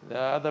country. There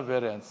are other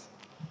variants.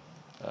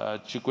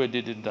 Chukwe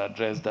didn't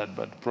address that,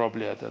 but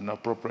probably at an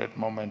appropriate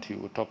moment he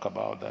will talk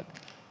about that.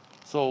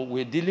 So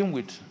we're dealing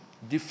with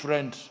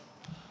different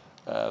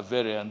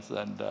variants,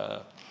 and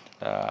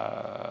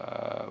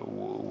we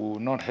will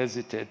not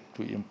hesitate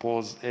to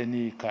impose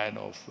any kind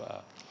of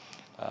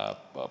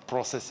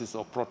processes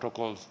or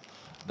protocols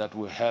that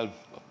will help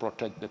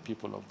protect the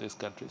people of this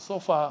country. So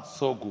far,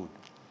 so good.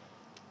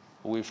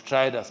 We've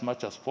tried as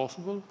much as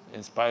possible,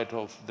 in spite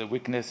of the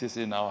weaknesses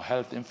in our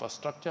health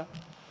infrastructure,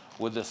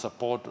 with the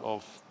support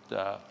of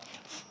the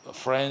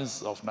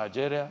friends of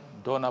Nigeria,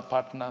 donor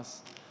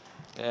partners,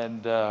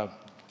 and the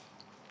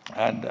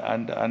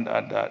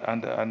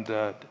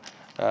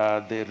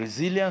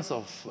resilience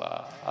of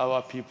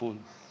our people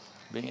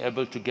being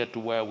able to get to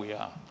where we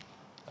are.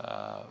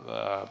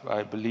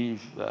 I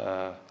believe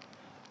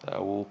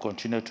we'll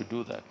continue to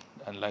do that.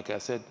 And like I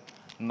said,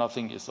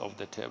 nothing is off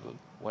the table.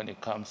 When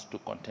it comes to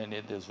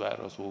containing this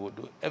virus, we will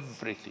do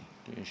everything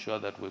to ensure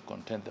that we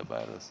contain the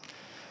virus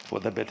for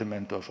the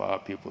betterment of our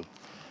people.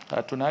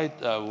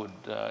 Tonight, I would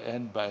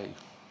end by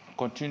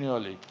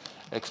continually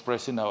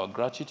expressing our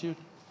gratitude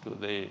to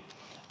the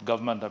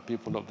government and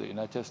people of the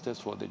United States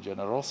for the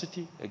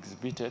generosity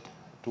exhibited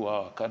to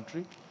our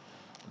country.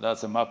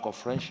 That's a mark of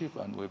friendship,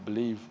 and we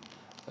believe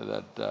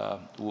that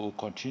we will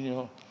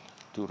continue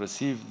to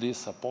receive this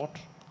support,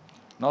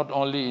 not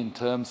only in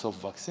terms of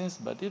vaccines,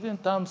 but even in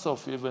terms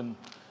of even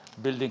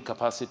building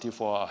capacity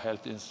for our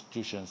health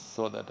institutions,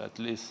 so that at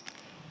least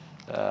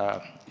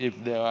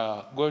if there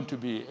are going to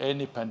be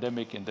any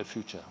pandemic in the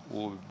future, we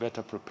will be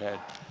better prepared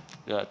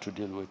to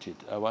deal with it.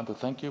 I want to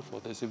thank you for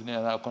this evening,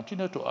 and I'll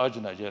continue to urge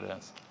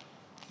Nigerians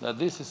that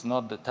this is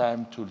not the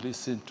time to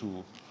listen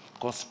to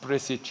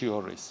conspiracy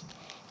theories.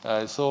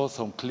 I saw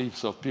some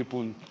clips of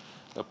people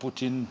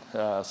putting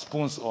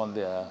spoons on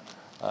their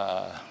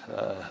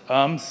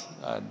arms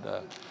and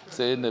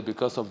saying that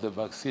because of the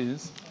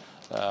vaccines,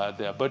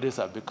 their bodies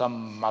have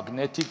become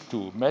magnetic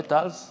to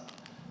metals.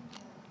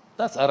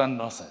 That's arrant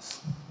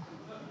nonsense.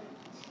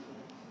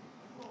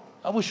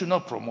 And we should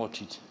not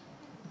promote it.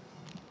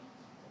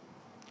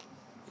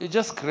 It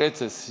just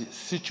creates a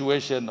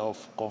situation of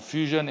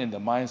confusion in the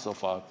minds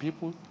of our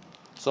people,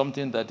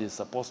 something that is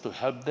supposed to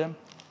help them,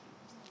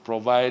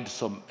 provide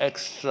some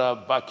extra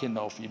backing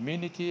of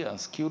immunity and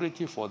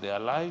security for their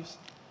lives.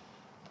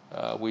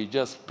 We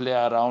just play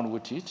around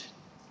with it,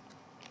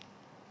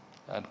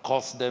 and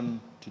caused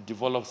them to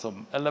develop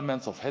some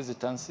elements of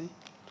hesitancy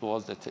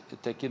towards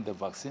taking the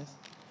vaccines.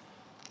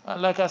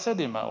 And like I said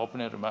in my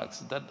opening remarks,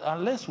 that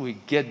unless we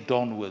get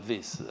done with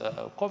this,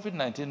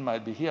 COVID-19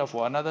 might be here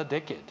for another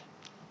decade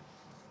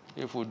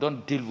if we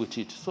don't deal with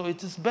it. So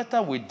it is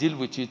better we deal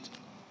with it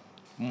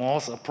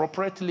most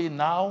appropriately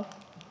now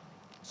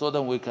so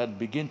that we can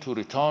begin to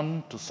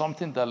return to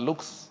something that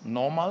looks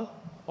normal,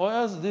 or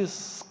else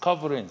these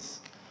coverings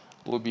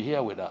will be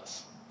here with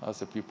us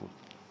as a people.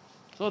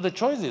 So the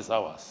choice is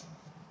ours.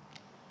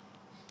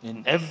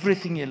 In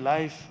everything in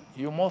life,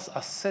 you must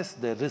assess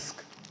the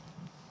risk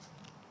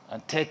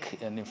and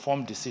take an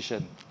informed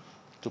decision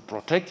to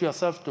protect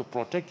yourself, to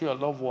protect your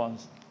loved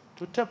ones,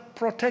 to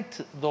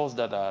protect those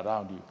that are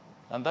around you.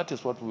 And that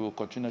is what we will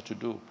continue to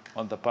do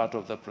on the part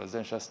of the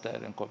Presidential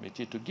Steering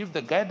Committee, to give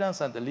the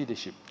guidance and the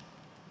leadership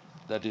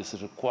that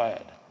is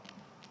required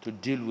to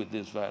deal with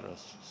this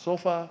virus. So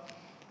far,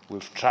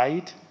 we've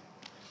tried,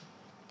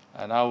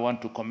 and I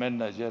want to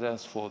commend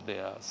Nigerians for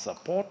their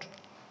support,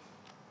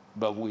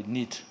 but we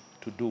need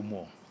to do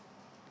more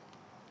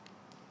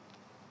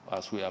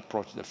as we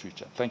approach the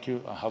future. Thank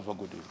you, and have a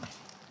good evening.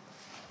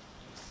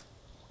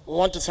 We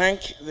want to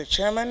thank the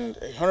chairman,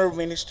 the honorable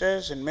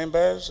ministers, and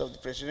members of the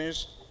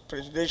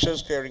Presidential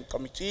Steering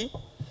Committee.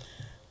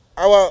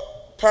 Our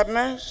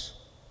partners,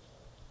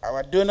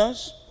 our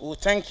donors, we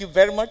thank you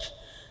very much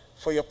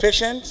for your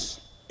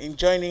patience in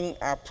joining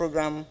our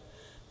program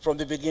from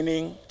the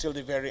beginning till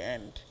the very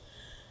end.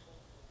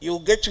 You'll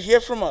get to hear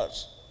from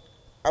us,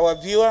 our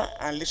viewer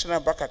and listener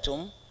back at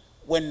home,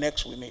 when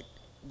next we meet.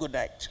 Good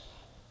night.